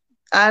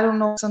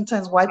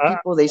sometimes why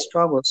people they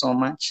struggle so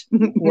much.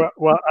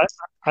 well,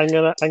 I'm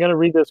gonna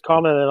read this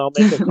comment and I'll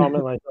make a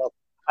comment myself.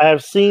 I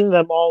have seen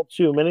them all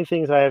too. Many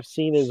things I have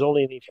seen is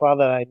only in Ifa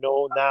that I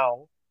know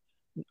now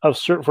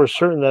for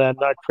certain that I'm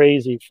not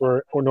crazy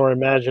nor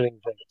imagining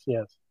things.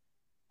 Yes.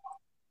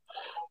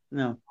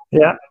 No.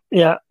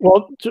 Yeah.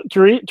 Well,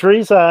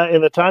 Teresa,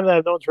 in the time that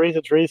I've known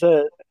Teresa,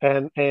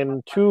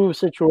 and 2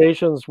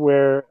 situations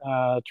where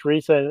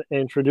Teresa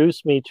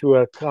introduced me to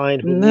a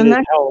client who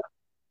needed help.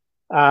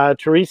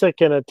 Teresa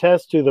can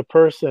attest to the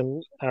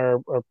person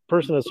or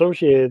person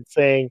associated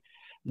saying,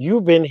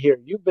 "You've been here.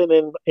 You've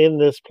been in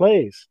this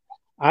place.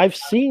 I've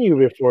seen you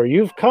before.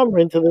 You've come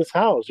into this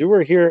house. You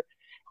were here."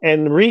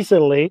 And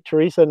recently,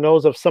 Teresa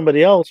knows of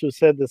somebody else who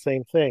said the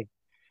same thing.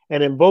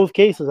 And in both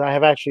cases, I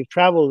have actually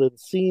traveled and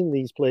seen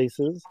these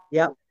places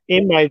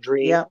in my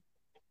dream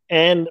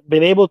and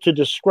been able to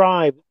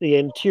describe the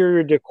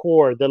interior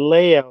decor, the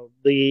layout,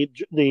 the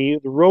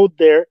road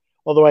there,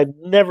 although I'd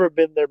never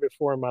been there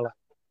before in my life.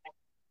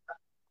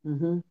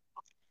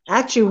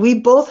 Actually, we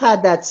both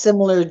had that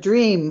similar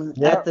dream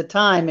at the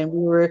time, and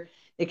we were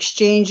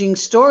exchanging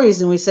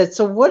stories, and we said,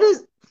 so what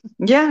is,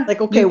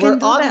 like, okay, we're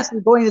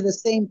obviously going to the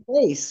same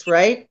place,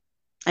 right?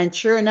 And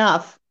sure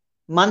enough,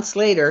 months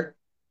later,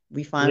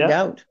 we found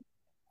out.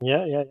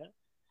 Yeah.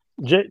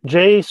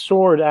 Jay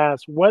Sword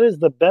asks, what is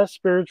the best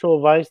spiritual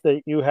advice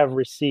that you have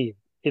received?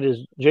 It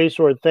is Jay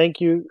Sword. Thank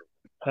you,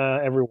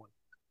 everyone.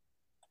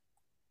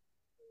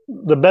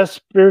 The best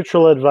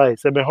spiritual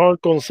advice, el mejor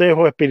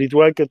consejo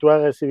espiritual que tú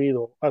has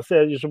recibido. O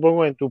sea, yo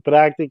supongo en tu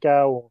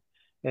práctica o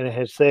en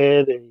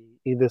ejercer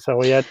y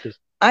desarrollarte.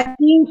 I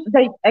think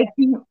the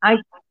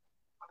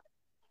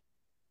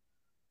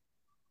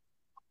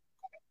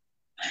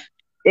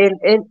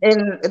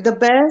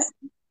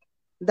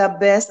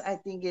best I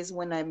think is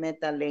when I met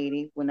that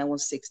lady when I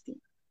was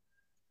 16.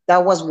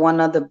 That was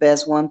one of the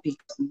best one,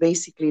 because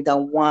basically the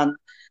one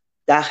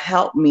that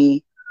helped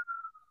me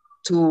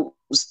to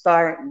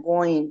start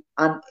going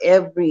on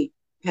every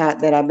path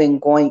that I've been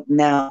going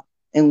now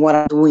and what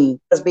I'm doing.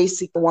 That's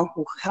basically the one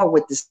who helped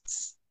with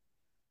this,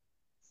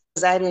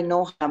 because I didn't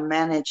know how to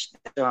manage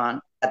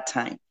on that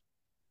time.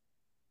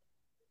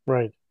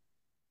 Right.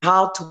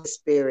 How to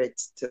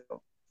spirits too.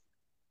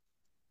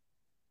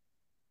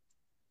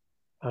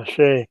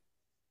 Ashe.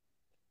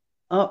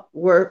 Oh,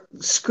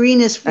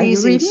 screen is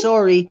freezing.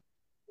 Sorry.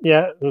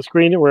 Yeah, the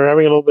screen. We're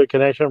having a little bit of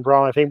connection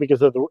problem. I think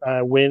because of the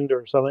wind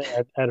or something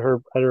at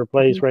her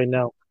place right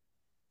now.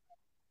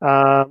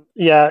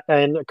 Yeah,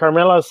 and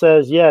Carmela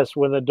says yes.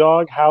 When the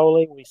dog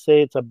howling, we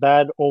say it's a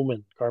bad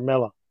omen.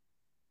 Carmela.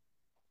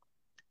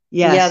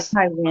 Yes.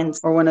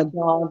 Or when a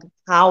dog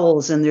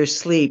howls in their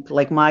sleep,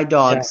 like my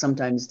dog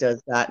sometimes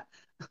does that.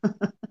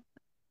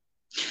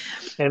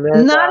 And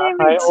then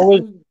I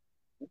always.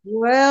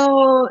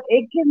 Well,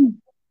 it can.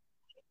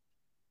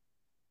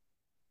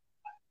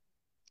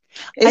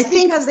 I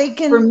think because they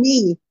can. For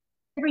me,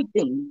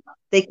 everything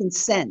they can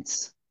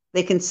sense.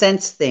 They can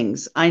sense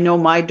things. I know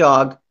my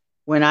dog.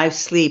 When I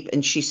sleep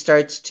and she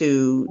starts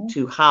to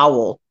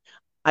howl,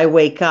 I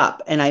wake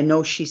up and I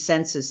know she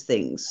senses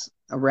things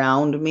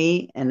around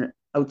me and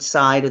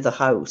outside of the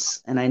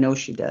house, and I know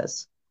she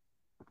does.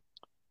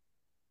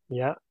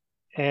 Yeah,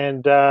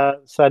 and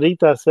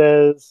Sarita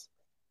says,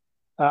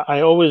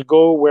 I always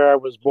go where I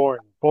was born.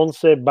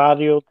 Ponce,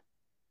 Barrio,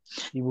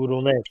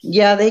 Tiburones.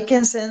 Yeah, they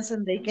can sense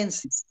and they can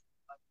sense.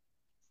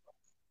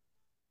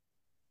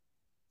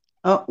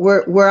 Oh,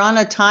 we're on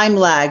a time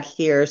lag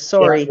here.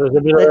 Sorry.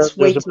 Let's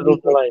wait till we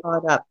get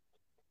caught up.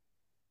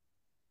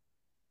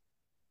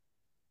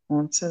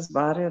 Ponce's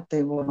Barrio,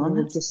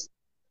 Tiburones.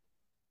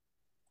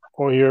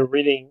 Or you're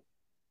reading,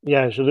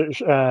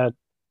 Ade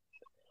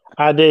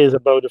is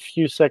about a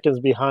few seconds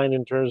behind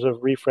in terms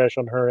of refresh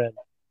on her end.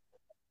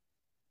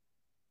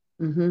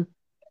 Mm-hmm.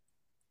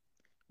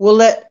 We'll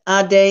let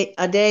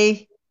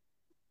Ade,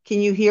 can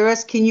you hear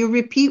us? Can you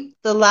repeat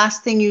the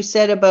last thing you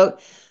said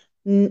about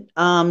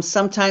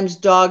sometimes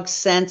dogs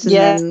sense and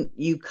then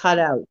you cut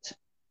out?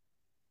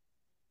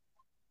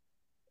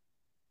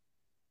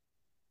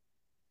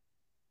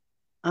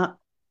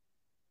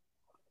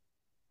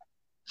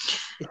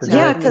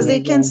 Yeah, because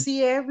they can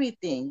see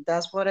everything.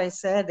 That's what I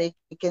said. They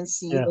can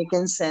see, they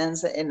can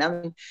sense. And I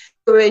mean,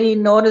 I already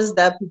noticed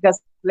that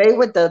because I play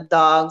with the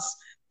dogs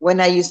when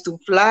I used to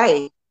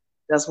fly.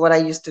 That's what I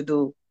used to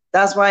do.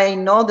 That's why I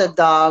know the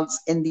dogs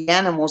and the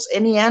animals.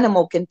 Any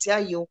animal can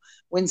tell you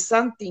when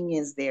something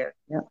is there.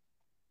 Yeah.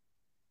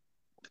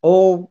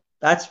 Oh,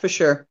 that's for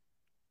sure.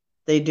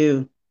 They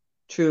do,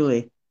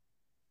 truly.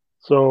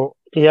 So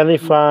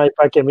Yanify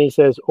Pakemi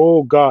says,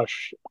 oh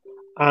gosh,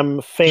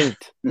 I'm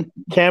faint.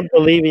 Can't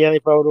believe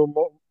Yanify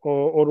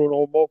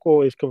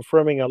Orunomoko is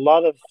confirming a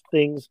lot of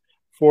things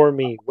for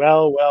me.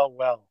 Well.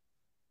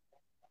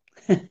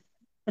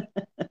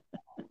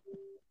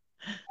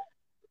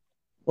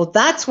 Well,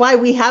 that's why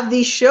we have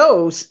these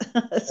shows,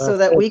 so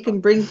that we can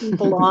bring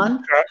people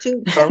on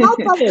to help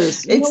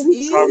others. It's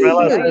easy. I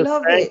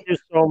love it. Thank you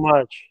so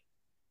much.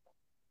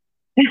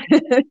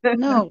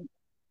 No,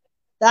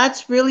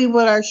 that's really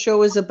what our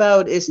show is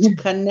about, is to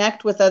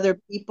connect with other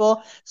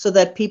people so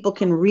that people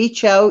can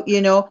reach out.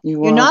 You know,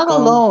 you're not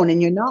alone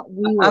and you're not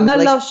weird. I'm not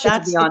love shit,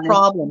 that's the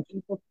problem.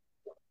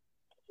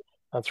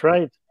 That's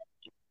right.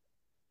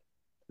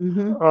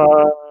 Mm-hmm.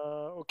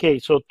 Okay,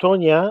 so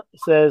Tonya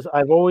says,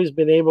 I've always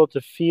been able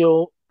to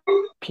feel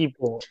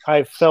people.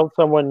 I felt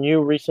someone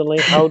new recently.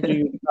 How do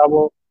you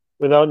travel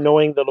without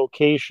knowing the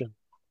location?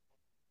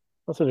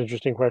 That's an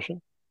interesting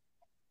question.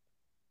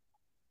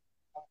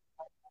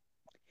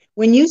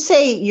 When you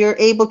say you're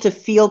able to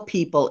feel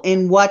people,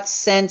 in what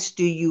sense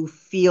do you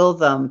feel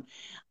them?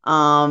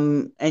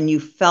 And you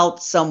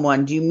felt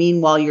someone, do you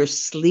mean while you're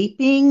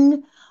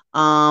sleeping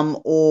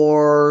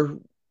or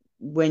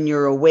when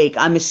you're awake?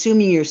 I'm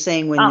assuming you're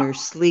saying when you're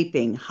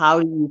sleeping.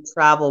 How do you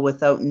travel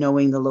without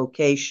knowing the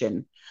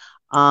location?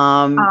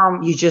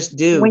 You just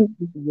do.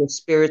 Your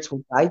spirits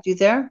will guide you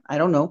there. I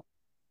don't know.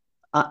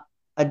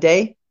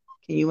 Ade,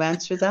 can you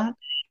answer that?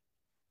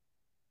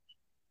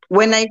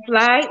 When I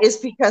fly, it's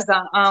because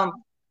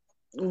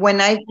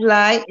when I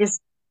fly is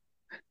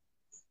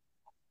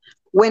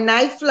When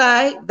I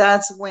fly,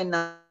 that's when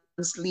I'm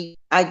asleep.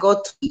 I go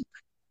to sleep.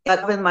 I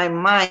have in my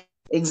mind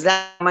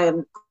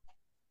exactly.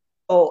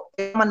 Oh,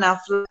 if I'm gonna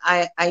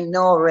fly, I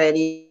know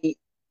already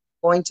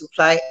going to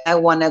fly. I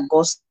want to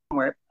go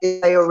somewhere.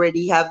 I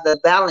already have the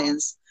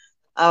balance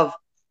of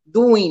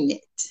doing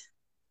it.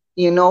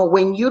 You know,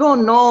 when you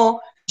don't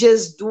know,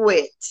 just do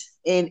it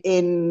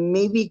and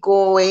maybe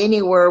go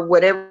anywhere,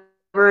 whatever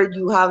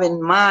you have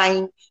in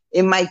mind,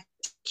 it might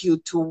take you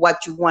to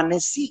what you want to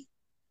see.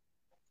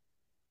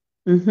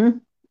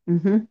 You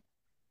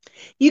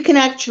can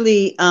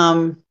actually,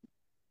 I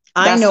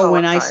know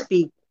when I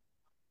speak.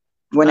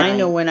 I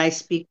know when I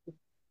speak.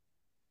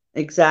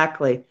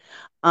 Exactly.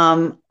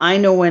 I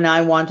know when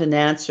I want an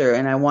answer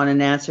and I want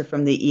an answer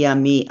from the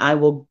EME, I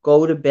will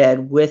go to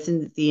bed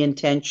with the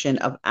intention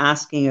of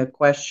asking a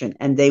question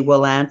and they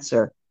will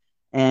answer.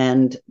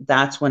 And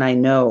that's when I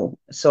know.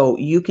 So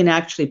you can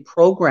actually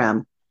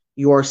program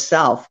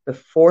yourself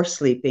before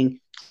sleeping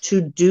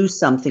to do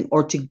something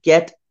or to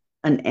get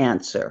an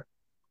answer.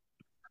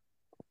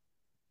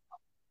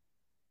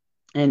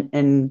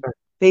 And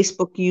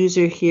Facebook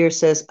user here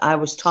says, I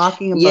was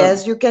talking about.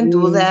 Yes, you can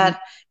do that.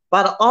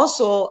 But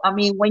also, I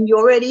mean, when you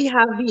already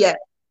have the.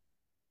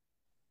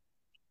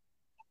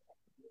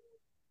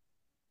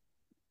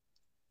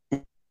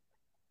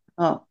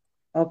 Oh,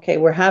 okay.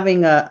 We're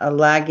having a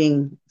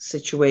lagging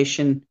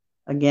situation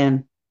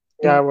again.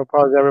 Yeah, I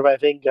apologize, everybody. I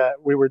think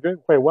we were doing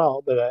quite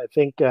well, but I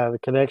think the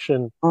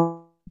connection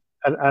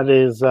at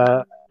his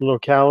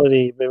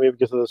locality, maybe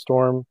because of the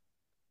storm,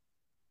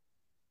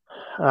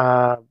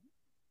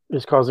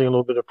 is causing a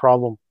little bit of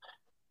problem.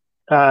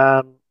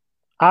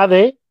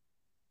 Ade,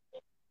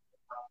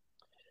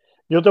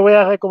 yo te voy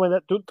a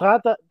recomendar,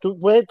 tú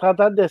puedes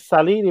tratar de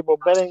salir y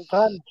volver a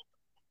entrar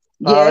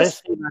para ver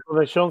si la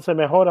conexión se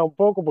mejora un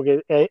poco,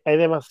 porque hay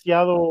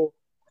demasiado,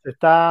 se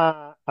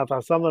está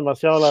atrasando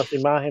demasiado las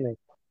imágenes.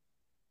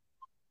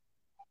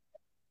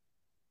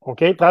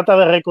 Ok, trata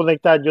de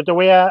reconectar. Yo te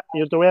voy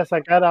a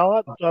sacar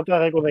ahora, trata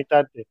de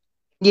reconectarte.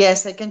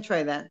 Yes, I can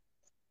try that.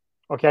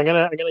 Okay, I'm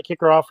gonna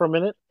kick her off for a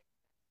minute.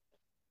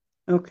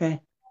 Okay.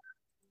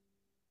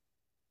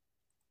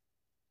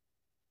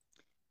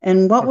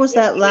 And what was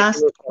that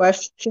last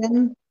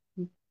question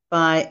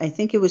by, I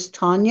think it was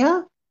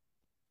Tanya?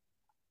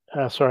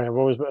 Sorry,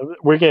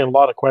 we're getting a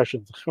lot of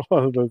questions.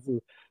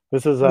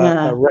 This is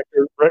a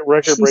record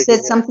she breaking. She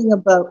said something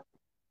about.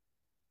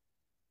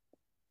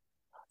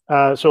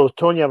 So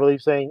Tonya, I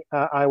believe, saying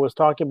I was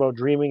talking about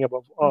dreaming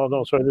about. Oh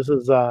no, sorry, this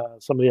is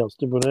somebody else.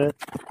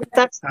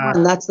 That's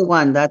the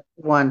one. That's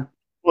the one.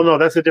 Well, no,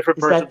 that's a different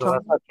person.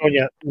 That's not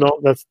Tonya. No,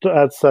 that's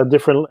a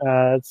different.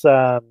 It's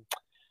the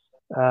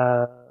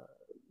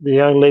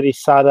young lady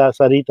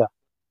Sarita.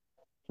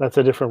 That's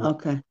a different one.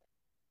 Okay.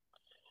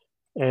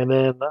 And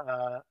then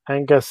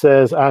Anka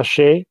says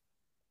Ashe.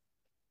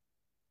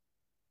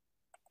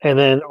 And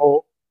then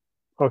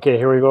okay,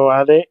 here we go,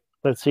 Ade.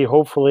 Let's see.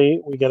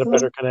 Hopefully, we get a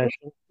better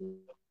connection.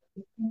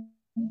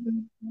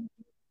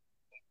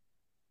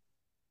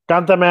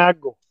 Cántame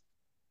algo.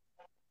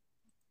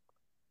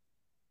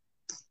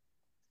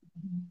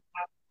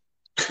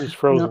 She's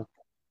frozen. No.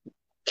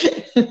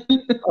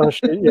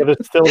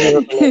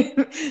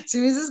 Si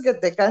me dices que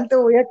te cante,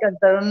 voy a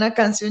cantar una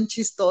canción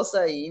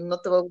chistosa y no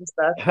te va a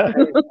gustar.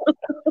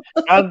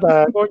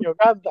 Canta, coño,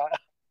 canta.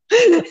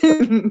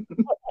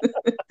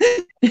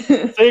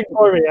 Sing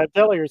for me. I'm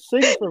telling her,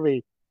 sing for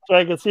me, so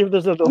I can see if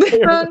there's a delay.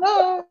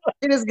 No,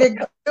 tienes que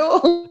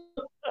go.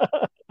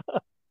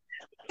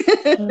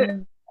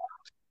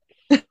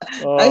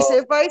 I say,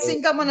 if I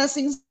sing, I'm gonna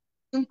sing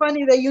something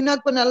funny that you're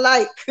not gonna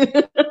like.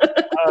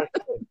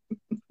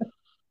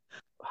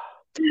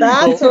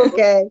 That's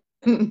okay.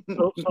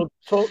 So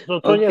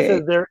Tonya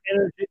says their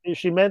energy.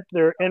 She meant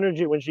their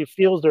energy when she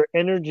feels their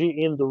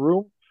energy in the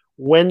room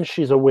when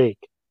she's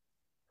awake.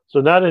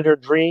 So not in her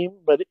dream,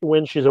 but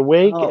when she's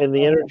awake and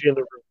the energy in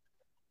the room.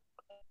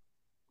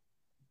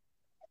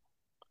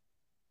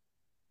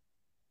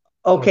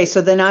 Okay,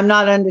 so then I'm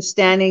not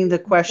understanding the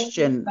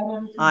question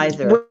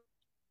either.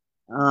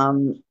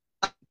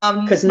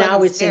 Because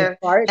now it's in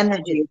part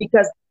energy.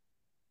 Because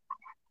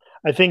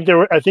I think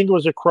it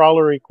was a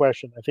crawlery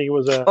question. I think it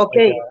was a.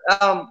 Okay,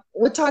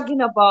 we're talking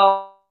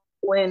about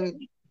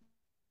when.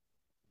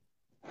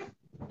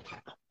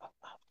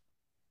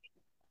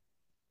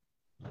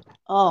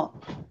 Oh,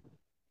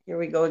 here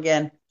we go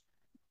again.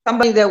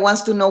 Somebody that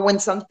wants to know when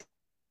something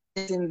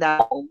is in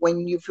that,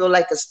 when you feel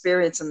like a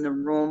spirit's in the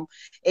room,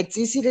 it's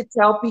easy to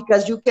tell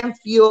because you can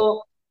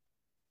feel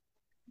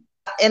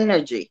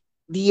energy,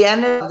 the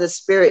energy of the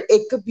spirit.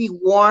 It could be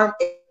warm.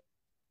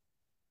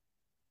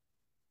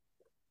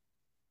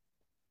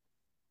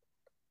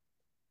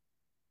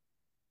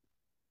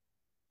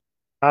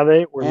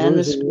 Ade, we're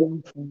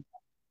losing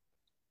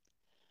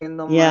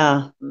you.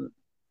 Yeah.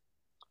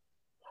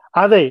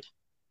 Ade,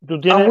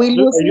 ¿tú tienes? ¿Are we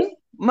losing?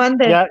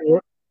 Mande.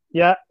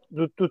 Ya,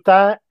 ¿tú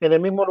estás en el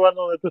mismo lugar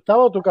donde tú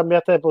estabas o tú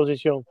cambiaste de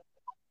posición?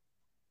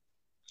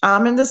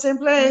 I'm in the same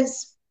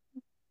place.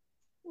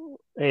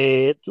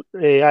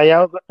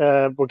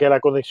 porque la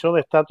conexión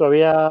está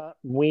todavía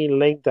muy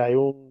lenta, hay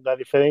una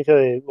diferencia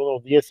de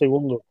unos 10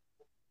 segundos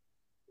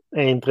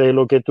entre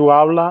lo que tú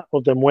hablas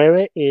o te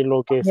mueves y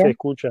lo que se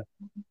escucha.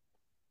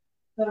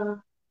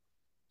 En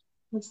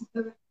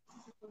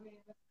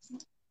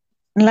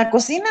la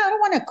cocina, I don't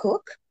want to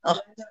cook. Oh,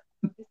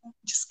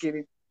 just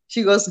kidding.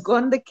 She goes, go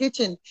in the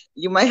kitchen.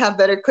 You might have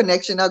better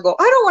connection. I'll go,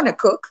 I don't want to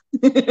cook.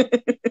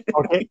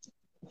 Okay.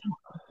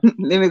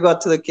 Let me go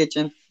to the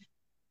kitchen.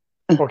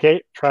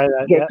 Okay, try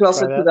that. Get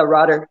closer to the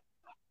router.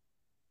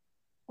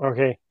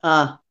 Okay.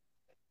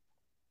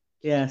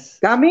 Yes.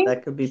 Got me?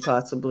 That could be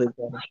possibly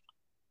better.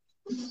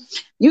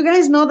 You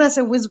guys know that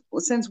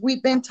since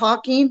we've been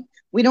talking,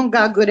 we don't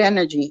got good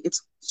energy.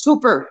 It's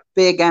super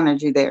big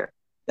energy there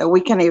that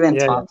we can't even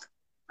talk.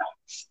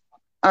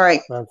 All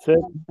right. That's it.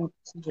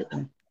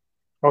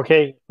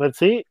 Okay, let's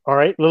see. All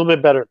right, a little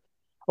bit better.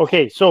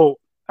 Okay, so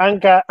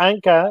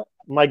Anka,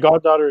 my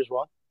goddaughter as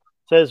well,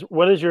 says,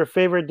 what is your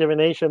favorite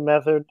divination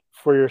method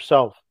for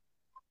yourself?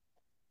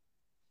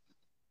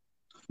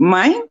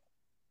 Mine?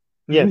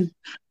 Yes.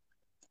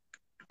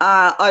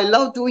 I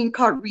love doing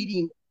card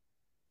reading.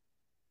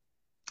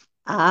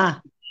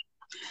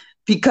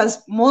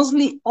 Because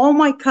mostly all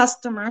my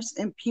customers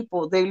and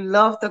people, they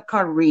love the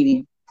card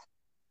reading.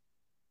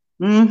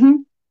 Mm-hmm.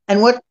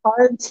 And what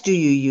cards do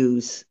you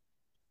use?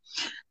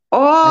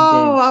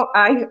 Oh,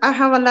 I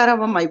have a lot of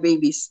my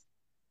babies.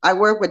 I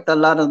work with a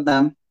lot of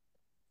them.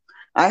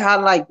 I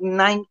have like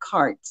 9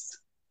 cards,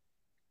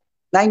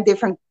 9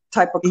 different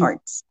type of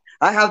cards.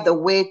 I have the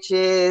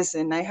witches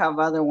and I have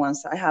other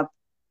ones. I have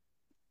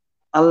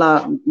a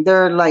lot.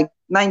 There are like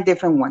 9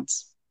 different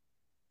ones.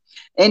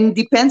 And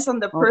depends on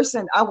the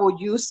person I will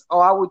use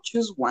or I will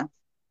choose one.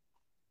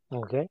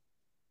 Okay.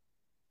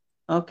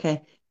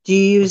 Okay. Do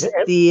you use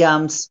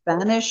the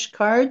Spanish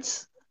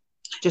cards?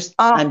 That's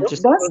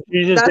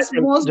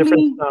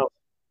mostly.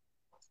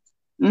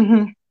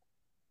 Mm-hmm.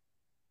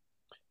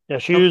 Yeah,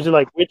 she uses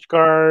like witch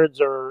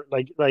cards or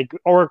like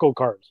oracle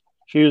cards.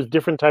 She uses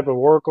different type of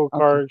oracle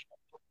cards,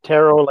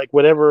 tarot, like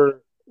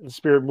whatever the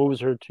spirit moves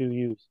her to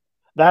use.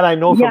 That I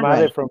know from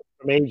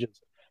agents.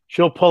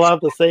 She'll pull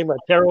out the same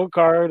tarot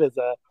card as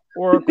a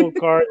oracle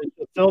card.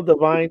 It's still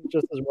divine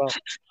just as well.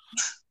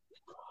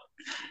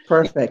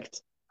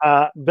 Perfect.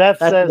 Beth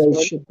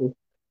says,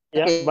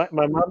 yeah,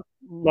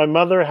 my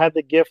mother had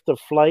the gift of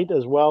flight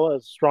as well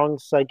as strong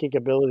psychic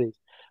abilities,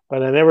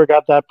 but I never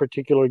got that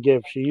particular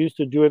gift. She used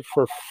to do it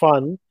for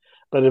fun,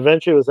 but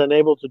eventually was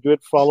unable to do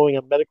it following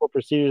a medical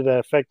procedure that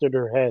affected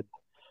her head.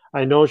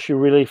 I know she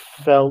really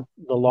felt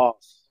the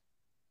loss.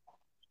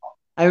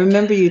 I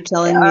remember you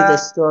telling me the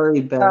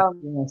story, Beth.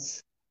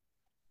 Yes.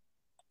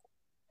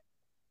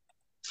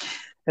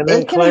 And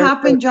then it can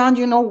happen, John.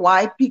 You know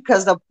why?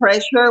 Because the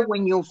pressure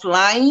when you're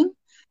flying,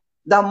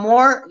 the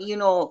more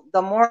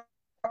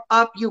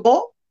up you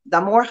go,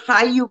 the more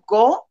high you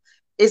go,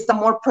 is the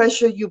more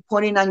pressure you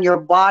put in on your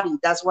body.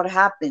 That's what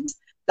happens.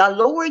 The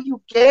lower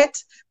you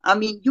get, I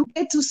mean, you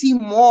get to see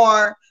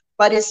more,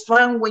 but it's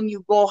fun when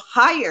you go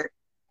higher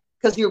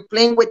because you're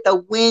playing with the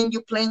wind,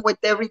 you're playing with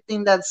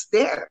everything that's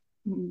there.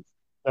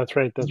 That's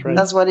right.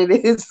 That's what it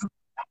is.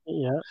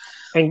 Yeah.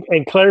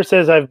 And Claire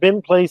says, I've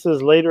been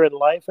places later in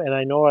life, and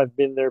I know I've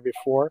been there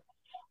before.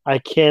 I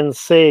can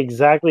say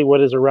exactly what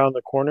is around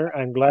the corner.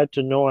 I'm glad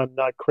to know I'm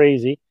not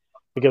crazy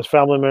because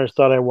family members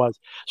thought I was.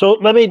 So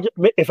let me,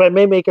 if I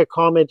may make a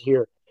comment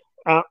here.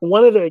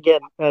 One of the,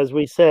 again, as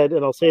we said,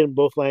 and I'll say it in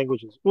both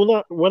languages,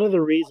 one of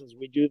the reasons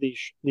we do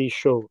these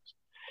shows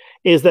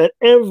is that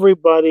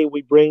everybody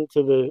we bring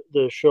to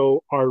the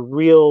show are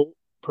real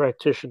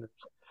practitioners,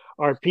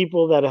 are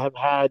people that have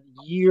had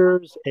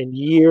years and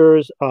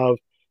years of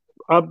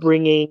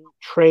upbringing,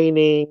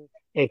 training,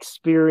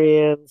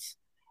 experience,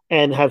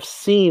 and have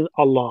seen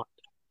a lot.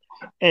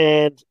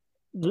 And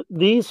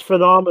these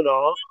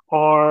phenomena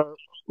are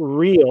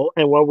real,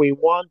 and what we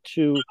want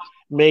to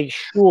make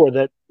sure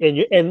that,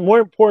 and more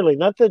importantly,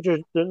 not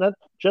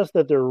just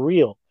that they're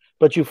real,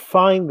 but you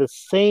find the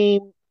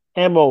same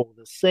MO,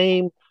 the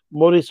same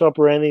modus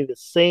operandi, the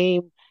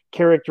same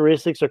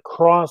characteristics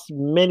across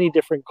many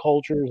different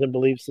cultures and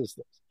belief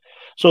systems.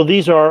 So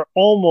these are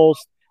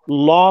almost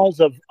laws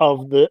of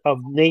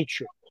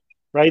nature,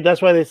 right?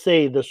 That's why they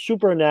say the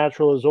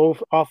supernatural is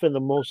often the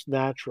most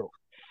natural.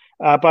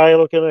 Para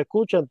los que nos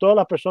escuchan, todas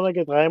las personas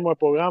que traemos al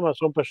programa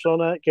son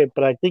personas que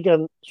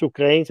practican su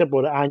creencia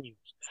por años,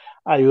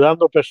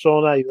 ayudando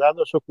personas,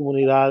 ayudando a sus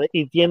comunidades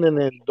y tienen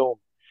el don.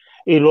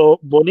 Y lo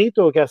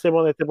bonito que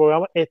hacemos en este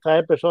programa es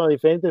traer personas de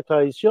diferentes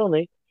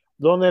tradiciones,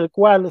 donde el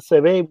cual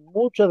se ve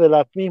muchas de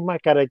las mismas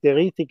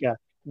características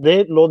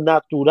de lo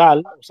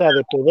natural, o sea,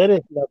 de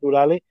poderes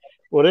naturales.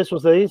 Por eso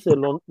se dice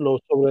lo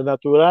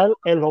sobrenatural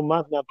es lo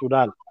más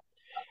natural.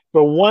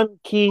 But one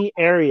key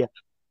area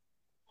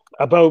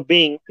about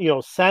being,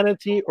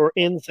 sanity or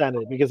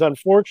insanity, because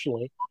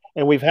unfortunately,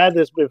 and we've had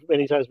this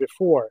many times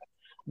before,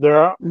 there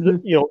are,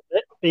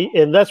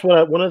 and that's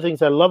what one of the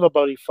things I love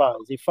about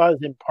Ifa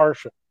is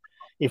impartial.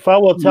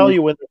 Ifa will tell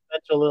you when there's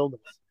mental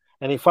illness,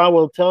 and Ifa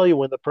will tell you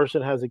when the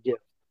person has a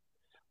gift.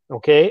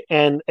 Okay,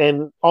 and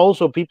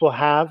also people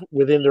have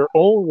within their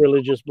own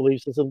religious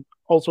belief system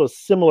also a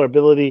similar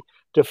ability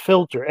to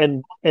filter,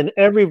 and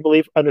every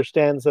belief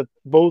understands that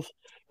both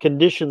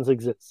conditions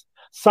exist.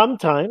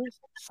 Sometimes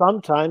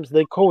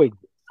they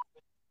coexist.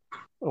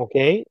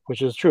 Okay,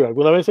 which is true.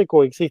 Algunas veces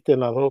coexisten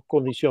las dos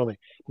condiciones,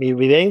 mi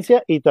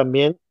evidencia y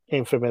también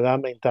enfermedad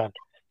mental.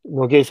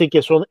 No quiere decir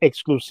que son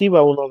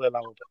exclusivas uno de la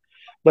otra.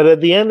 But at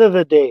the end of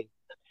the day,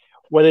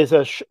 what is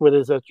a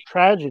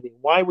tragedy,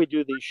 why we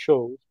do these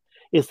shows,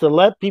 is to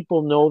let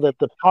people know that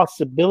the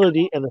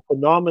possibility and the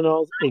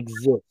phenomena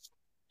exist.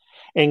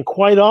 And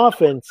quite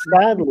often,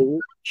 sadly,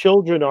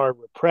 children are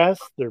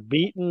repressed, they're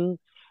beaten,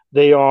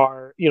 they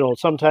are,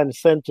 sometimes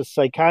sent to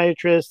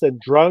psychiatrists and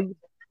drugged,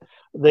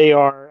 they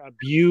are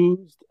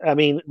abused. I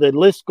mean, the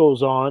list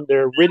goes on.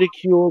 They're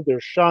ridiculed,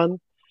 they're shunned,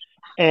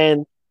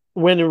 and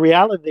when in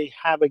reality they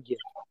have a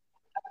gift.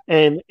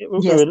 And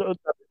yes.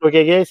 Lo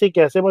que quiere decir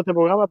que hacemos este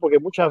programa porque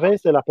muchas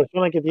veces las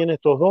personas que tienen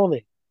estos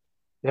dones,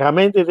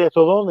 realmente de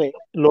estos dones,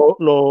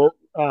 lo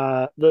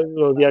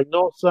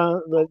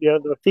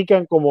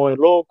diagnostican como el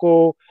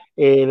loco,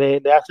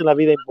 le hacen la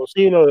vida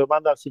imposible, le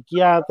mandan al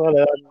psiquiatra, le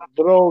dan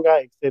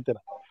droga, etc.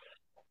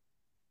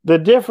 The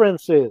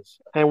difference is,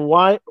 and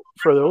why,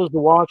 for those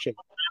watching,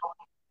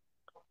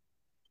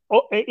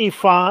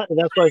 IFA, and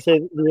that's why I say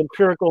the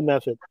empirical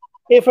method.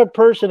 If a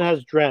person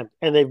has dreamt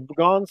and they've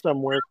gone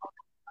somewhere,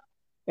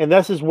 and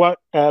this is what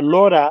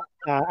Laura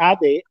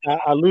Ade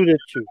alluded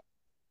to,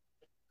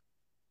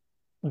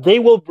 they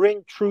will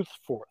bring truth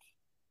forth.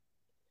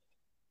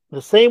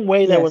 The same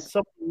way that when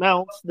someone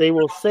mounts, they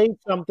will say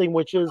something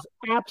which is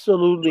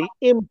absolutely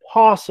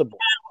impossible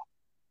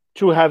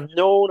to have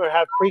known or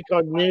have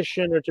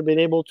precognition or to be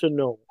able to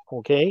know,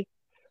 okay?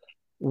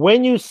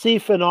 When you see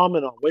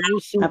phenomena, when you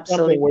see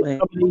something where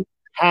somebody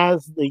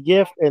has the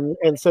gift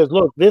and says,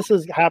 look, this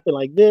has happened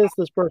like this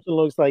person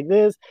looks like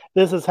this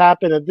has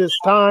happened at this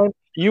time,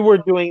 you were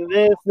doing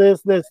this.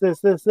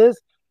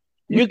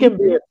 You can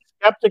be as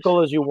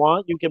skeptical as you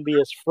want, you can be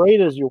as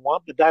afraid as you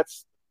want, but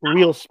that's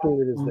real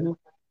spirit is there.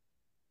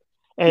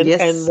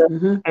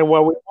 And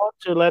what we want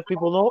to let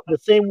people know, the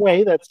same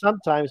way that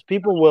sometimes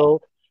people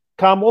will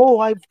come, oh,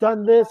 I've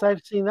done this,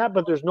 I've seen that,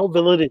 but there's no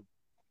validity.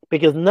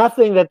 Because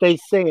nothing that they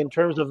say in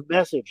terms of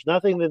message,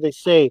 nothing that they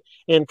say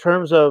in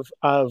terms of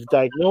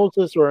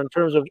diagnosis or in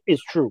terms of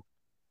is true,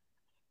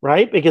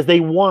 right? Because a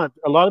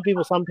lot of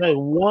people sometimes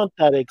want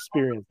that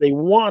experience. They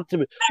want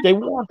to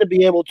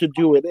be able to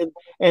do it,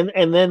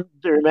 and then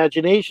their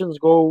imaginations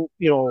go,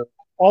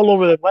 all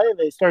over the place, and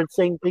they start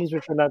saying things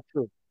which are not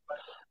true.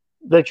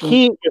 The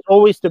key is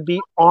always to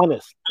be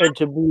honest and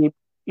to be,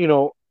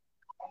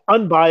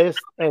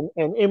 unbiased and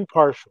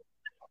impartial.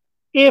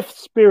 If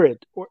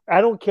spirit,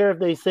 I don't care if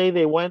they say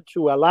they went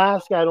to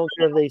Alaska, I don't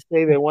care if they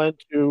say they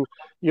went to,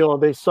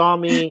 they saw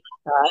me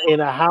in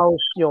a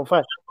house,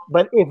 fine.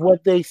 But if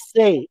what they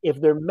say,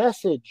 if their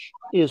message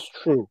is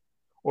true,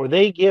 or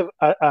they give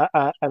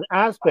an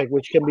aspect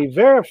which can be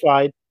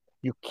verified,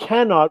 you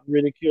cannot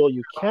ridicule,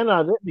 you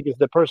cannot, because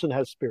the person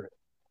has spirit.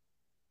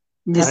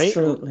 Yes, right?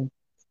 Absolutely.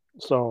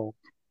 So.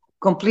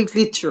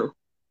 Completely true.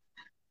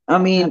 I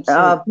mean,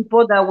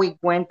 people that we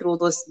went through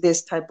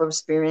this type of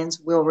experience,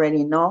 we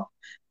already know,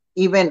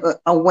 even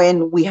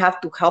when we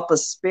have to help a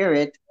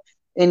spirit,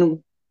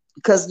 and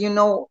because,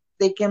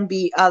 they can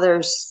be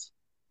others,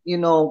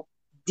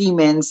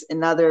 demons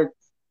and other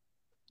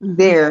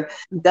there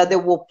that they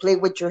will play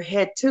with your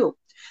head too.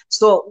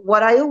 So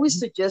what I always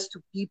suggest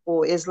to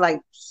people is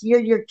like, hear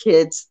your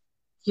kids,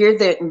 hear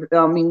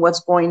what's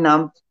going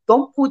on.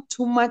 Don't put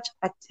too much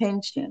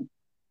attention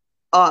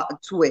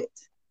to it,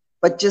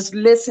 but just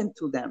listen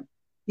to them,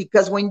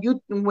 because when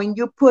you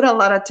put a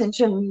lot of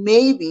attention,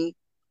 maybe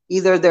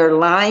either they're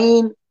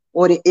lying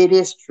or it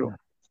is true.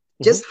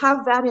 Just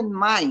have that in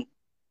mind.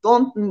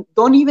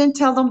 Don't even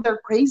tell them they're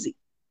crazy,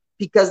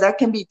 because that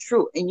can be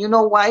true. And you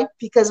know why?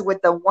 Because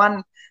with the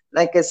one,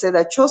 like I said,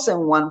 a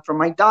chosen one from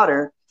my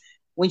daughter,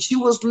 when she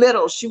was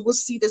little, she will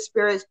see the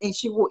spirits and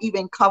she will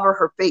even cover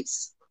her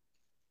face.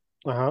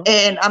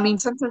 And I mean,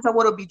 sometimes I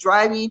would be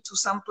driving to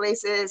some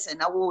places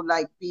and I will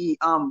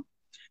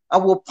I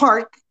will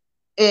park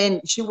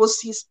and she will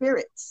see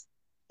spirits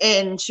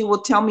and she will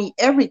tell me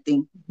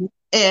everything.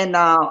 And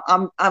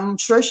I'm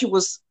sure she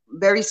was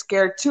very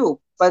scared too.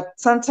 But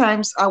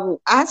sometimes I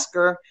will ask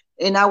her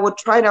and I will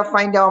try to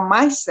find out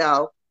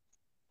myself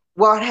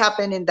what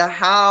happened in the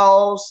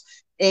house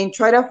and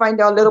try to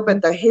find out a little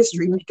bit the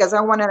history, because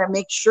I wanted to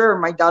make sure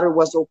my daughter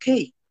was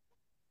okay.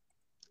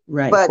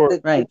 Right. But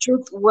the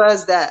truth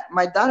was that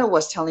my daughter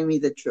was telling me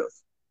the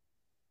truth.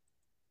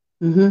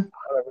 100%.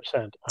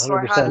 So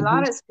I had a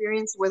lot of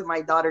experience with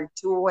my daughter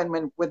too,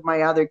 and with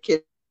my other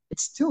kids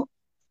too.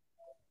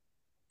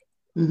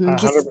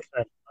 100%.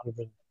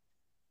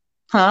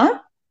 Huh?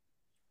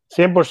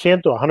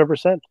 100%,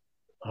 100%.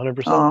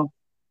 100%.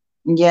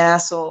 Yeah.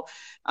 So,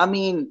 I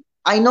mean,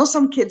 I know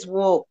some kids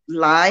will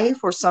lie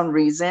for some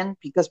reason,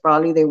 because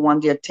probably they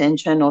want the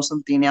attention or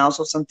something else,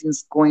 or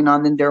something's going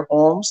on in their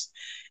homes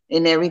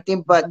and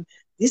everything. But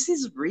this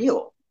is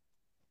real.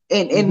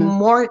 and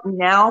more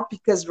now,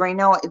 because right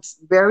now it's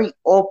very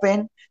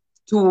open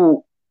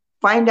to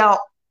find out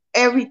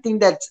everything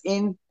that's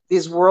in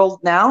this world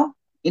now,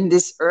 in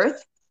this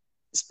earth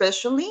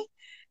especially,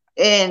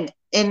 and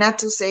not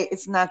to say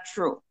it's not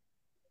true.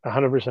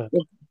 100%.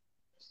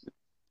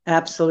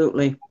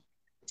 Absolutely.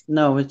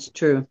 No, it's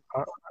true.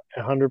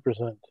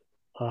 100%.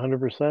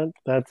 100%.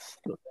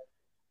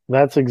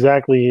 That's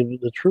exactly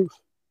the truth.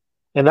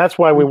 And that's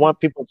why we want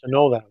people to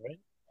know that, right?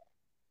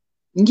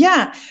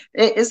 Yeah.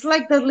 It's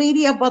like the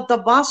lady about the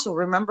vaso.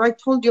 Remember I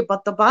told you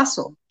about the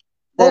vaso?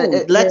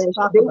 Let's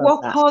talk they about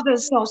will that. call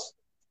themselves,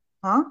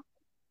 huh?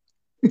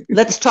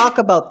 Let's talk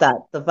about that,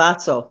 the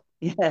vaso.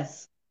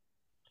 Yes.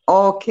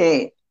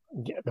 Okay.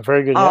 Yeah,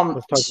 very good. Yeah,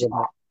 let's talk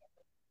about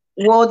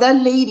that. Well, that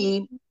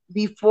lady,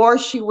 before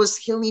she was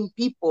healing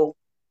people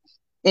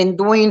and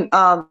doing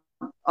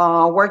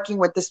working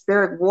with the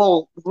spirit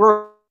world,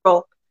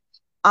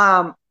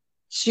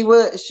 she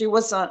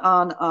was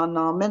on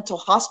a mental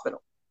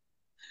hospital.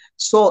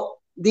 So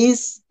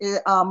this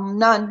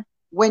nun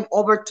went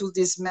over to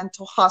this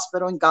mental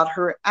hospital and got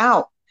her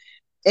out.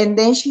 And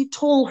then she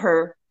told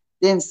her,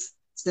 then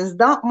since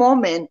that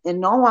moment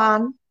and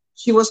on,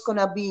 she was going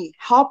to be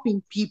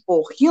helping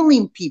people,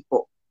 healing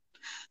people.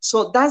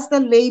 So that's the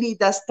lady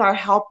that started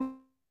helping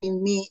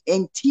me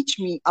and teach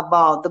me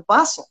about the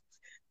vaso.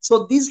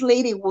 So this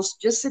lady will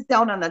just sit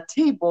down on a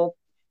table,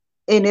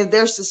 and if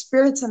there's the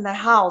spirits in the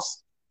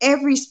house,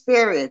 every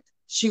spirit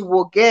she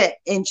will get,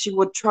 and she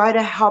will try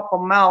to help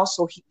them out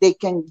so they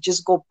can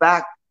just go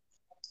back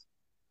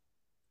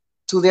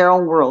to their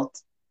own world.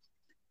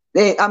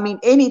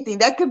 Anything.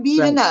 That could be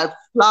even a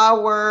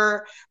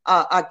flower,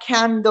 a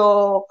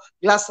candle,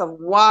 glass of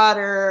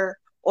water,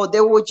 or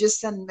they will just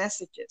send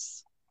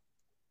messages.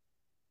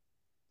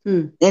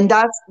 And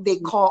that's they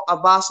call a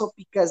vaso,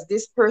 because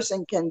this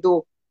person can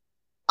do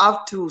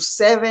up to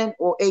 7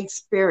 or 8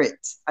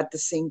 spirits at the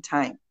same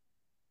time.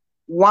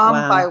 One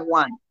by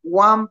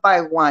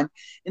one.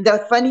 And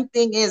the funny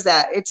thing is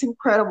that it's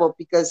incredible,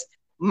 because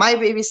my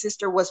baby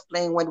sister was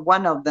playing with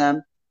one of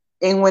them.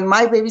 And when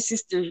my baby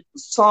sister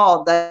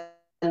saw that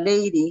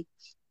lady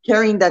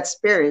carrying that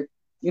spirit,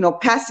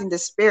 passing the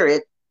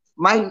spirit,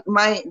 my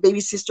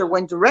baby sister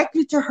went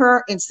directly to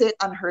her and sat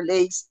on her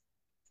legs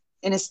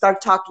and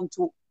started talking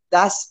to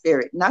that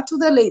spirit, not to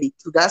the lady,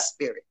 to that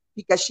spirit,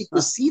 because she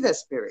could see the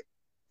spirit.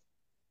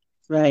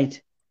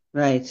 Right.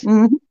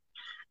 Mm-hmm.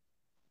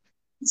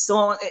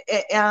 So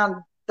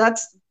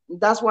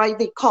that's why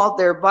they call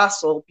their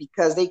vaso,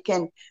 because they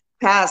can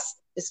pass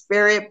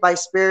spirit by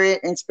spirit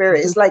and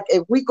spirit. It's like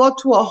if we go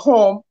to a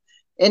home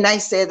and I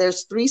say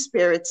there's 3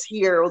 spirits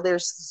here, or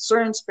there's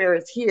certain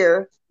spirits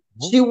here,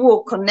 she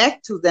will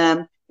connect to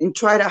them and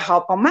try to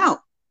help them out,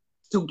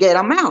 to get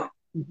them out.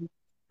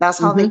 That's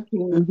how they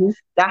clean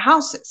the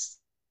houses.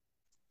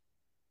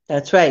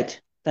 That's right.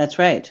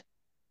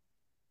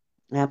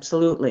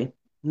 Absolutely.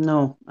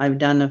 No, I've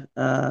done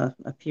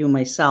a few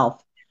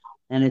myself,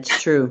 and it's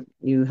true.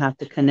 You have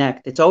to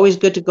connect. It's always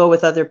good to go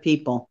with other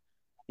people,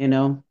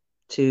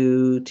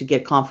 to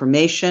get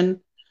confirmation,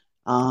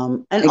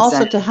 and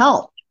also to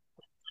help,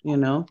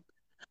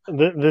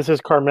 This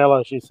is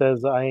Carmela. She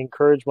says, I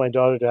encourage my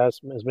daughter to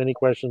ask as many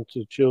questions to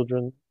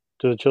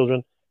the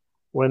children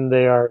when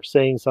they are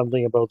saying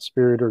something about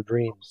spirit or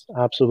dreams.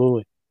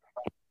 Absolutely.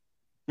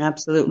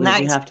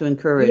 Nice. We have to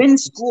encourage,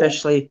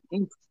 especially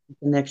the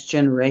next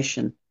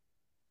generation.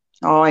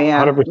 Oh,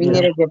 yeah. 100%. We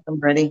need to get them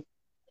ready.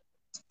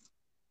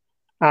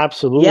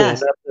 Absolutely.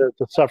 Yes. And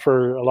to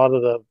suffer a lot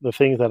of the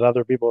things that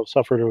other people have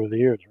suffered over the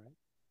years, right?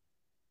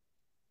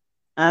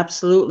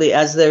 Absolutely.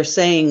 As they're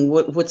saying,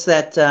 what's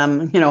that?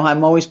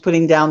 I'm always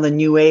putting down the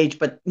new age,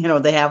 but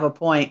they have a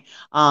point.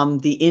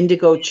 The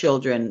indigo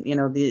children,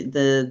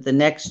 the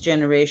next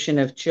generation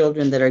of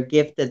children that are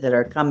gifted, that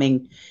are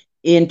coming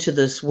into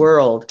this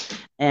world,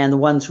 and the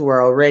ones who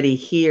are already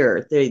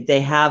here,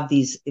 they have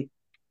these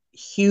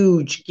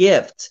huge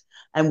gifts,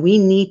 and we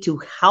need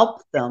to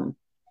help them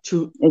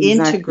to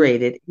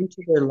integrate it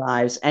into their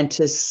lives, and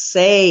to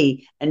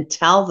say and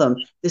tell them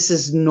this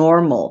is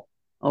normal.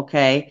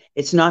 Okay,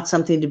 it's not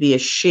something to be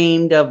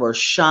ashamed of or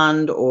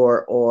shunned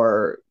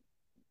or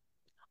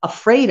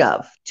afraid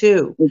of,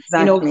 too.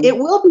 Exactly. It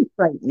will be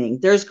frightening.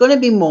 There's going to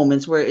be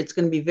moments where it's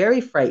going to be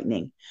very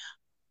frightening,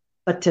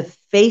 but to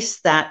face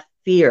that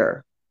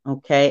fear,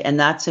 okay, and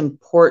that's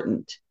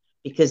important,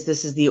 because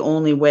this is the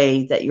only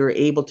way that you're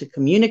able to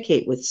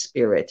communicate with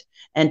spirit,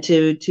 and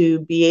to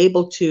be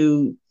able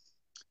to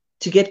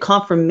get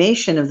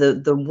confirmation of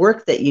the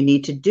work that you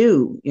need to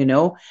do,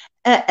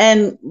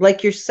 and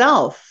like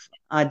yourself,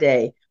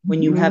 Ade,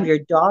 when you have your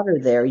daughter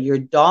there, your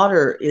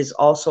daughter is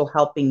also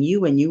helping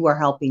you, and you are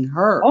helping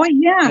her. Oh,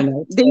 yeah.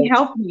 They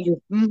help me.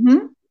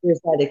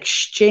 There's that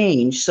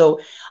exchange.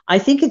 So I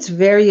think it's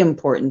very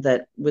important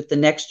that with the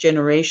next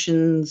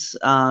generations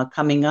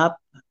coming up,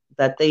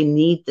 that they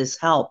need this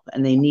help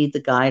and they need the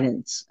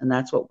guidance. And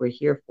that's what we're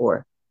here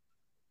for.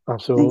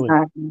 Absolutely.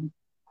 Exactly.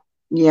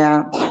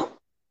 Yeah.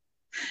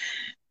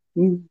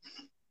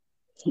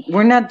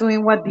 We're not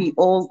doing what the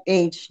old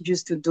age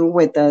used to do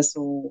with us,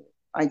 or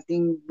I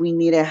think we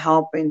need a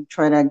help and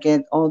try to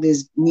get all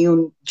this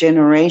new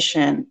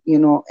generation,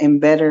 in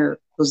better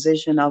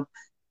position of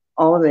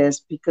all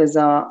this, because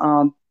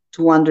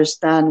to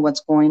understand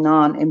what's going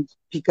on and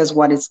because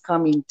what is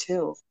coming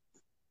too.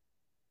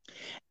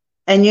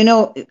 And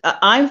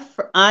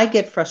I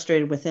get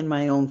frustrated within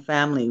my own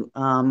family.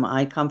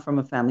 I come from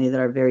a family that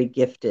are very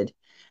gifted,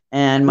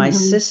 and my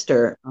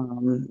sister,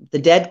 the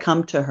dead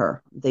come to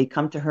her. They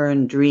come to her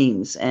in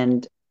dreams,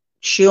 and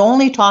she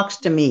only talks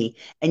to me,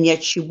 and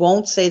yet she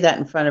won't say that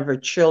in front of her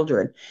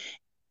children.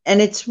 And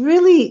it's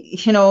really,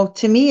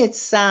 to me, it's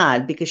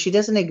sad because she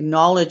doesn't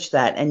acknowledge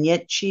that. And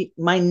yet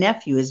my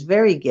nephew is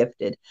very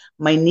gifted.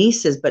 My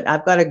niece is, but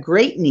I've got a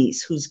great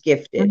niece who's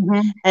gifted.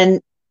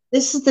 And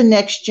this is the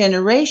next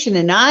generation.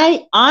 And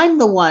I'm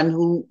the one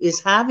who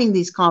is having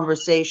these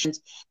conversations,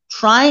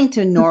 trying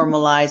to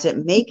normalize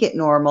it, make it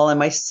normal. And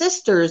my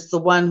sister is the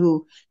one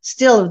who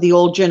still of the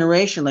old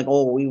generation, like,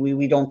 oh,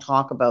 we don't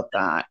talk about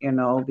that,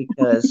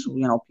 because,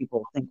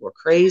 people think we're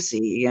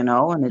crazy, and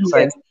it's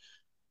like,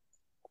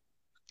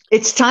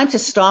 it's time to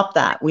stop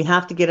that. We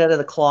have to get out of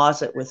the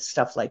closet with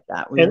stuff like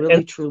that.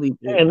 We truly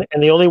do.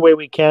 And the only way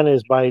we can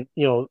is by,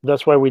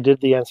 that's why we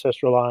did the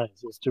Ancestral Eyes,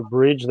 is to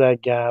bridge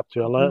that gap,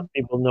 to let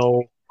people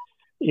know,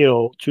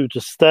 to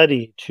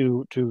study,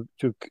 to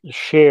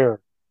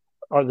share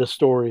the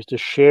stories, to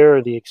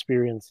share the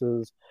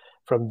experiences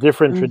from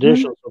different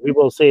traditions. So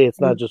people say it's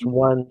not just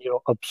one,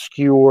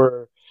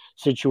 obscure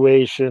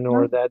situation,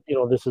 or that,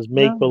 this is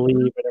make-believe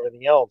and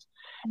everything else.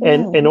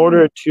 And in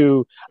order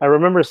to, I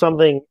remember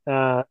something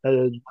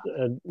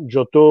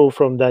Joto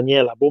from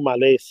Daniel Abu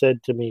Malay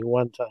said to me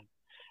one time,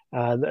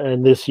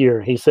 and this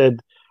year, he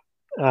said,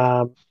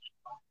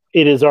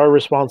 it is our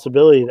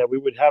responsibility that we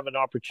would have an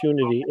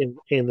opportunity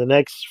in the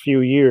next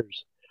few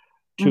years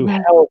to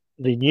help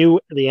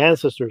the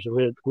ancestors,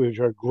 which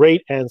are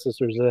great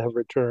ancestors that have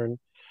returned,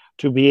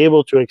 to be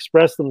able to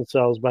express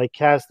themselves by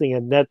casting a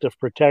net of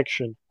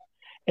protection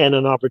and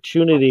an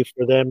opportunity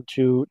for them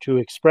to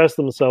express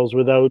themselves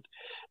without,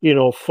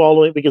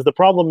 following. Because the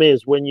problem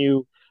is when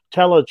you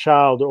tell a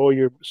child, oh,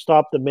 you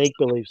stop the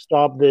make-believe,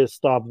 stop this,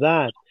 stop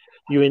that,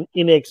 you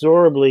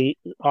inexorably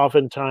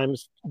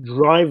oftentimes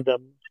drive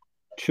them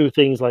to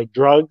things like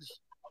drugs,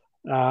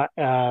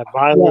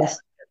 violence,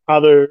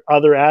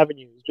 other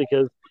avenues,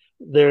 because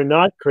they're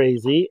not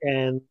crazy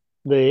and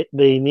they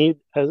need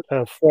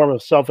a form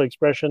of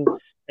self-expression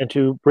and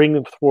to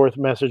bring forth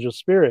message of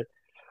spirit.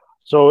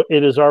 So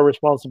it is our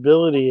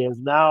responsibility as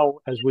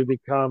we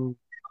become,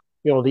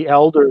 the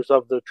elders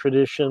of the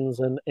traditions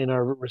and in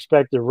our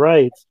respective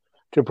rights,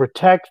 to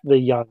protect the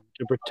young,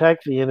 to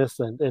protect the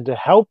innocent, and to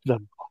help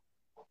them,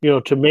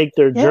 to make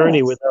their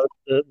journey without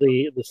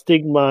the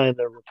stigma and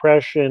the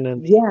repression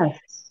and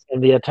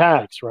the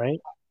attacks, right?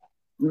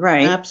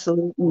 Right.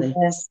 Absolutely.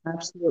 Yes,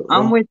 absolutely.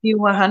 I'm with you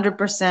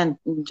 100%,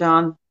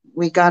 John.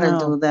 We got to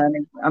do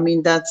that. I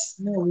mean, that's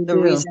the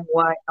reason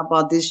why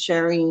about this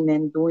sharing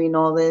and doing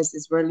all this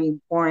is really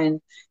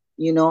important,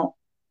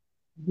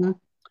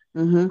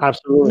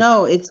 Absolutely.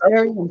 No, it's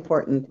very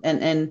important.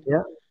 And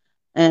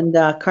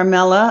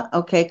Carmela,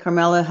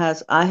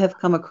 I have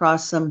come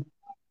across some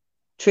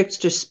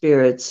trickster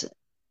spirits,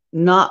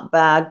 not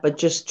bad, but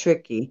just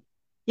tricky.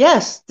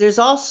 Yes, there's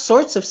all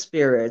sorts of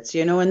spirits,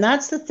 and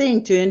that's the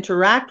thing, to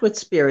interact with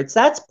spirits.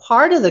 That's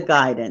part of the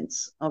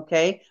guidance,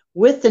 okay,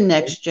 with the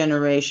next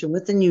generation,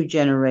 with the new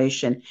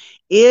generation,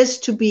 is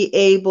to be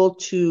able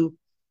to,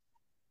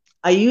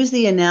 I use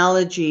the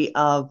analogy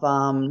of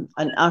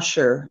an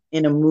usher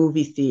in a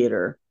movie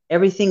theater.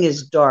 Everything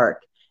is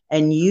dark,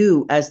 and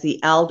you, as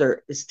the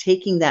elder, is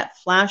taking that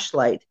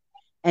flashlight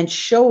and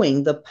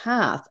showing the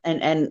path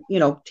and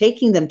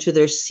taking them to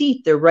their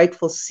seat, their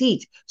rightful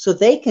seat, so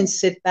they can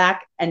sit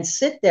back and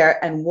sit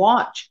there and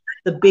watch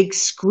the big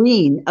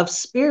screen of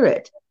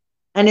spirit.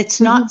 And it's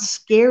not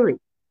scary.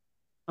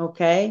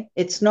 Okay?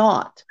 It's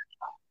not,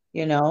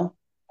 Oh,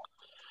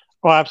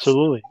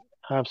 absolutely.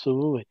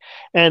 Absolutely.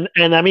 And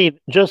I mean,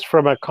 just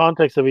from a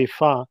context of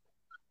Ifa,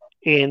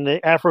 in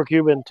the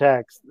Afro-Cuban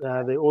text,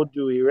 the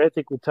Odu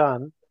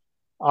Iretikutan,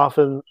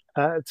 often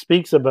it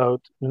speaks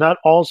about not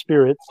all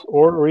spirits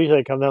or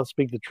Orisha come down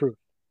speak the truth.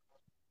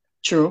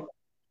 True.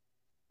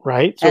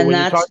 Right? So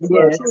when you talk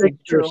about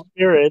trickster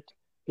spirit,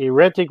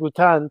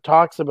 Iretikutan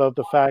talks about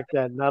the fact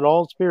that not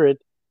all spirit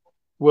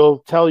will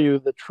tell you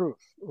the truth,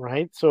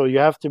 right? So you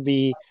have to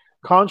be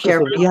conscious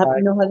of you have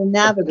to know how to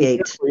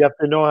navigate. You have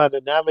to know how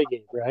to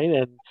navigate,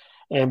 right?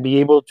 And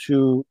be able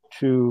to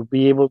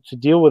be able to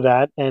deal with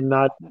that and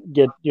not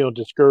get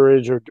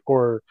discouraged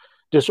or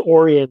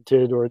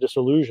disoriented or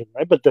disillusioned,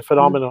 right? But the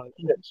phenomenon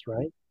is,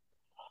 right?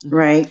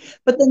 Right.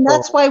 But then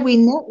that's why we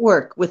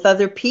network with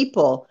other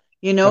people,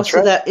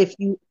 so that if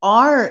you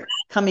are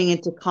coming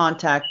into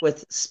contact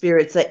with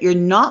spirits that you're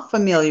not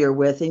familiar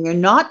with and you're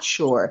not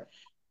sure,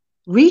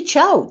 reach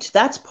out.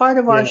 That's part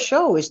of our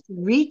show, is to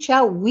reach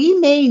out. We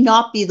may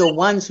not be the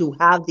ones who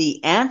have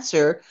the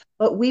answer,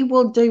 but we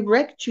will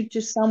direct you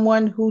to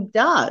someone who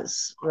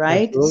does,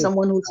 right? Absolutely.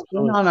 Someone who's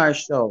been on our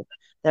show,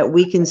 that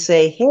we can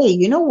say, hey,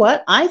 you know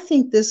what? I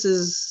think this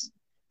is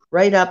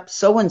right up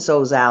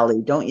so-and-so's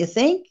alley, don't you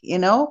think?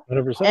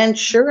 100%. And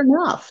sure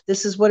enough,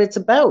 this is what it's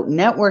about,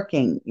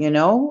 networking,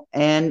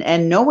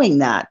 and knowing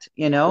that,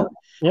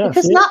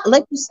 because not,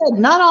 like you said,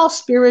 not all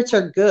spirits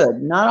are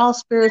good. Not all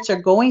spirits are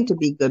going to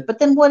be good. But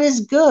then what is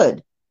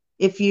good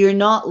if you're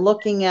not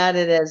looking at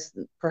it as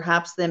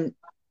perhaps them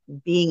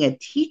being a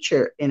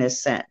teacher in a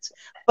sense?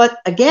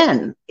 But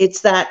again, it's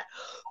that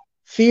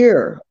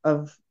fear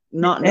of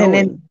not knowing.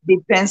 And it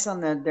depends on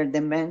their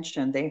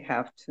dimension they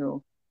have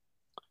to.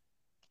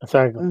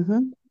 Exactly.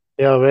 Mm-hmm.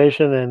 The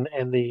elevation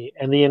and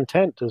the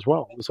intent as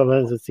well.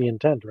 Sometimes it's the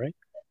intent, right?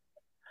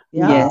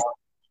 Yes.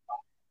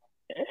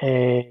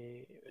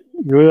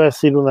 Yo iba a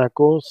decir una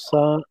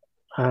cosa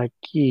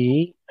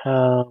aquí.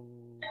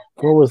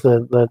 What was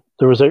that?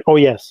 There was oh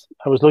yes,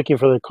 I was looking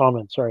for the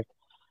comment. Sorry.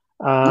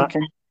 Okay.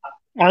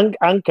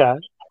 Anka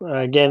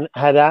again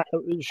had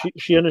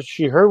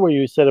she heard what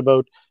you said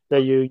about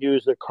that you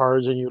use the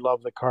cards and you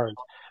love the cards,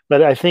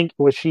 but I think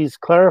what she's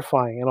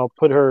clarifying, and I'll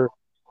put her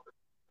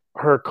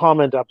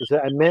comment up, is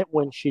that I meant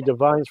when she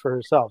divines for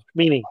herself,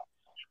 meaning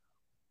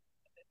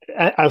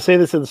I'll say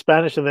this in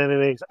Spanish and then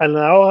in English. En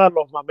la hoja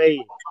los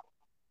mameyes.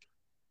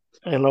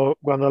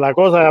 Cuando la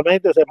cosa la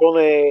mente se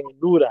pone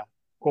dura,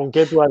 con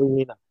que tú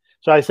adivinas.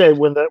 So I said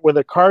when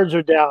the cards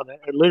are down,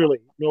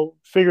 literally,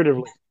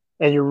 figuratively,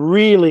 and you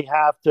really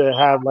have to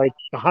have like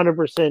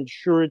 100%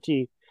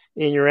 surety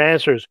in your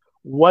answers.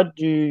 What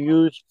do you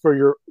use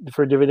for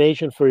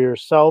divination for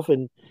yourself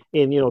in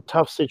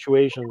tough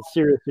situations,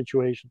 serious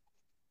situations?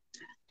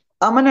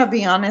 I'm gonna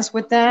be honest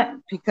with that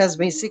because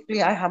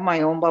basically I have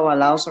my own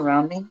babalaos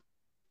around me,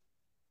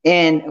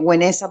 and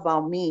when it's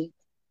about me,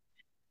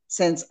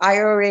 since I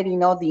already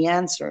know the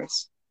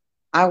answers,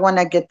 I want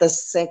to get the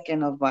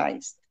second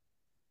advice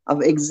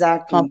of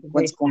exactly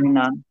what's going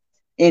on,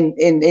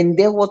 and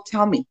they will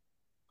tell me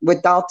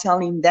without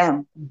telling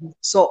them. Mm-hmm.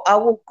 So I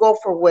will go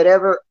for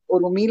whatever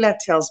Orumila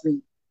tells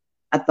me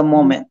at the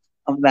moment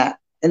of that,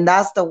 and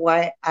that's the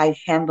way I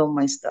handle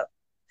my stuff.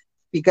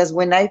 Because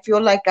when I feel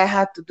like I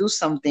have to do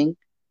something,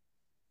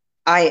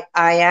 I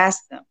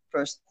ask them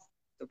first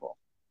of all.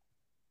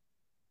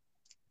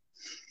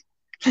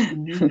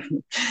 Mm-hmm.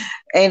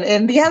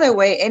 and the other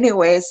way,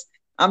 anyways,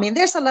 I mean,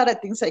 there's a lot of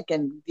things I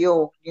can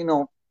deal,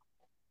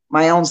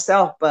 my own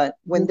self, but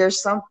when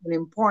there's something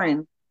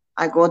important,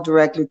 I go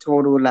directly to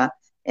Orula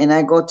and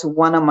I go to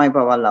one of my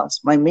babalaos,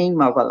 my main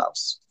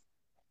babalaos.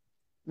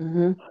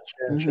 Mm-hmm.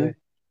 Mm-hmm.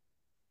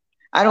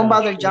 I don't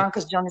bother John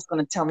because John is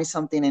going to tell me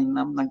something and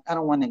I'm like, I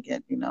don't want to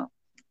get,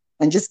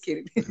 I'm just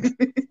kidding.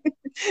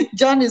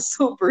 John is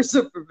super,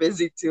 super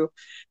busy too.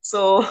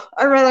 So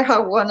I'd rather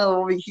have one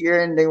over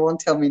here and they won't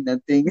tell me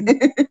nothing.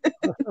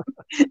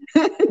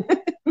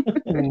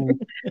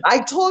 I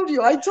told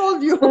you. I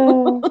don't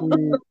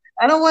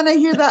want to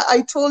hear that.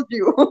 I told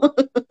you.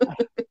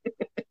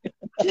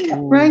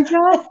 Right,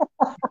 John?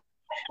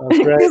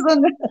 That's right.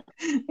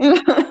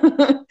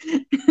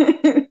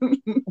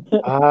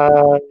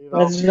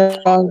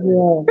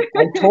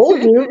 I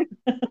told you.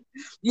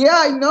 Yeah,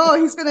 I know.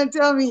 He's going to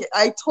tell me,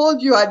 I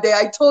told you, Ade.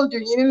 I told you.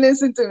 You didn't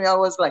listen to me. I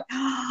was like,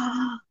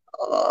 oh.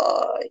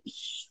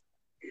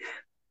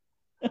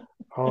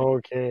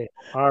 Okay.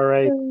 All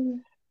right.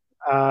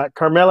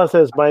 Carmela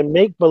says, my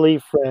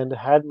make-believe friend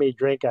had me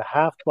drink a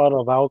half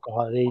bottle of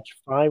alcohol at age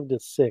 5 to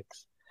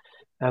 6.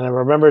 And I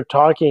remember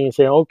talking and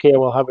saying, okay,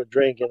 we'll have a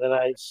drink. And then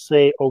I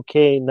say,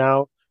 okay,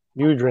 now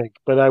you drink.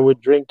 But I would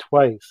drink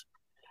twice.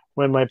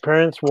 When my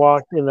parents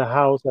walked in the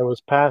house, I was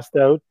passed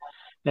out.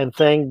 And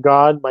thank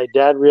God my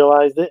dad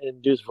realized it and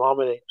induced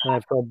vomiting. And I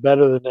felt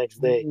better the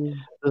next day. Mm-hmm.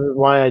 This is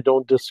why I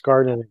don't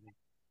discard anything.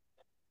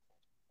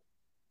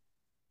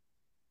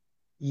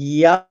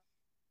 Yep.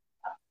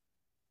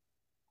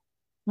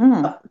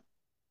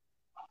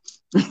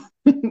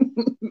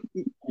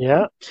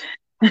 Yeah.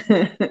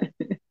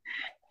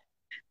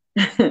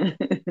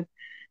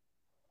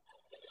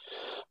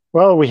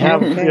 Well, we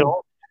have,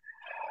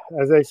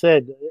 as I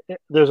said,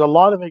 there's a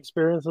lot of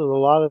experiences, a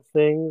lot of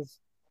things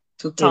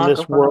in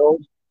this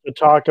world to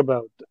talk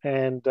about.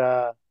 And,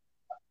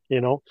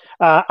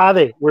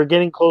 Ade, we're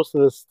getting close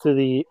to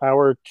the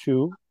hour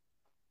 2.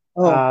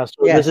 So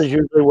yes. This is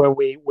usually when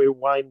we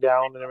wind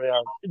down and everything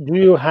else. Do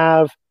you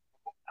have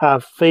a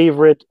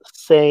favorite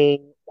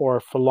saying or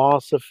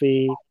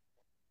philosophy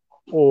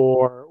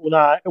or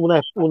una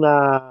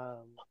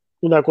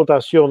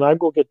acotación,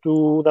 algo que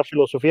una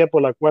filosofía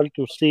por la cual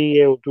tú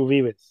sigues o tú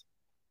vives?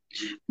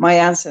 My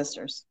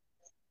ancestors.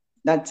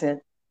 That's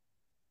it.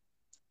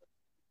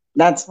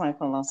 That's my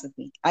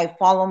philosophy. I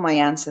follow my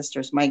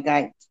ancestors, my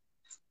guides.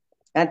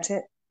 That's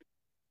it.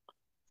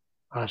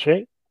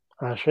 Ashe.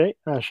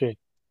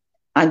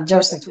 I'm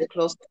just too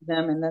close to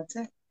them, and that's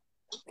it.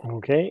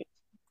 Okay.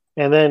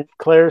 And then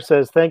Claire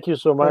says, thank you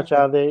so much,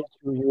 Ade.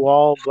 To you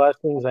all,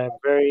 blessings. I'm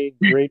very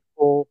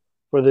grateful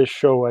for this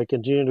show. I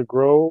continue to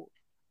grow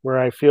where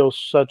I feel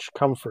such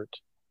comfort.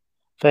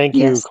 Thank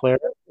you, Claire.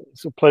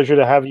 It's a pleasure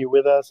to have you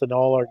with us and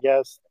all our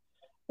guests,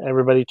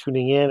 everybody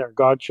tuning in, our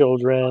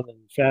godchildren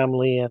and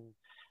family. And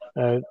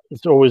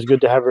it's always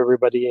good to have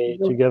everybody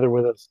together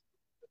with us.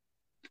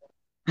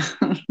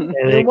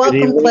 You're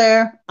welcome,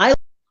 Claire.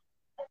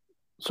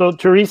 So,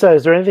 Teresa,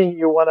 is there anything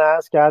you want to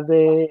ask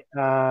Ade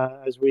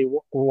as we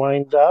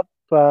wind up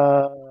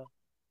for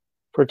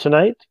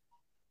tonight?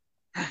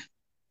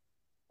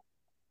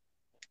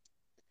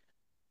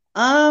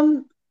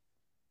 No.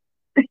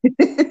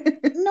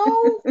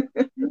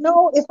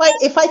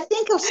 If I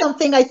think of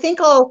something, I think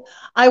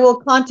I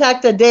will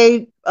contact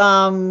Ade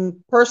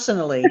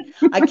personally.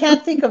 I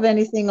can't think of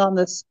anything on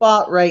the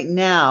spot right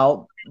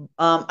now.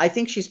 I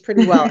think she's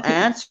pretty well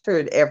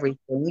answered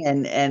everything,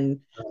 and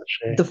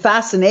the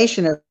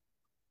fascination of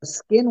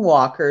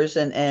skinwalkers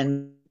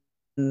and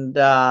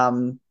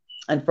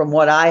from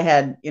what I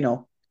had,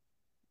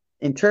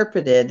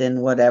 interpreted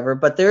and whatever.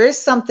 But there is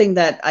something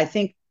that I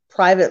think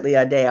privately,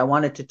 Ade, I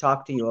wanted to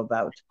talk to you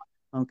about.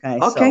 Okay.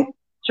 Okay. So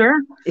sure.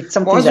 It's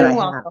something that I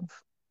have.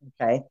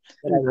 Okay.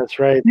 That's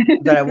right.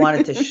 That I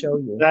wanted to show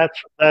you.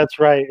 That's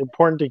right.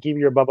 Important to keep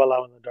your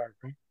babalawo in the dark,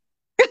 right?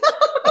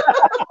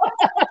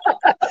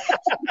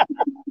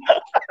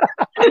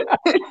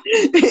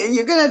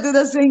 You're gonna do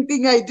the same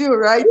thing I do,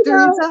 right,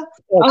 Teresa?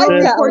 I'll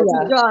report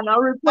to John. I'll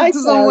report to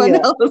someone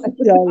else.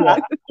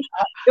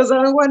 Because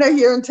I don't want to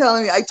hear him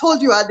telling me, I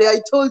told you, Ade,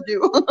 I told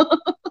you.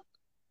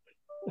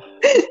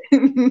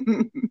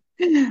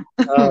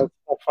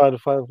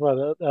 Fun.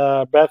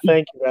 Beth,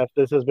 thank you, Beth.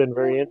 This has been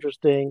very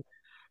interesting.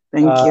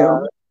 Thank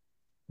you.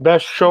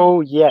 Best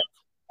show yet.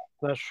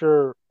 Not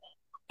sure.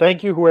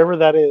 Thank you, whoever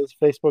that is,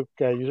 Facebook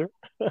user.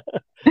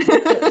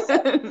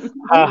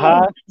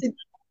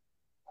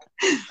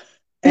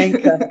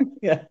 Anka.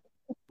 Yeah.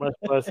 Much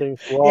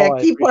blessings to all.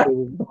 Keep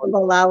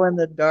Babalawo in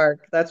the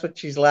dark. That's what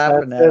she's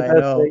laughing at. I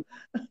know.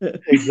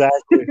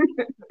 Exactly.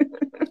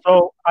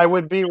 So I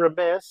would be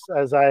remiss,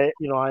 as I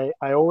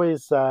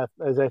always,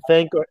 as I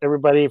thank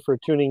everybody for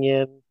tuning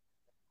in,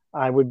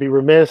 I would be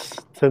remiss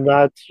to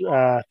not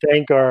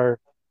thank our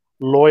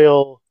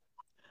loyal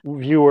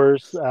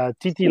viewers,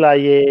 Titi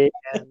Laye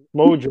and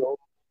Mojo,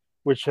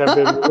 which have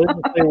been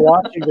religiously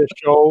watching the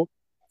show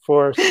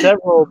for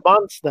several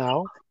months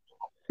now.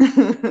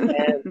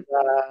 And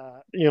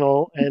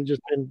and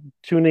just been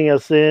tuning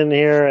us in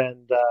here,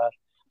 and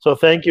so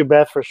thank you,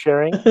 Beth, for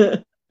sharing.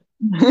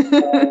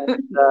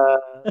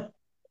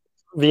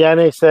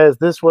 Vianney says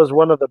this was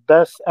one of the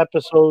best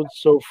episodes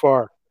so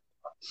far.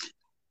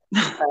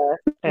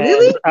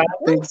 Really?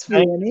 Thanks,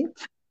 Vianney.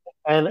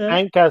 And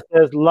Anka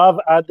says, love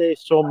Ade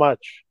so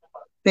much.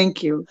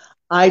 Thank you.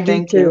 I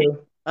do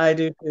too. I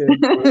do too.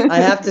 I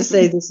have to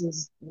say this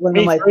is one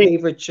of my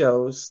favorite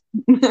shows.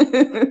 Thank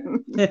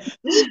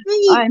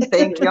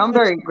you. I'm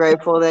very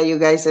grateful that you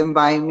guys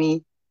invite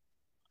me.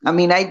 I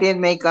mean, I did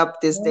make up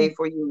this day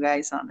for you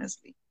guys,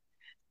 honestly.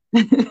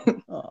 Thank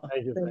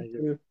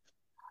you.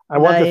 I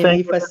want to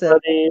thank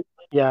everybody.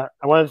 I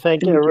want to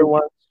thank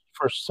everyone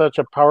for such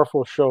a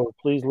powerful show.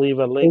 Please leave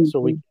a link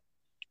so we can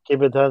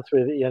keep in touch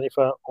with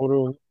Yanifa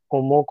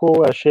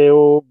Omoko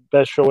Asheo.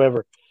 Best show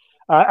ever.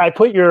 I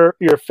put your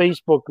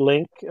Facebook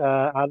link,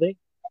 Ade.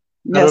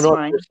 Yes, I don't know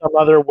fine. if there's some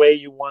other way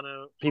you want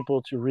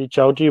people to reach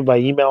out to you by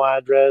email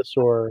address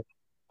or.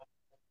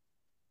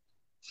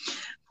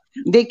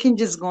 They can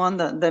just go on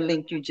the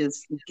link you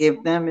just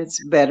give them.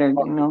 It's better,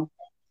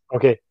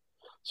 Okay.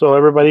 So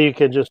everybody, you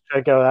can just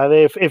check out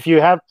Ade. If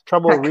you have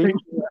trouble reaching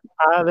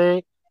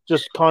Ade,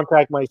 just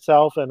contact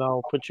myself and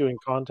I'll put you in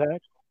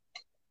contact.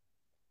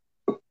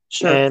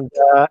 Sure. And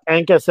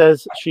Anka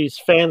says she's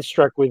fan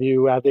struck with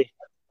you, Ade.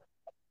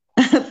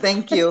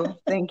 Thank you.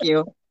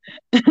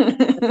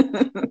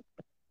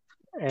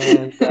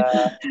 And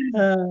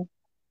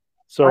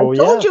so I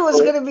told you it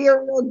was going to be a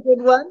real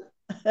good one.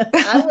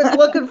 I was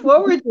looking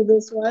forward to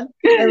this one.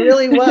 I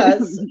really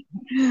was.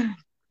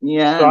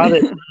 Yeah. So,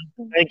 Ade,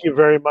 thank you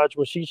very much.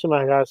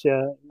 Muchísimas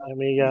gracias,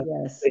 amiga.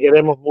 Yes. Te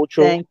queremos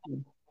mucho. Thank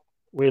you.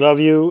 We love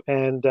you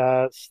and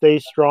stay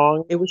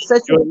strong. It was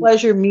such a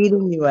pleasure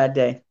meeting you,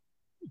 Ade.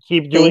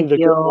 Keep doing the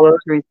good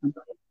work.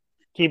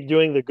 Keep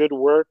doing the good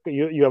work.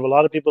 You have a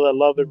lot of people that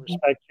love and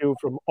respect you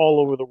from all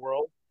over the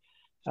world,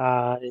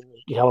 in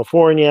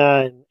California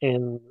and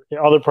in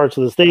other parts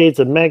of the States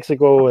and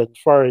Mexico and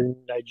far in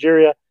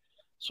Nigeria.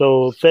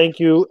 So thank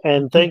you,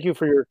 and thank you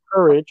for your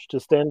courage to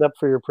stand up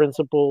for your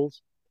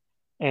principles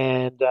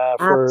and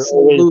for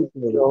always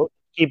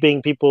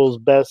keeping people's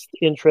best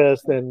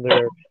interest and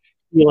their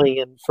healing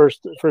in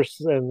first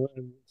and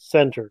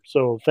center.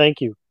 So thank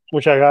you.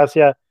 Muchas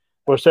gracias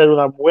por ser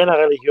una buena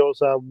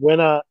religiosa,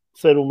 buena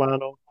ser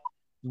humano,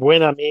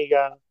 buena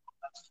amiga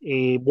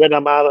y buena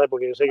madre,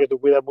 porque yo sé que tú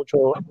cuidas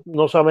mucho,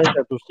 no solamente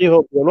a tus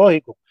hijos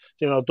biológicos,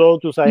 sino a todos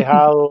tus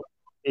ahijados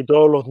y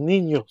todos los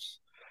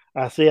niños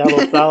así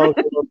adoptados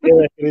que los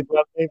tienes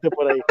espiritualmente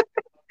por ahí.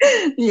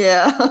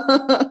 Yeah.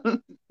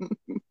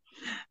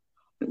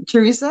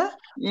 Teresa,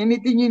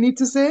 anything you need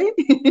to say?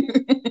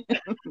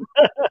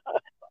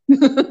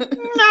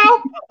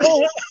 No.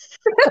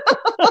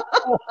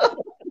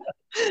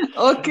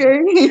 Okay.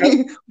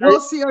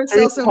 We'll see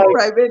ourselves in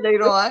private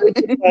later on.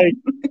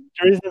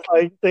 Teresa's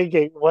like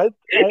thinking, what?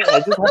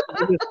 I just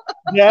have to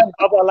get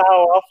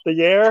Babalawo off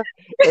the air.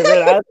 And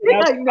then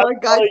I know, I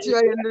got you.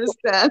 I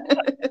understand.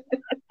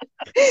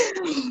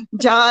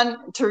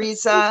 John,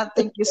 Teresa,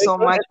 thank you so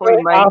much for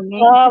inviting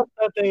me.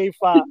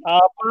 Ifa.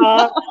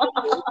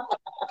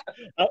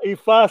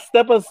 Ifa,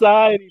 step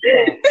aside.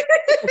 Ifa.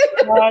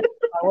 I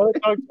want to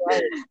talk to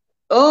Alex.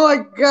 Oh my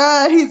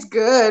God, he's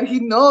good. He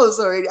knows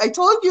already. I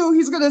told you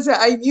he's going to say,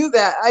 I knew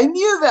that. I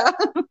knew that.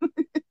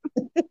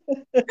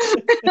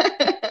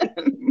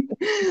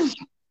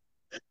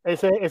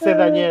 Ese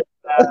Daniel,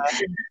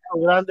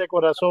 un grande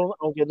corazón,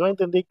 aunque no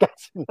entendí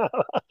casi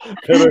nada.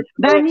 Pero...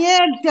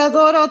 Daniel, te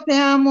adoro, te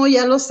amo,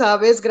 ya lo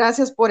sabes.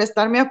 Gracias por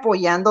estarme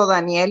apoyando,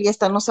 Daniel, y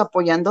estarnos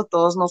apoyando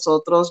todos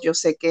nosotros. Yo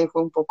sé que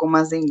fue un poco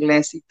más de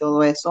inglés y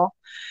todo eso,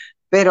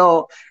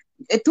 pero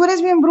tú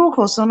eres bien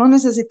brujo, no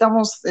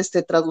necesitamos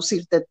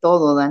traducirte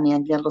todo,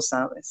 Daniel, ya lo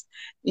sabes.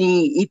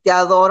 Y te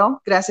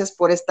adoro. Gracias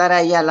por estar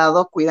ahí al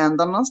lado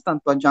cuidándonos,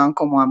 tanto a John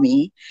como a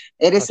mí.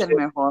 Eres el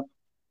mejor.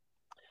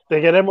 Te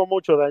queremos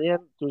mucho, Daniel.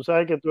 Tú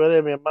sabes que tú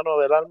eres mi hermano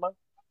del alma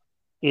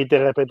y te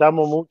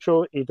respetamos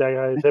mucho y te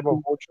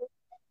agradecemos mucho.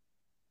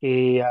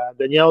 Y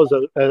Daniel is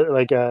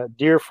like a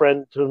dear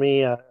friend to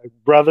me, a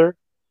brother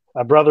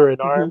in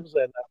arms,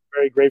 and I'm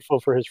very grateful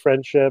for his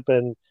friendship.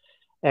 And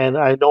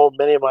I know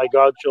many of my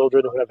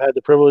godchildren who have had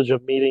the privilege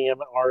of meeting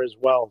him are as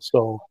well.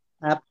 So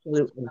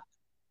absolutely.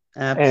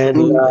 And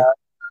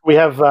we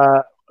have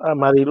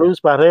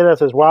Mariluz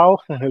Barreras as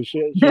well.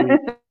 She's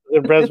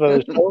impressed by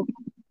the show.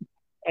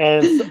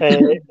 And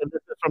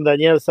from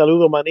Daniel,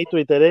 saludo Manito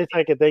y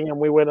Teresa, que tengan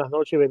muy buenas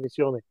noches y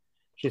bendiciones.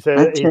 He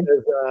says,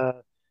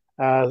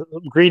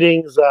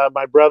 greetings,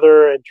 my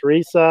brother and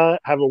Teresa.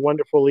 Have a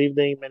wonderful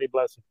evening. Many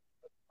blessings.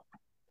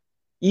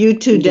 You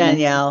too,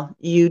 Danielle.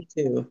 You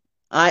too.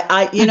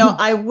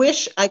 I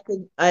wish I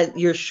could.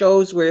 Your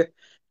shows were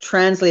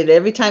translated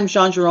every time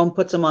Jean Jerome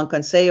puts them on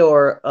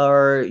Consejo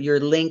or your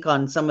link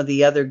on some of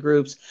the other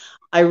groups.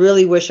 I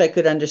really wish I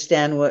could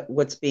understand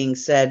what's being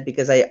said,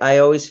 because I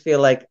always feel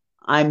like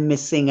I'm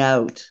missing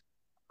out,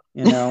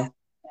 you know.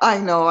 I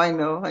know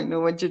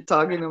what you're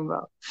talking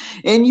about.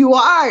 And you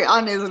are,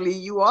 honestly,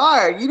 you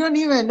are. You don't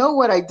even know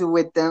what I do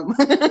with them.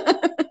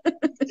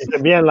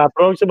 Bien, la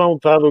próxima un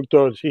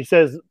traductor. She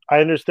says,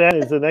 I understand.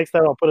 It's the next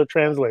time I'll put a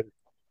translator.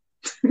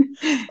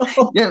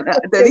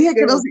 Te dije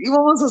que nos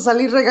íbamos a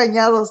salir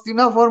regañados de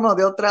una forma o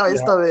de otra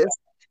esta vez.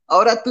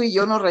 Ahora tú y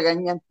yo nos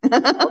regañan.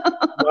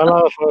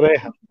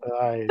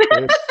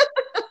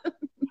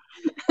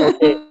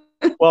 Okay.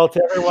 Well,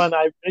 to everyone,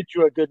 I bid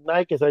you a good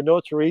night, because I know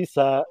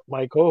Teresa,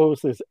 my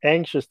co-host, is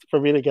anxious for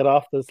me to get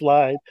off this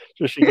line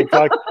so she can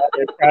talk about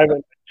it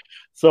privately.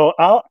 So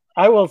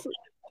I will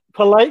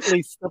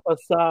politely step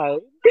aside.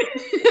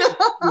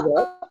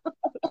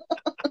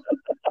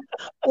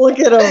 Look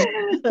at him.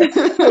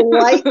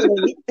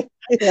 Politely.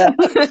 Yeah.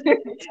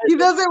 He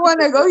doesn't want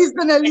to go. He's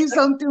going to leave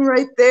something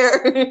right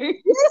there.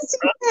 Yes,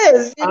 he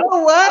is. You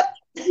know what?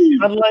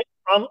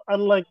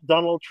 Unlike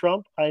Donald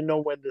Trump, I know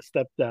when to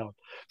step down.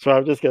 So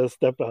I'm just going to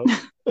step out.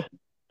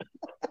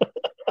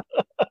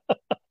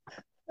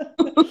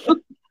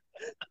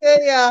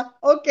 Yeah.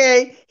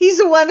 Okay. He's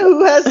the one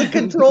who has the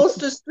controls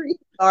to street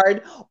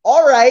card.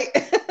 All right.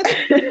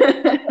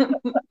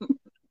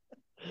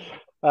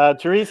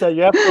 Teresa,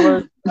 you have to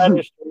learn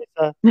Spanish,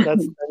 Teresa.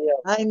 That's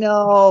I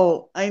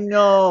know.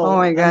 Oh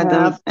my God,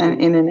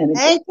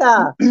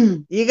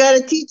 Anka, you got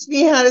to teach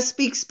me how to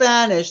speak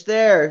Spanish.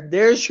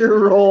 There's your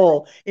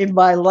role in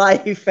my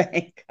life,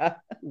 Anka.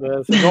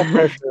 There's no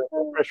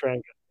pressure,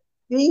 Anka.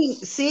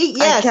 See,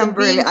 yes.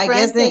 I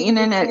guess the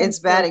internet is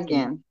bad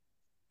again.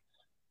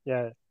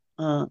 Yeah.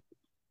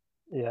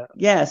 Yeah.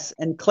 Yes,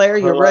 and Claire,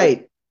 you're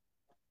right.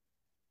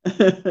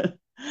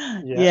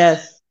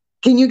 Yes.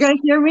 Can you guys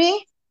hear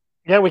me?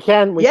 Yeah, we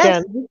can. We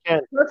can.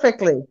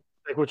 Perfectly.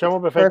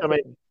 Escuchamos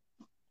perfectamente.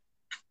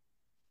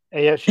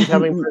 She's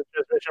having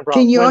transmission problems.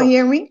 Can you all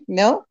hear me?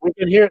 No? We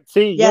can hear it.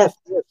 See, yes,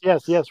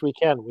 we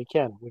can. We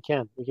can hear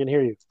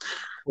you.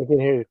 We can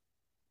hear you.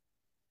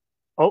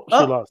 Oh, she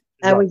lost.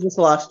 And we just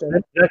lost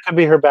her. That could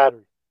be her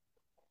battery.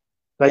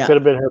 That could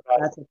have been her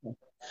battery. That's okay.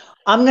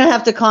 I'm going to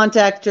have to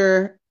contact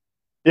her.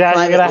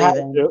 Yeah, you're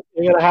going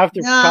to have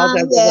to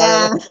contact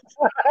her.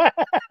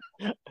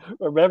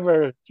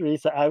 Remember,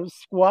 Teresa, I'm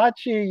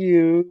squatching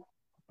you.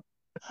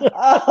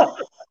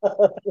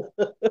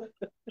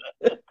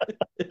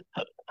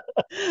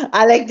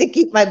 I like to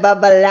keep my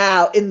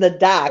babalao in the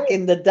dark. I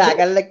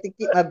like to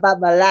keep my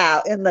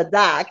babalao in the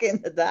dark.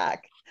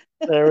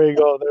 There we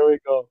go.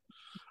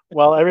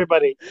 Well,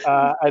 everybody,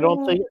 I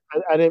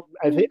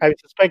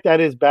suspect that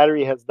his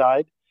battery has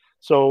died.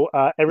 So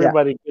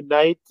everybody, good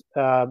night,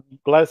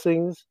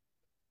 blessings.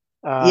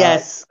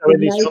 Yes.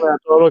 Bendiciones a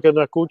todos los que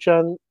nos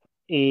escuchan,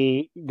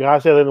 y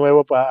gracias de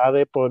nuevo para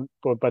Ade por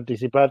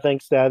participar.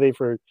 Thanks to Ade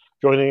for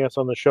joining us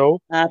on the show.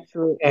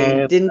 Absolutely.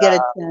 And didn't get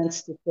a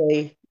chance to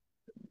say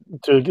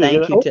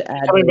thank you to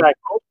Ade. Coming back.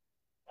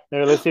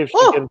 Maybe let's see if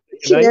she can.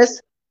 She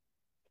is.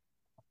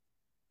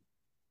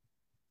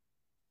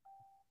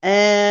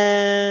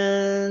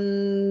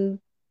 And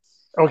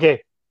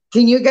okay.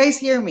 Can you guys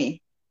hear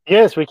me?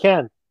 Yes, we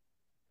can.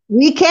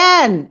 We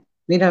can.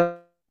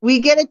 We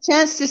get a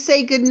chance to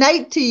say good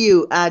night to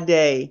you,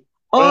 Ade.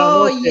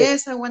 Oh,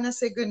 yes, I want to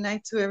say good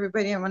night to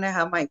everybody. I'm going to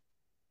have my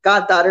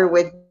goddaughter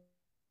with.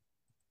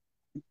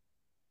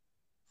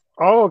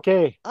 Oh,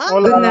 okay.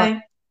 Hola. Good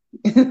night.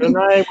 Good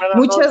night.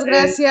 Muchas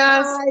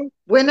gracias. Bye.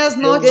 Buenas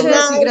noches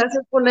y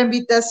gracias por la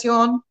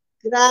invitación.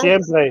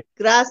 Siempre.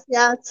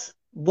 Gracias.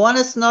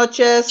 Buenas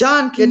noches.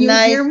 John, can you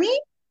hear me?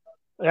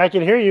 I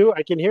can hear you.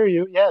 I can hear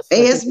you. Yes.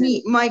 Es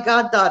my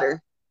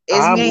goddaughter. Es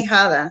mi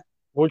ahijada.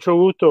 Mucho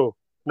gusto.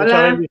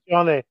 Muchas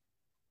bendiciones.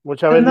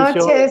 Muchas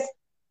bendiciones. Noches.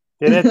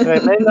 Tiene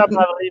tremenda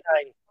madrina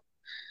ahí.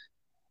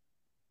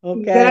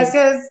 Okay.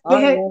 Gracias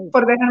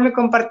por dejarme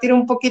compartir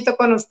un poquito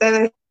con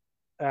ustedes.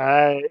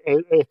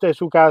 Esta es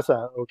su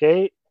casa, ¿ok?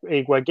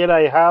 Y cualquier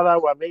ahijada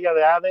o amiga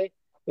de Ade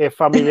es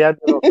familiar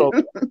de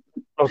nosotros.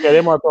 Los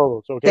queremos a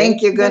todos, ¿ok?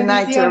 Thank you. Good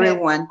night to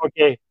everyone.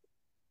 Ok.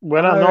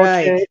 Buenas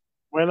noches. Right.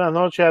 Buenas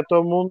noches a todo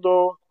el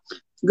mundo.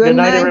 Good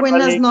night.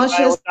 Buenas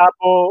noches.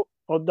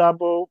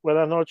 Odapo.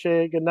 Buenas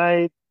noches. Good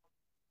night.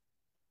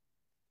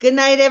 Good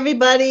night,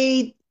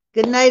 everybody.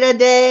 Good night,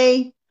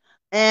 Ade.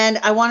 And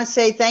I want to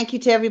say thank you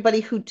to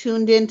everybody who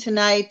tuned in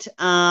tonight.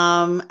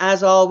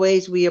 As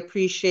always, we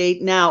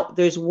appreciate. Now,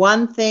 there's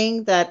one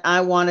thing that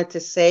I wanted to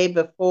say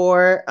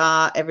before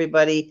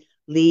everybody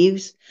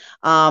leaves.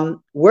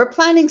 We're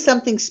planning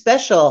something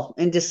special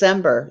in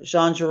December,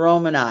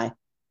 Jean-Jerome and I.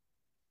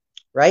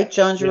 Right,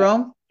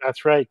 Jean-Jerome? Yeah,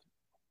 that's right.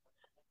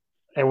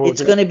 And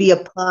it's going to be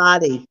a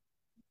party.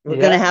 We're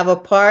going to have a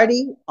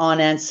party on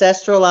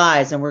Ancestral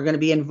Eyes, and we're going to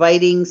be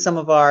inviting some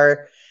of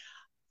our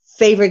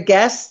favorite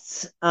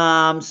guests.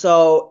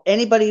 So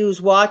anybody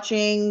who's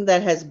watching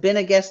that has been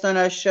a guest on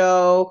our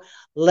show,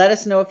 let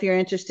us know if you're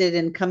interested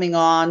in coming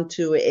on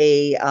to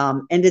a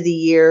end of the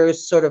year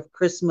sort of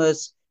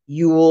Christmas,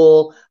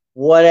 Yule,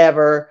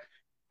 whatever.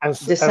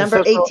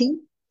 December 18th?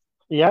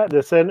 Yeah,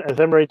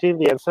 December 18th,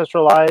 the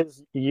Ancestral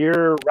Eyes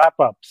year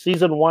wrap-up,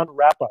 season 1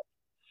 wrap-up.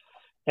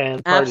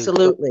 And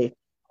absolutely.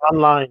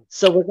 Online.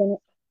 So we're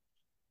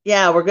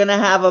going to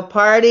have a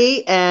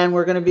party, and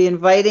we're going to be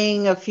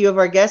inviting a few of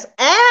our guests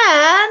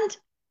and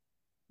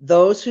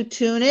those who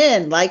tune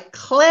in, like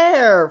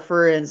Claire,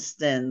 for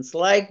instance,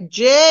 like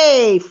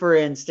Jay, for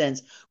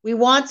instance. We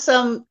want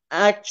some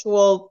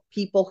actual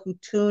people who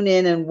tune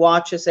in and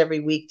watch us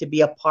every week to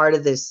be a part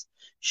of this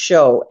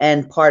show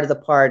and part of the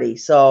party.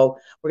 So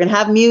we're going to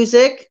have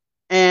music.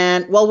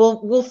 And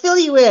we'll fill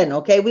you in,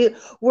 okay?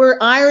 We're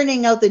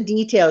ironing out the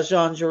details,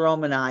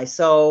 Jean-Jerome and I.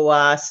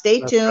 So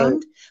stay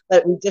tuned.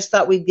 But we just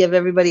thought we'd give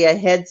everybody a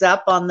heads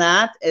up on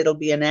that. It'll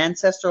be an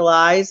Ancestral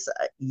Eyes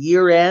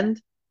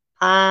year-end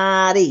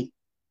party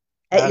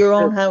at your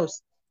own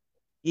house.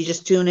 You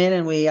just tune in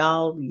and we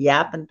all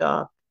yap and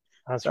talk.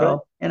 That's right.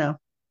 You know,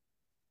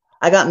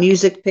 I got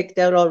music picked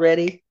out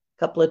already, a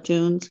couple of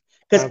tunes,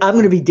 because I'm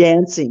going to be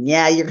dancing.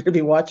 Yeah, you're going to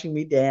be watching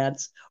me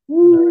dance.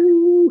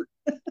 Woo!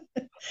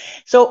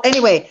 So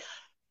anyway,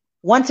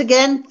 once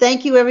again,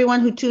 thank you everyone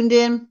who tuned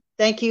in.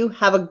 Thank you.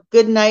 Have a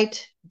good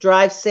night.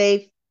 Drive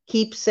safe.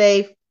 Keep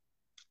safe.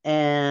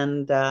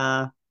 And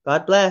God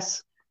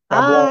bless.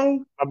 Bye.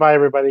 Bye-bye,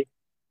 everybody.